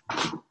world.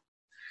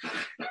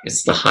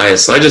 It's the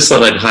highest. So I just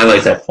thought I'd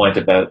highlight that point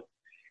about,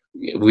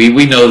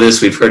 we know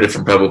this, we've heard it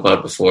from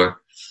Prabhupada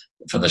before,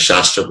 from the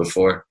Shastra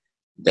before,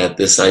 that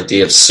this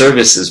idea of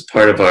service is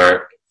part of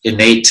our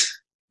innate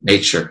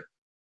nature.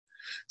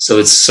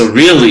 So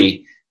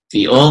really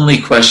the only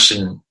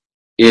question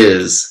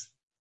is,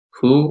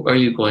 who are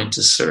you going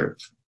to serve?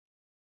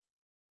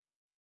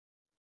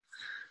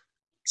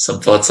 Some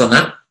thoughts on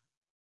that?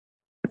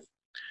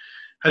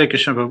 Hare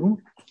Krishna Prabhu.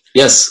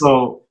 Yes.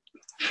 So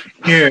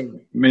here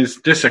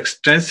means this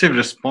extensive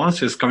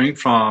response is coming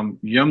from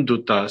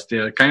Yamdutas. They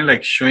are kind of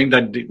like showing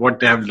that what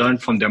they have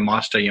learned from their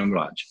master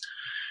Yamraj.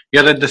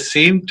 Yet at the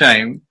same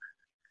time,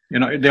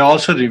 they're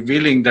also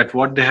revealing that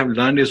what they have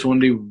learned is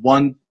only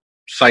one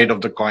side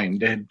of the coin.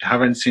 They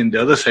haven't seen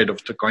the other side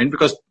of the coin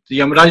because the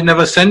Yamraj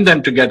never sent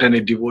them to get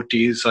any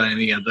devotees or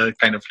any other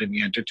kind of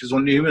living entities,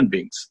 only human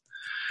beings.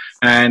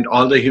 And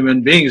all the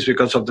human beings,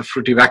 because of the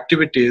fruitive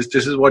activities,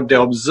 this is what they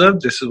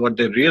observe, this is what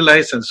they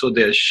realize, and so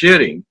they are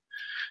sharing.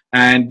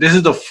 And this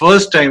is the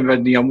first time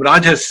when the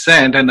Yamraj has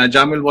sent, and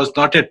Ajamil was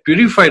not yet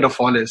purified of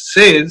all his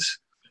sins.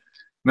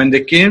 When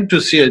they came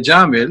to see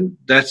Ajamil,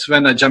 that's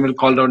when Ajamil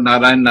called out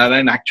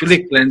Narayan,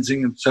 actually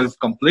cleansing himself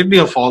completely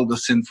of all the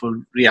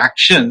sinful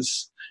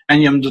reactions,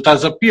 and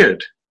Yamdutas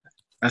appeared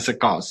as a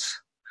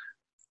cause.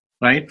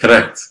 Right?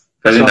 Correct.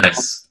 Very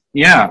nice.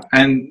 Yeah,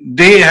 and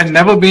they had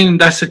never been in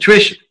that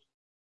situation.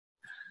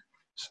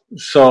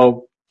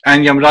 So,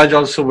 and Yamraj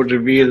also would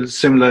reveal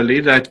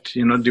similarly that,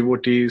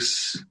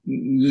 devotees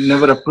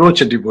never approach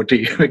a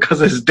devotee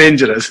because it's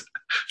dangerous.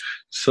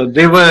 So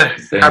they were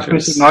happy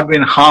to not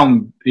been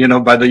harmed,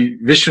 by the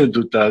Vishnu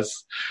Dutas,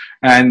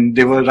 and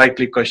they were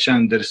rightly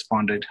questioned. They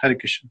responded. Hare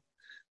Krishna.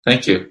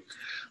 Thank you.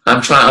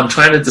 I'm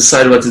trying to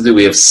decide what to do.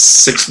 We have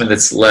 6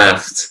 minutes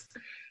left,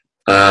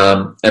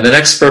 and the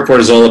next purport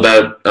is all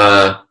about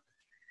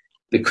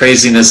the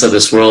craziness of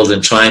this world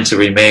and trying to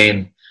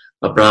remain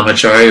a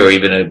brahmachari or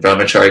even a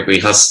brahmachari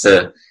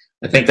grihasta.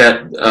 I think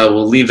that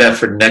we'll leave that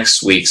for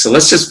next week. So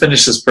let's just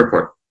finish this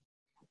purport.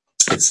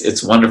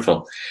 It's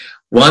wonderful.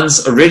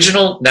 One's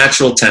original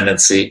natural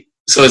tendency.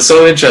 So it's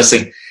so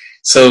interesting.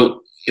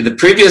 So in the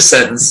previous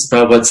sentence,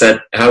 Prabhupada said,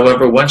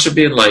 however, one should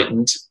be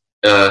enlightened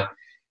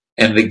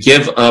and to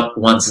give up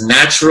one's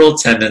natural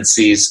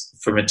tendencies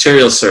for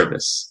material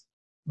service.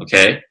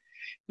 Okay?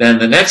 Then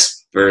the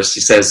next verse,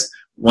 he says,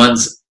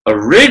 one's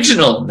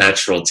original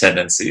natural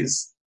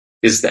tendencies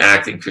is to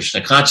act in Krishna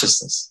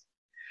consciousness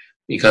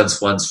because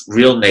one's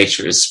real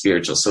nature is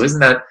spiritual. So isn't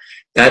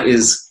that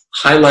is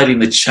highlighting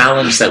the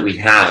challenge that we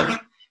have.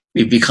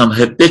 We've become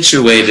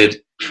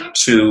habituated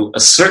to a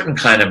certain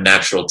kind of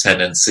natural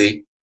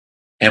tendency,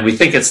 and we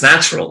think it's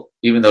natural,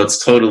 even though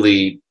it's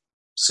totally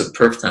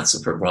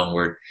wrong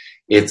word.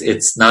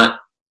 It's not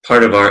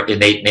part of our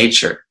innate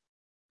nature.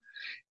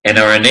 And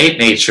our innate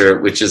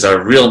nature, which is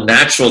our real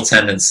natural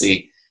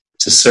tendency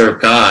to serve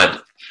God,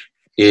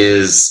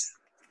 is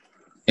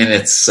in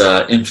its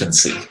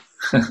infancy.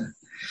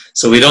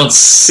 So we don't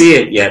see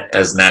it yet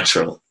as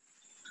natural,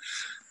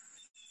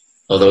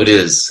 although it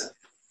is.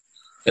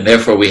 And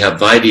therefore we have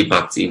Vaidhi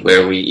Bhakti,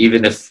 where we,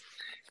 even if,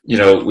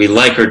 we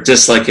like or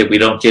dislike it, we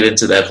don't get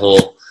into that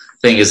whole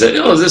thing. Is that,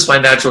 is this my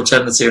natural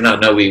tendency or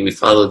not? No, we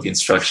follow the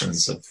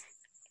instructions of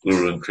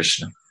Guru and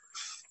Krishna.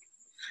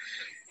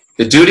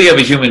 The duty of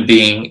a human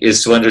being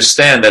is to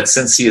understand that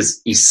since he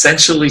is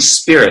essentially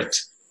spirit,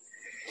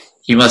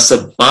 he must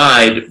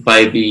abide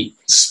by the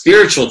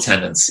spiritual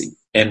tendency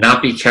and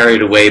not be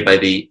carried away by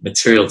the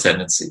material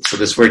tendency. So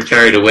this word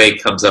carried away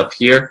comes up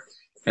here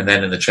and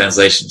then in the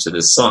translation to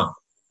this song.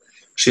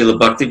 Srila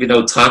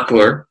Bhaktivinoda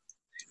Thakur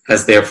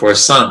has therefore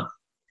sung,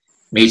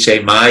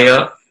 Miche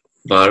Maya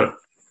Var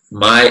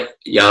Maya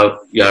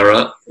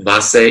Yara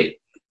Vase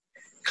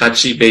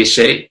Kachi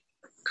Beshe.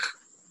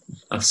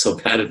 I'm so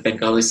bad at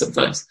Bengali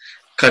sometimes.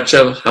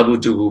 Kacha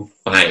Habuduhu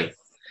Bai.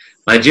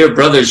 My dear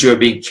brothers, you are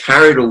being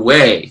carried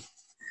away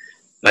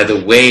by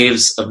the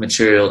waves of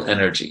material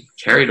energy.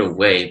 Carried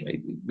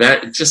away.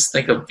 Just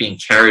think of being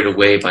carried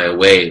away by a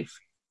wave.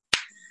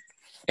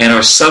 And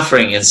are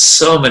suffering in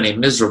so many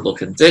miserable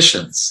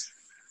conditions.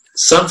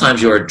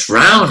 Sometimes you are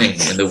drowning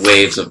in the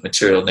waves of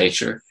material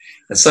nature,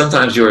 and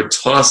sometimes you are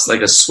tossed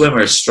like a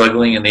swimmer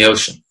struggling in the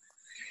ocean.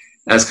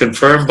 As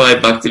confirmed by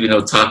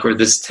Bhaktivinoda Thakur,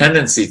 this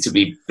tendency to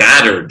be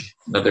battered,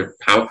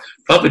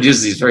 Prabhupada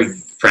uses these very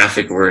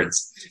graphic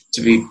words,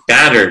 to be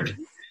battered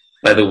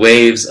by the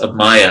waves of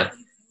Maya,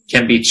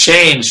 can be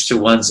changed to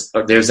one's,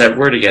 there's that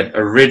word again,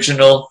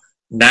 original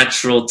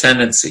natural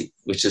tendency,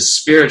 which is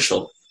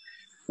spiritual.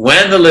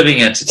 When the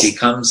living entity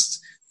comes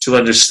to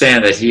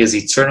understand that he is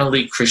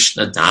eternally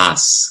Krishna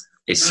Das,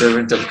 a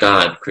servant of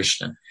God,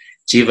 Krishna.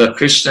 Jiva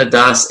Krishna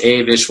Das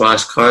e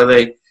Vishwas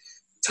Karle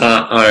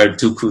ta ar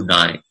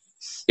dukunai.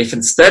 If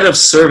instead of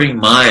serving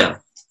Maya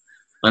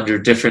under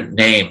different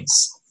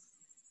names,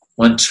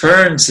 one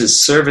turns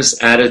his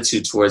service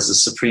attitude towards the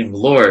Supreme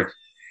Lord,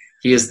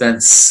 he is then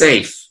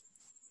safe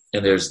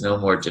and there's no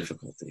more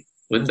difficulty.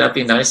 Wouldn't that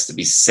be nice to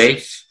be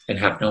safe and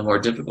have no more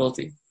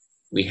difficulty?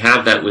 We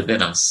have that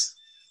within us.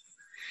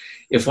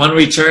 If one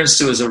returns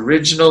to his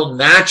original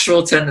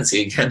natural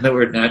tendency, again the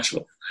word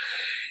natural,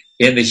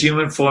 in the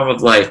human form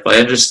of life by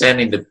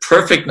understanding the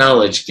perfect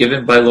knowledge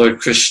given by Lord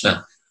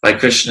Krishna, by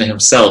Krishna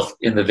himself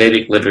in the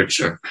Vedic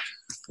literature,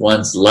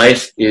 one's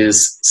life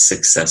is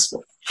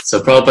successful. So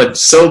Prabhupada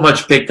so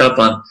much picked up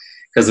on,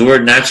 because the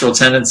word natural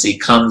tendency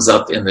comes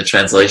up in the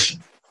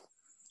translation.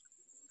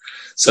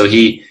 So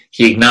he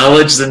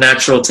acknowledged the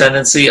natural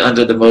tendency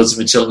under the modes of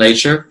material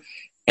nature,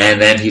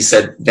 and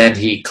then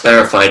he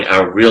clarified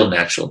our real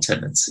natural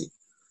tendency.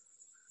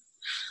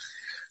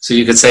 So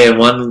you could say on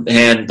one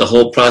hand, the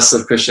whole process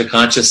of Krishna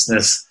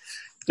consciousness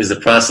is the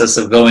process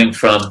of going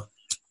from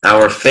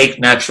our fake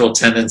natural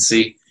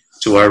tendency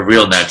to our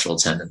real natural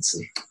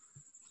tendency.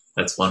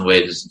 That's one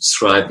way to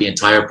describe the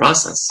entire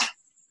process.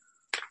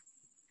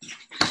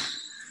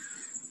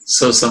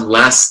 So some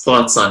last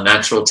thoughts on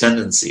natural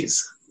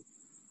tendencies.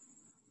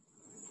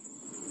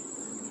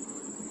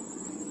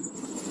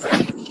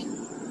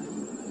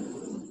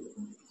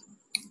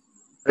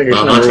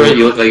 Mantra,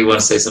 you look like you want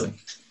to say something.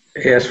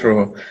 Yes,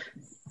 Prabhu.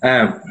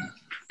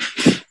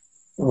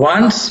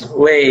 Once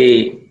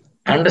we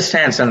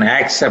understands and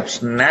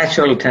accepts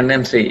natural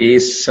tendency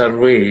is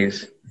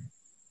service,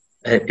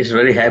 is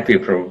very happy,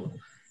 Prabhu.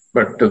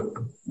 But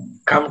to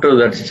come to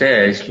that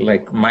stage,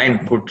 like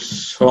mind puts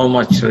so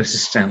much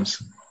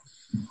resistance.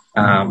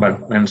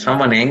 But when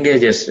someone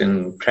engages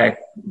in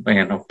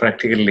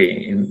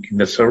practically in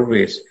the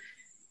service,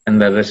 and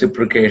the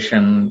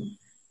reciprocation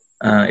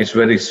is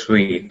very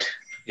sweet.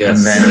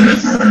 Yes. And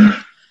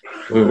then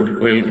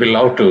we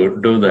love to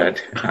do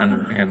that,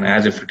 and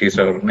as if it is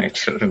our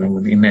nature,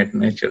 innate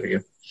nature. Yeah.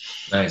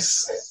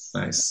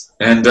 Nice.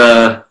 And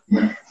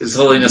His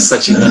Holiness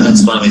Sachidananda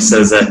Swami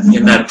says that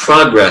in that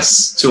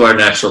progress to our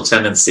natural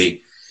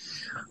tendency,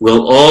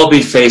 we'll all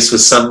be faced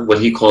with what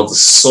he called the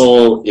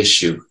soul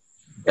issue,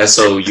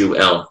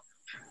 S-O-U-L.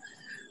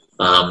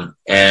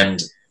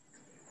 And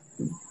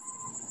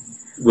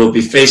we'll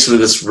be faced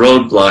with this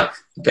roadblock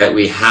that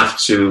we have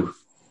to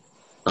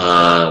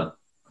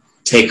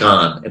take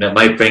on. And it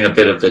might bring a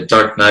bit of the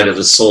dark night of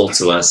the soul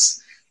to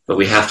us, but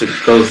we have to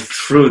go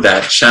through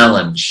that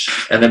challenge.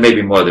 And there may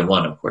be more than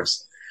one, of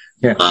course,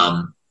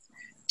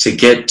 to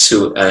get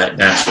to a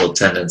natural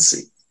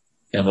tendency.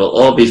 And we'll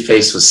all be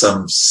faced with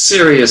some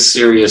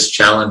serious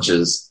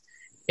challenges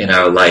in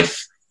our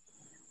life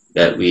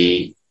that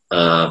we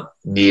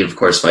need, of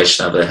course,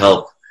 Vaishnava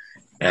help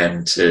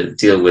and to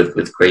deal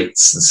with great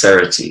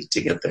sincerity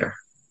to get there.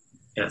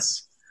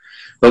 Yes.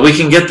 But we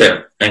can get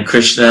there, and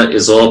Krishna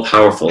is all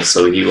powerful,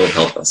 so he will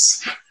help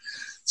us.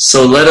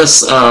 So let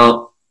us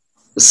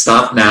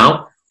stop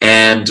now,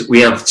 and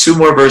we have 2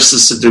 more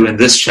verses to do in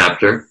this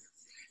chapter,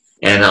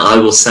 and I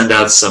will send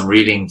out some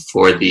reading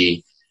for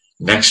the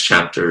next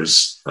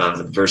chapters,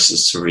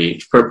 verses to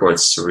read,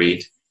 purports to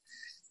read.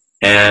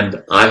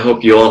 And I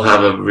hope you all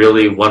have a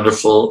really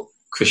wonderful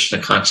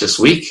Krishna conscious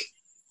week,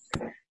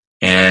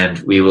 and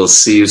we will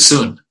see you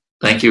soon.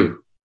 Thank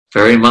you.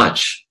 very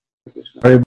much. Very